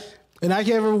 All right. And I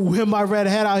can't even wear my red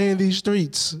hat out here in these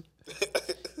streets.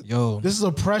 Yo. This is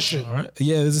oppression. All right.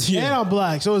 Yeah, And I'm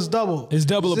black, so it's double. It's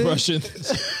double See? oppression.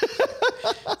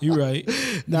 You right.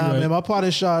 Nah, You right. man, my part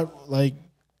is shot, like,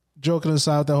 joking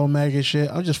aside that whole maggot shit.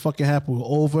 I'm just fucking happy we're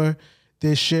over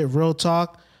this shit. Real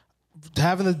talk.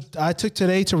 I took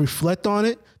today to reflect on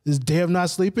it, this day of not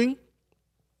sleeping.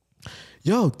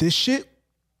 Yo, this shit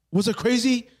was a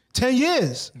crazy 10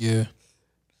 years. Yeah.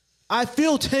 I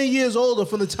feel 10 years older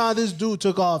from the time this dude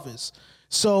took office.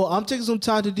 So I'm taking some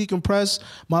time to decompress.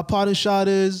 My parting shot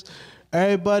is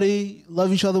everybody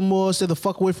love each other more. Stay the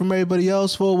fuck away from everybody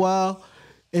else for a while.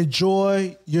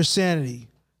 Enjoy your sanity.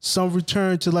 Some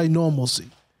return to like normalcy.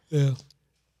 Yeah.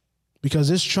 Because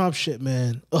this Trump shit,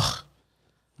 man. Ugh.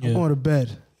 I'm Yeah. going to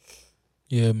bed.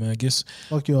 Yeah, man. I guess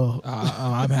Fuck y'all.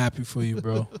 I'm happy for you,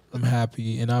 bro. I'm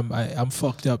happy, and I'm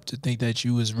fucked up to think that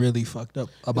you was really fucked up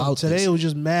about Today this. it was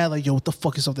just mad. Like, yo, what the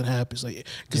fuck if something happens? Like,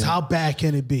 because how bad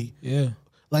can it be? Yeah.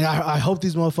 Like, I hope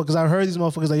these motherfuckers, I heard these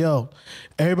motherfuckers like, yo,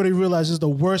 everybody realizes the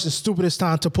worst and stupidest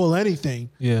time to pull anything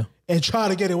Yeah. and try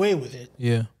to get away with it.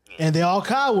 Yeah. And they all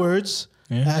cowards.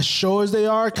 Yeah. As sure as they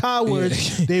are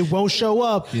cowards, Yeah. they won't show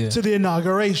up Yeah. to the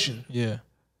inauguration. Yeah.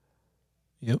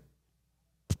 Yep.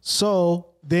 So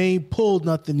they ain't pulled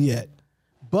nothing yet.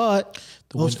 But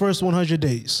those first 100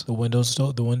 days. The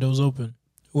window's open.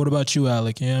 What about you,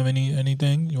 Alec? You have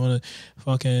anything you want to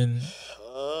fucking?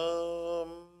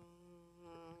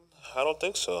 I don't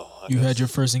think so. You had your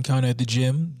first encounter at the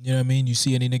gym. You know what I mean? You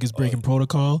see any niggas breaking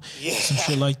protocol? Yeah. Some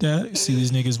shit like that. You see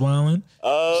these niggas wilding?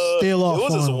 Still off There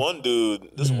was on this him. one dude,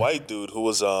 this white dude, who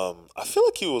was I feel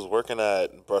like he was working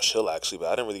at Brush Hill actually, but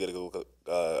I didn't really get a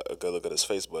good look at his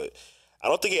face. But I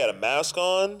don't think he had a mask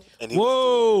on, and he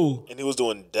Whoa! was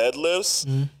doing deadlifts,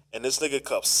 and this nigga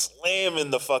kept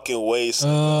slamming the fucking waist.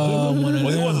 One of Well,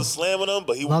 he them. wasn't slamming them,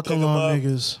 but he would Knock pick them along up,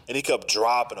 niggas. and he kept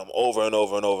dropping them over and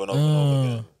over and over and over and over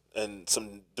again. And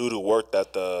some dude who worked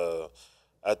at the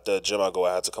gym I go,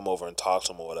 I had to come over and talk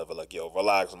to him or whatever. Like, yo,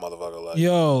 relax, motherfucker. Like,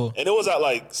 Yo. and it was at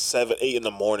like 7, 8 in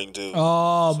the morning, dude.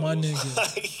 Oh, So my it was nigga.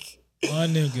 like- My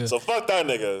nigga. so fuck that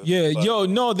nigga. Yeah, But- yo,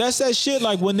 no, that's that shit.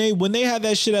 Like when they had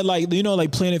that shit at like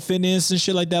like Planet Fitness and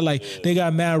shit like that. Like they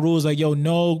got mad rules. Like yo,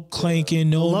 no clanking,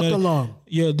 no Lunk none- alarm.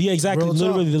 Yeah, exactly. Real talk.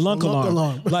 Literally the lunk The lunk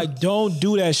alarm. alarm. Like don't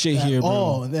do that shit here, bro.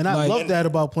 Oh, and I Like, love that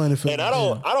about Planet Fitness. And I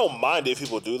don't mind if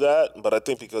people do that, but I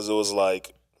think because it was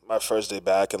like my first day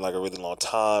back in like a really long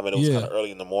time, and it was Yeah. kind of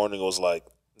early in the morning, it was like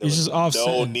there It's was just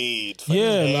offsetting. no need. For Yeah,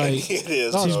 any like- of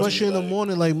this, No, bro. especially in the Like,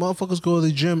 morning, like motherfuckers go to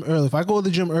the gym early. If I go to the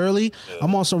gym early,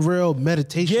 I'm on some real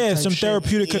meditation. Yeah, type some shit.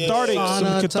 therapeutic, cathartic, Sauna some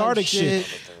type cathartic shit.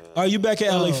 Are you back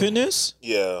at LA Fitness?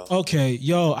 Yeah. Okay,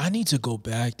 yo, I need to go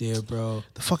back there, bro.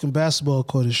 The fucking basketball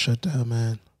court is shut down,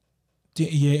 man.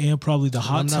 Yeah, and probably the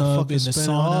hot I'm not tub fucking and the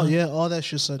spending sauna. all that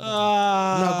shit shut down.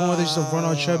 I'm not going there just to run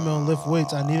on treadmill and lift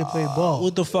weights. I need to play ball.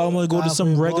 What the fuck? I'm gonna go to Gotta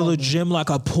some play regular ball, man. gym like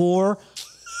a poor.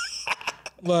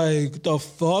 Like the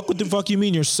fuck? What the fuck you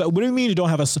mean? What do you mean you don't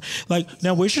have a like?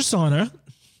 Now where's your sauna?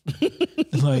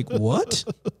 Like what?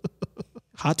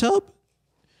 Hot tub?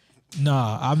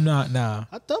 Nah, I'm not. Nah.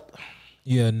 Hot tub?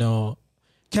 Yeah, no.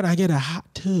 Can I get a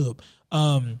hot tub?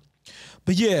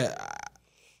 But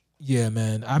yeah,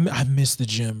 man. I miss the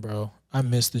gym, bro. I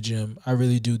miss the gym. I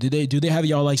really do. Do they have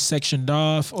y'all like sectioned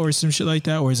off or some shit like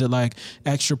that, or is it like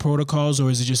extra protocols,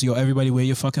 or is it just everybody wear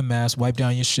your fucking mask, wipe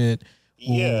down your shit?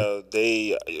 Yeah,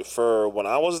 for when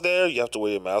I was there, you have to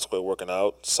wear your mask while working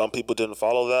out. Some people didn't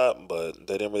follow that, but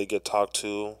they didn't really get talked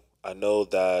to. I know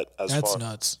that That's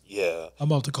nuts. Yeah. I'm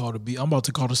about to call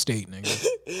the state,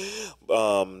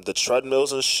 nigga. The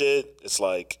treadmills and shit, it's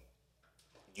like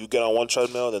you get on one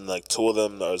treadmill, then like two of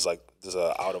them there's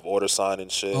a out of order sign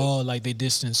and shit. Oh, like they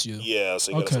distance you. Yeah,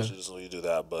 so you gotta Okay. social distance when you do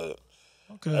that, but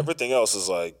Okay. everything else is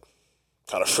like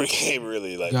kind of free game,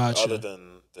 really. Like Gotcha. other than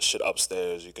the shit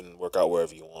upstairs, you can work out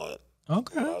wherever you want.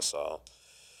 Okay. So,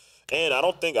 and I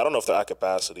don't know if they're at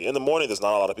capacity. In the morning, there's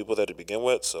not a lot of people there to begin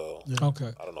with, so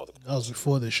Okay. I don't know. That was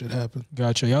before this shit happened.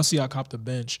 Gotcha. Y'all see I copped a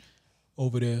bench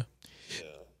over there.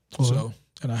 Yeah. So,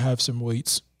 and I have some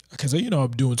weights because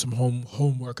I'm doing some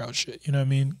home workout shit. You know what I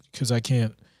mean? Because I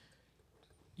can't.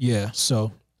 Yeah.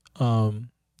 So,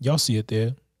 y'all see it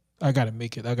there. I gotta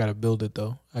make it. I gotta build it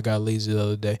though. I got lazy the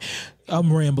other day.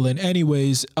 I'm rambling.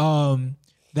 Anyways,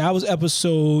 That was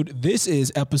episode. This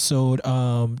is episode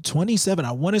 27.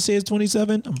 I want to say it's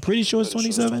 27. I'm pretty sure it's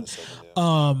 27.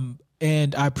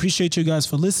 And I appreciate you guys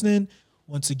for listening.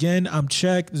 Once again, I'm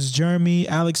Check. This is Jeremy,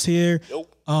 Alex here. Yo.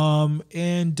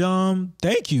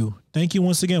 Thank you. Thank you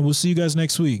once again. We'll see you guys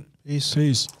next week. Peace.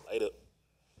 Peace.